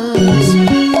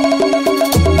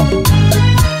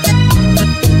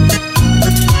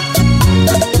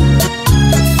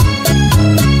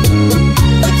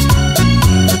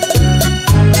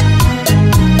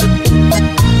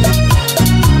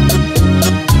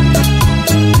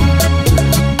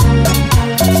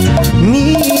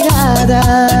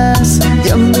 Miradas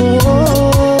de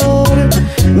amor,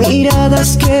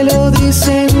 miradas que lo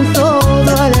dicen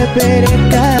todo al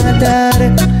percatar.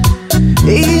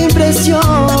 Impresión,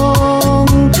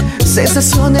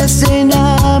 sensaciones de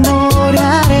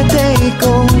enamorarte y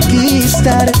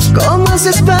conquistar. ¿Cómo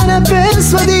haces para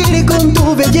persuadir con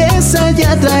tu belleza y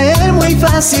atraer muy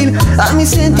fácil a mi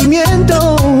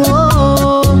sentimiento?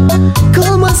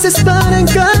 ¿Cómo haces para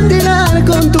encandilar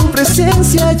con tu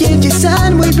presencia y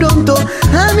hechizar muy pronto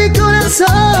a mi corazón?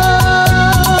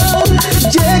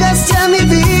 Llegaste a mi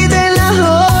vida en la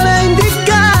hora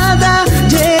indicada,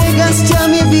 llegaste a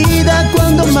mi vida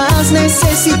cuando más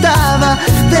necesitaba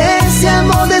de ese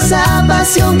amor, de esa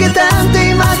pasión que tanto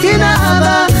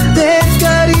imaginaba, del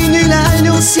cariño y la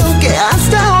ilusión que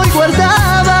hasta hoy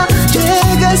guardaba.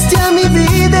 Llegaste a mi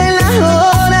vida en la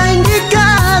hora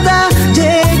indicada,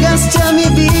 llegaste a mi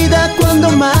vida cuando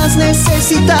más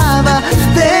necesitaba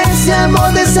de ese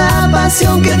amor, de esa pasión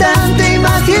pasión que tanto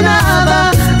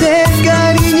imaginaba, del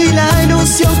cariño y la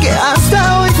ilusión que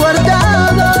hasta hoy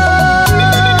guardaba.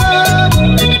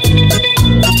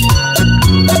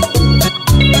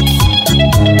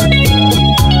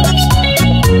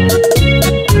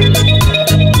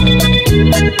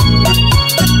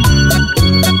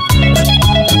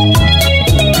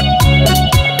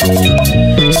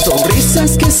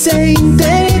 Sonrisas que se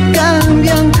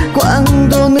intercambian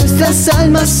cuando nuestras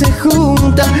almas se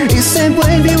juntan y se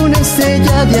vuelve una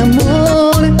estrella de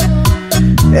amor.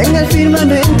 En el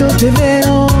firmamento te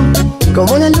veo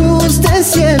como la luz del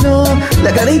cielo,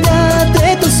 la claridad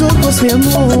de tus ojos, mi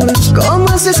amor. ¿Cómo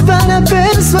haces para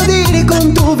persuadir y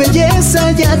con tu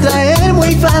belleza y atraer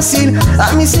muy fácil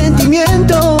a mi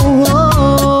sentimiento?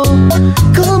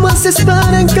 ¿Cómo haces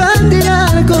para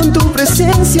encandilar con tu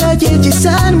presencia y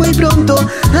hechizar muy pronto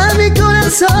a mi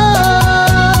corazón?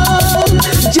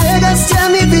 Llegaste a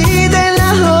mi vida en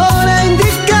la hora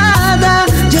indicada,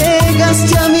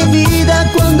 llegaste a mi vida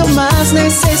cuando más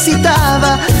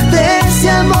necesitaba de ese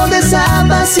amor, de esa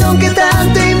pasión que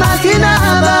tanto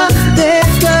imaginaba,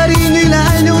 del cariño y la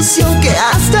ilusión que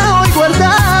hasta hoy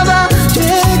guardaba.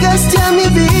 Llegaste a mi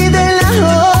vida en la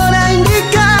hora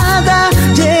indicada,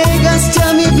 llegaste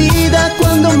a mi vida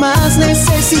cuando más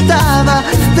necesitaba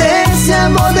de ese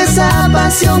amor, de esa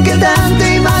pasión que tanto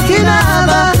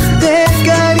imaginaba, del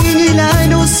cariño y la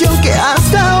ilusión que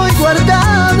hasta hoy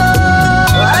guardaba.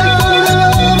 I found the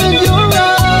love in your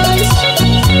eyes,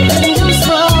 and your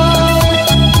smile,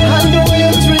 and the way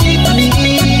you treat me.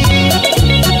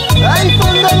 I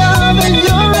found the love in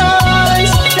your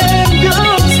eyes, and your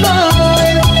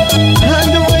smile, and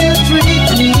the way you treat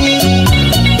me.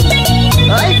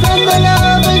 I found the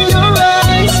love in your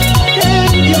eyes,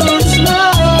 and your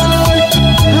smile,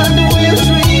 and the way you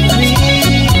treat me.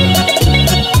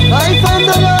 I found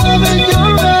the love in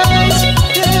your eyes,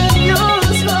 and your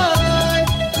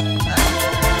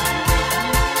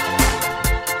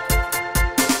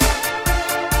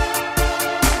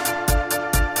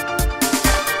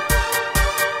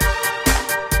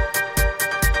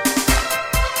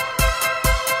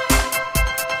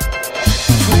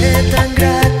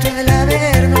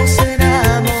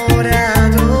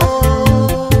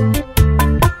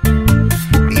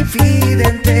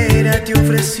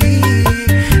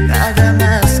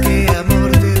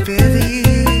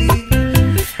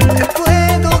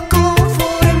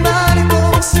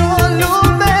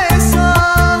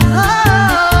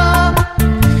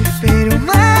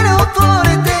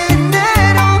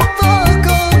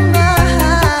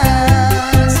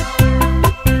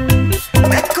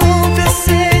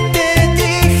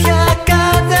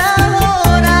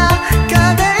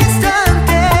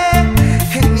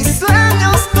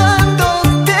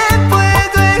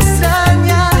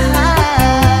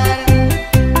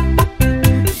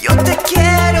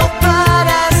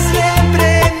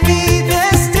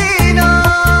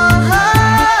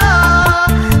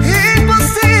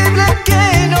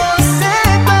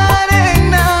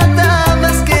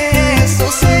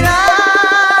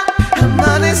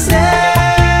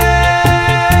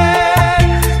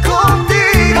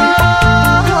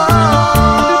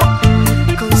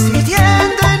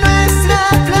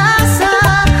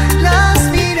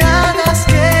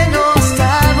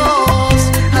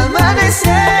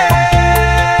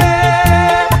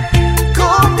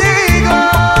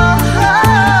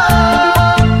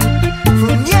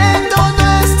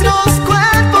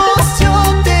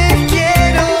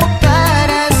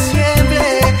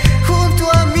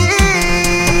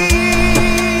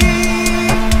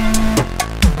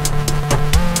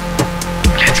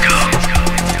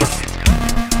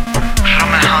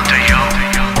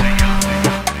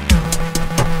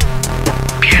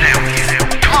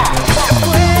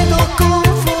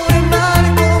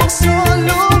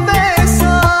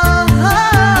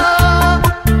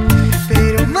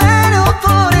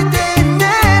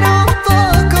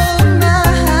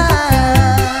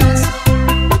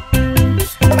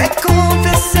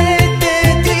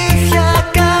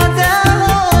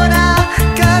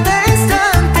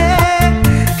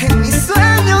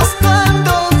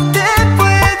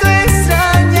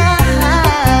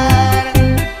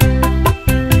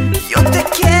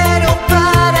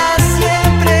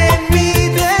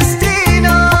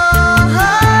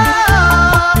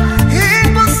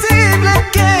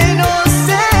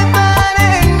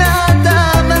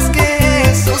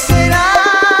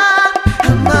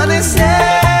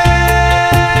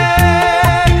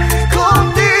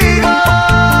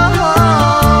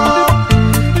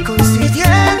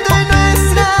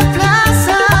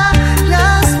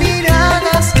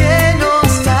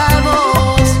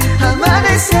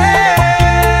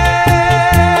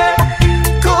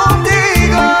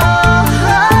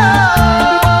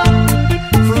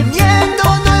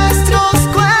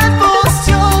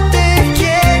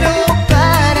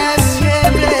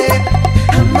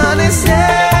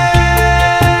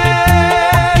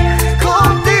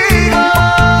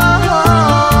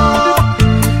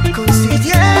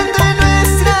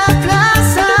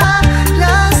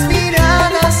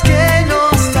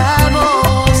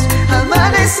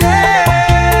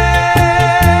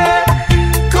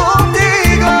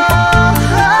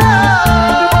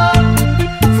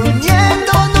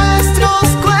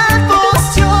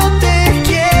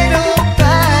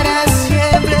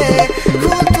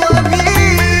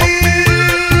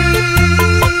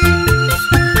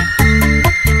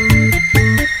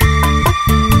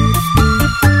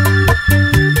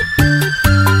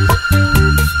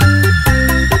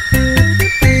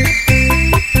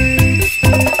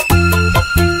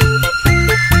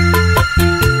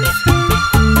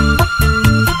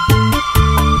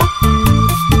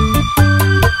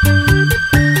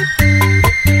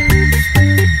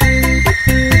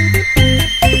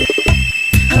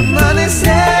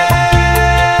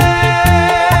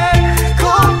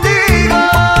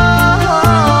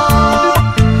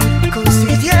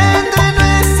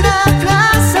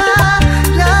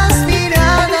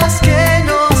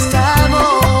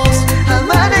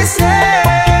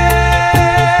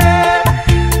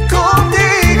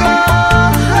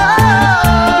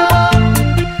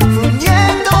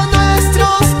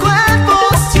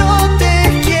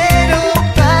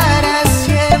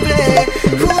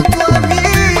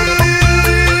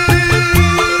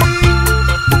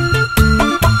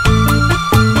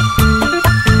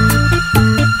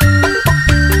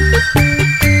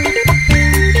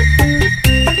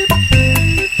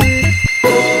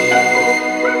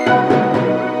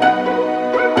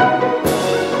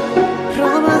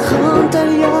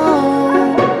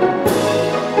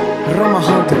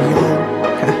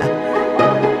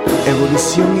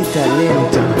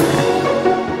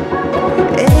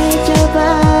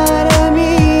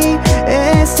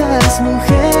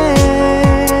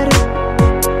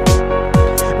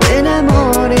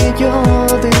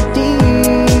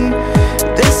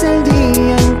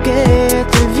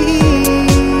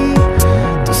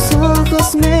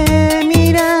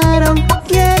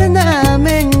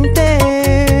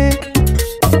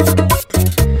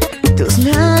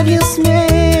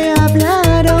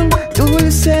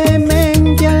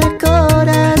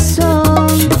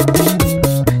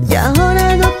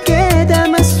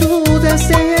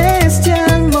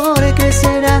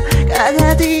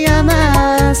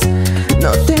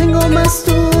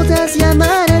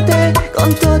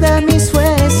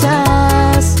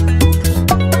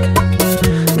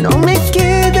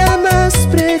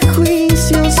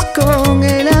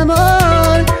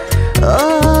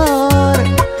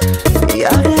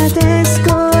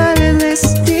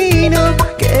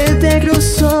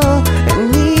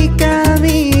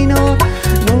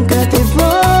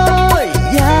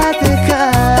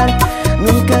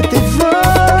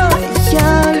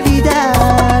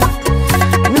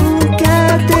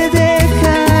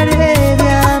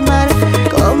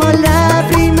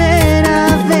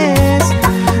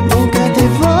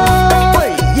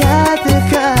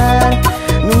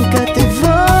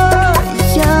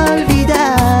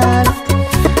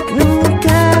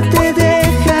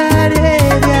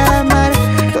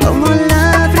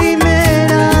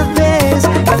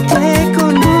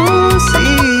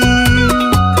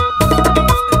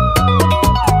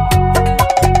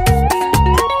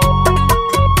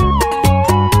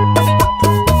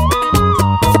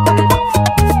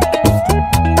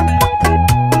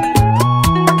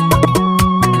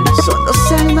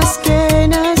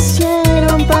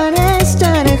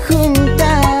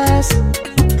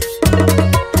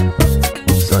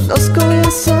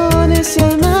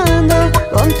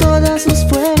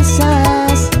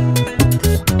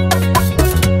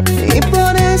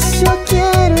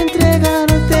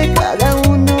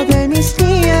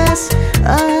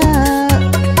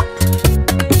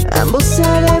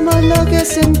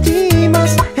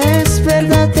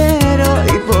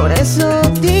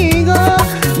contigo.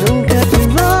 Nunca te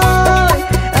voy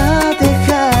a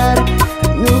dejar,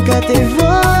 nunca te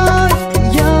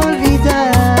voy a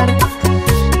olvidar.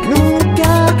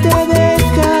 Nunca te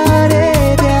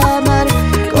dejaré de amar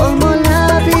como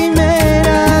la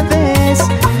primera vez.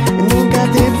 Nunca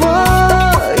te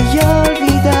voy a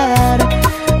olvidar,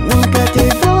 nunca te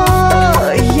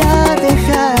voy a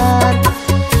dejar.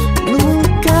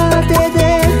 Nunca te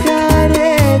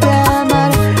dejaré de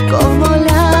amar como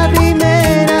la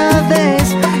primera vez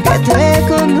que te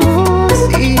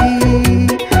conocí.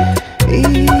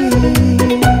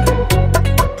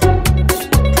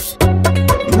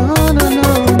 No, no,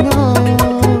 no, no.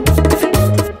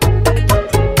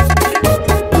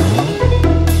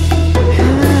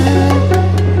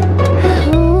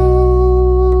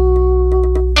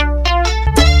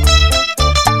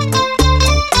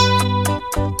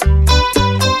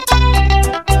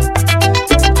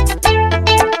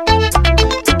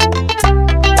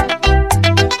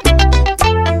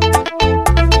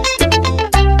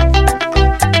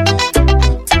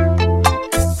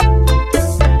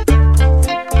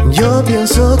 Yo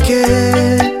pienso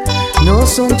que no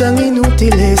son tan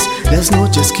inútiles las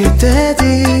noches que te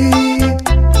di.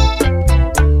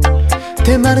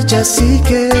 Te marchas y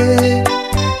que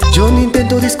yo no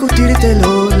intento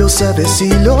discutírtelo, lo sabes y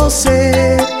lo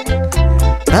sé.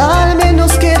 Al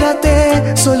menos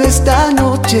quédate solo esta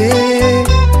noche.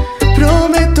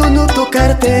 Prometo no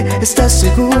tocarte, ¿estás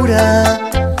segura?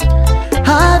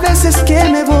 A veces que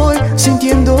me voy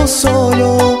sintiendo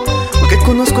solo, porque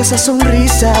conozco esa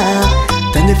sonrisa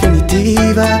tan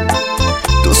definitiva.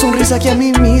 Tu sonrisa que a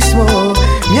mí mismo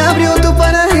me abrió tu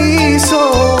paraíso.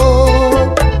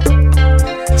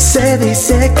 Se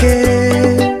dice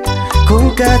que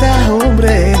con cada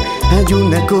hombre hay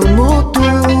una como tú,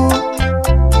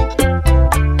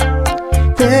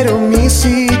 pero mi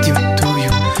sitio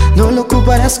tuyo no lo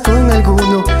ocuparás con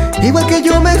alguno. Igual que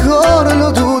yo mejor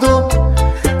lo dudo,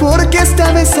 porque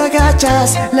esta vez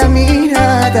agachas la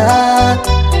mirada.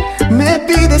 Me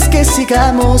pides que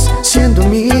sigamos siendo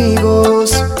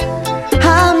amigos,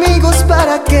 amigos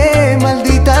para que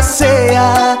maldita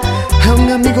sea. A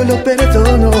un amigo lo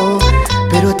perdono,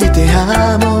 pero a ti te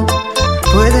amo.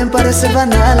 Pueden parecer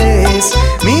banales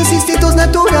mis instintos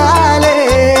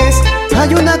naturales.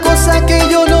 Hay una cosa que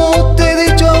yo no te he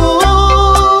dicho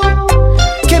aún,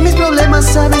 que mis problemas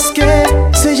sabes que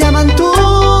se llaman tú.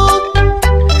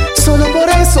 Solo por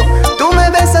eso tú me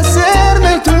ves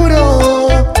hacerme el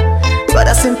duro,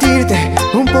 para sentirte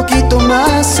un poquito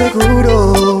más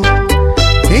seguro.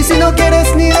 Y si no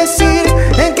quieres ni decir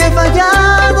en qué he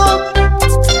fallado,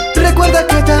 recuerda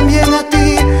que también a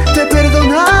ti te he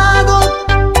perdonado.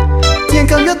 Y en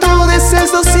cambio tú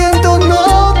dices lo siento,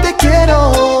 no te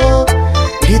quiero,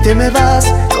 y te me vas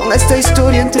con esta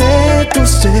historia entre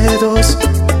tus dedos.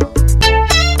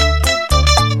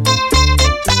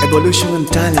 Evolution and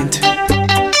Talent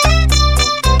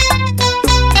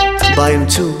by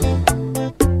M2.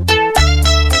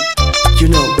 You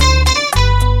know.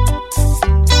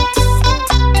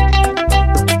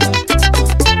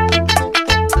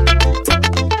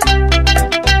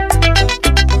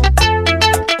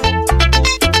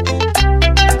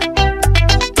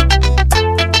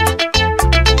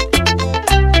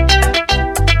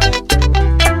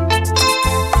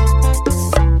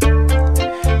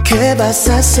 ¿Qué vas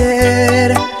a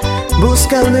hacer?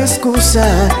 Busca una excusa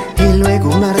y luego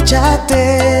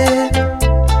márchate,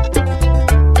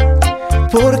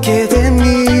 porque de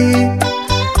mí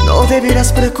no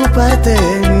debieras preocuparte,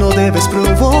 no debes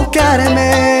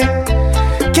provocarme.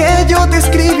 Que yo te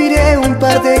escribiré un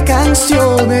par de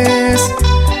canciones,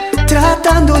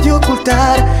 tratando de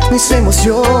ocultar mis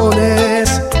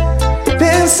emociones,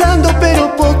 pensando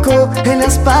pero poco en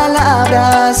las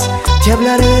palabras. Te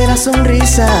hablaré de la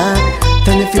sonrisa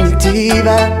tan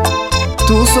definitiva,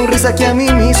 tu sonrisa que a mí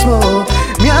mismo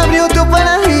me abrió tu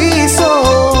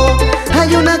paraíso.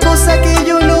 Hay una cosa que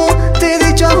yo no te he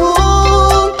dicho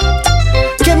aún,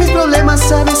 que mis problemas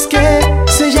sabes que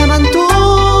se llaman tú.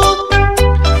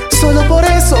 Solo por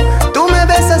eso tú me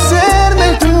ves hacerme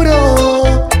el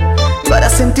duro, para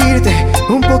sentirte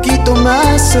un poquito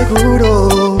más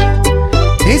seguro.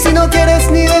 Y si no quieres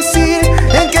ni decir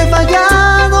en qué he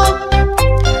fallado,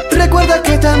 recuerda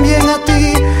que también a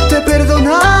ti te he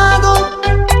perdonado.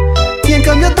 Y en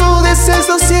cambio tú dices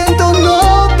lo siento,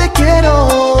 no te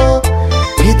quiero,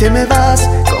 y te me vas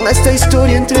con esta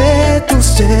historia entre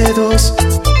tus dedos.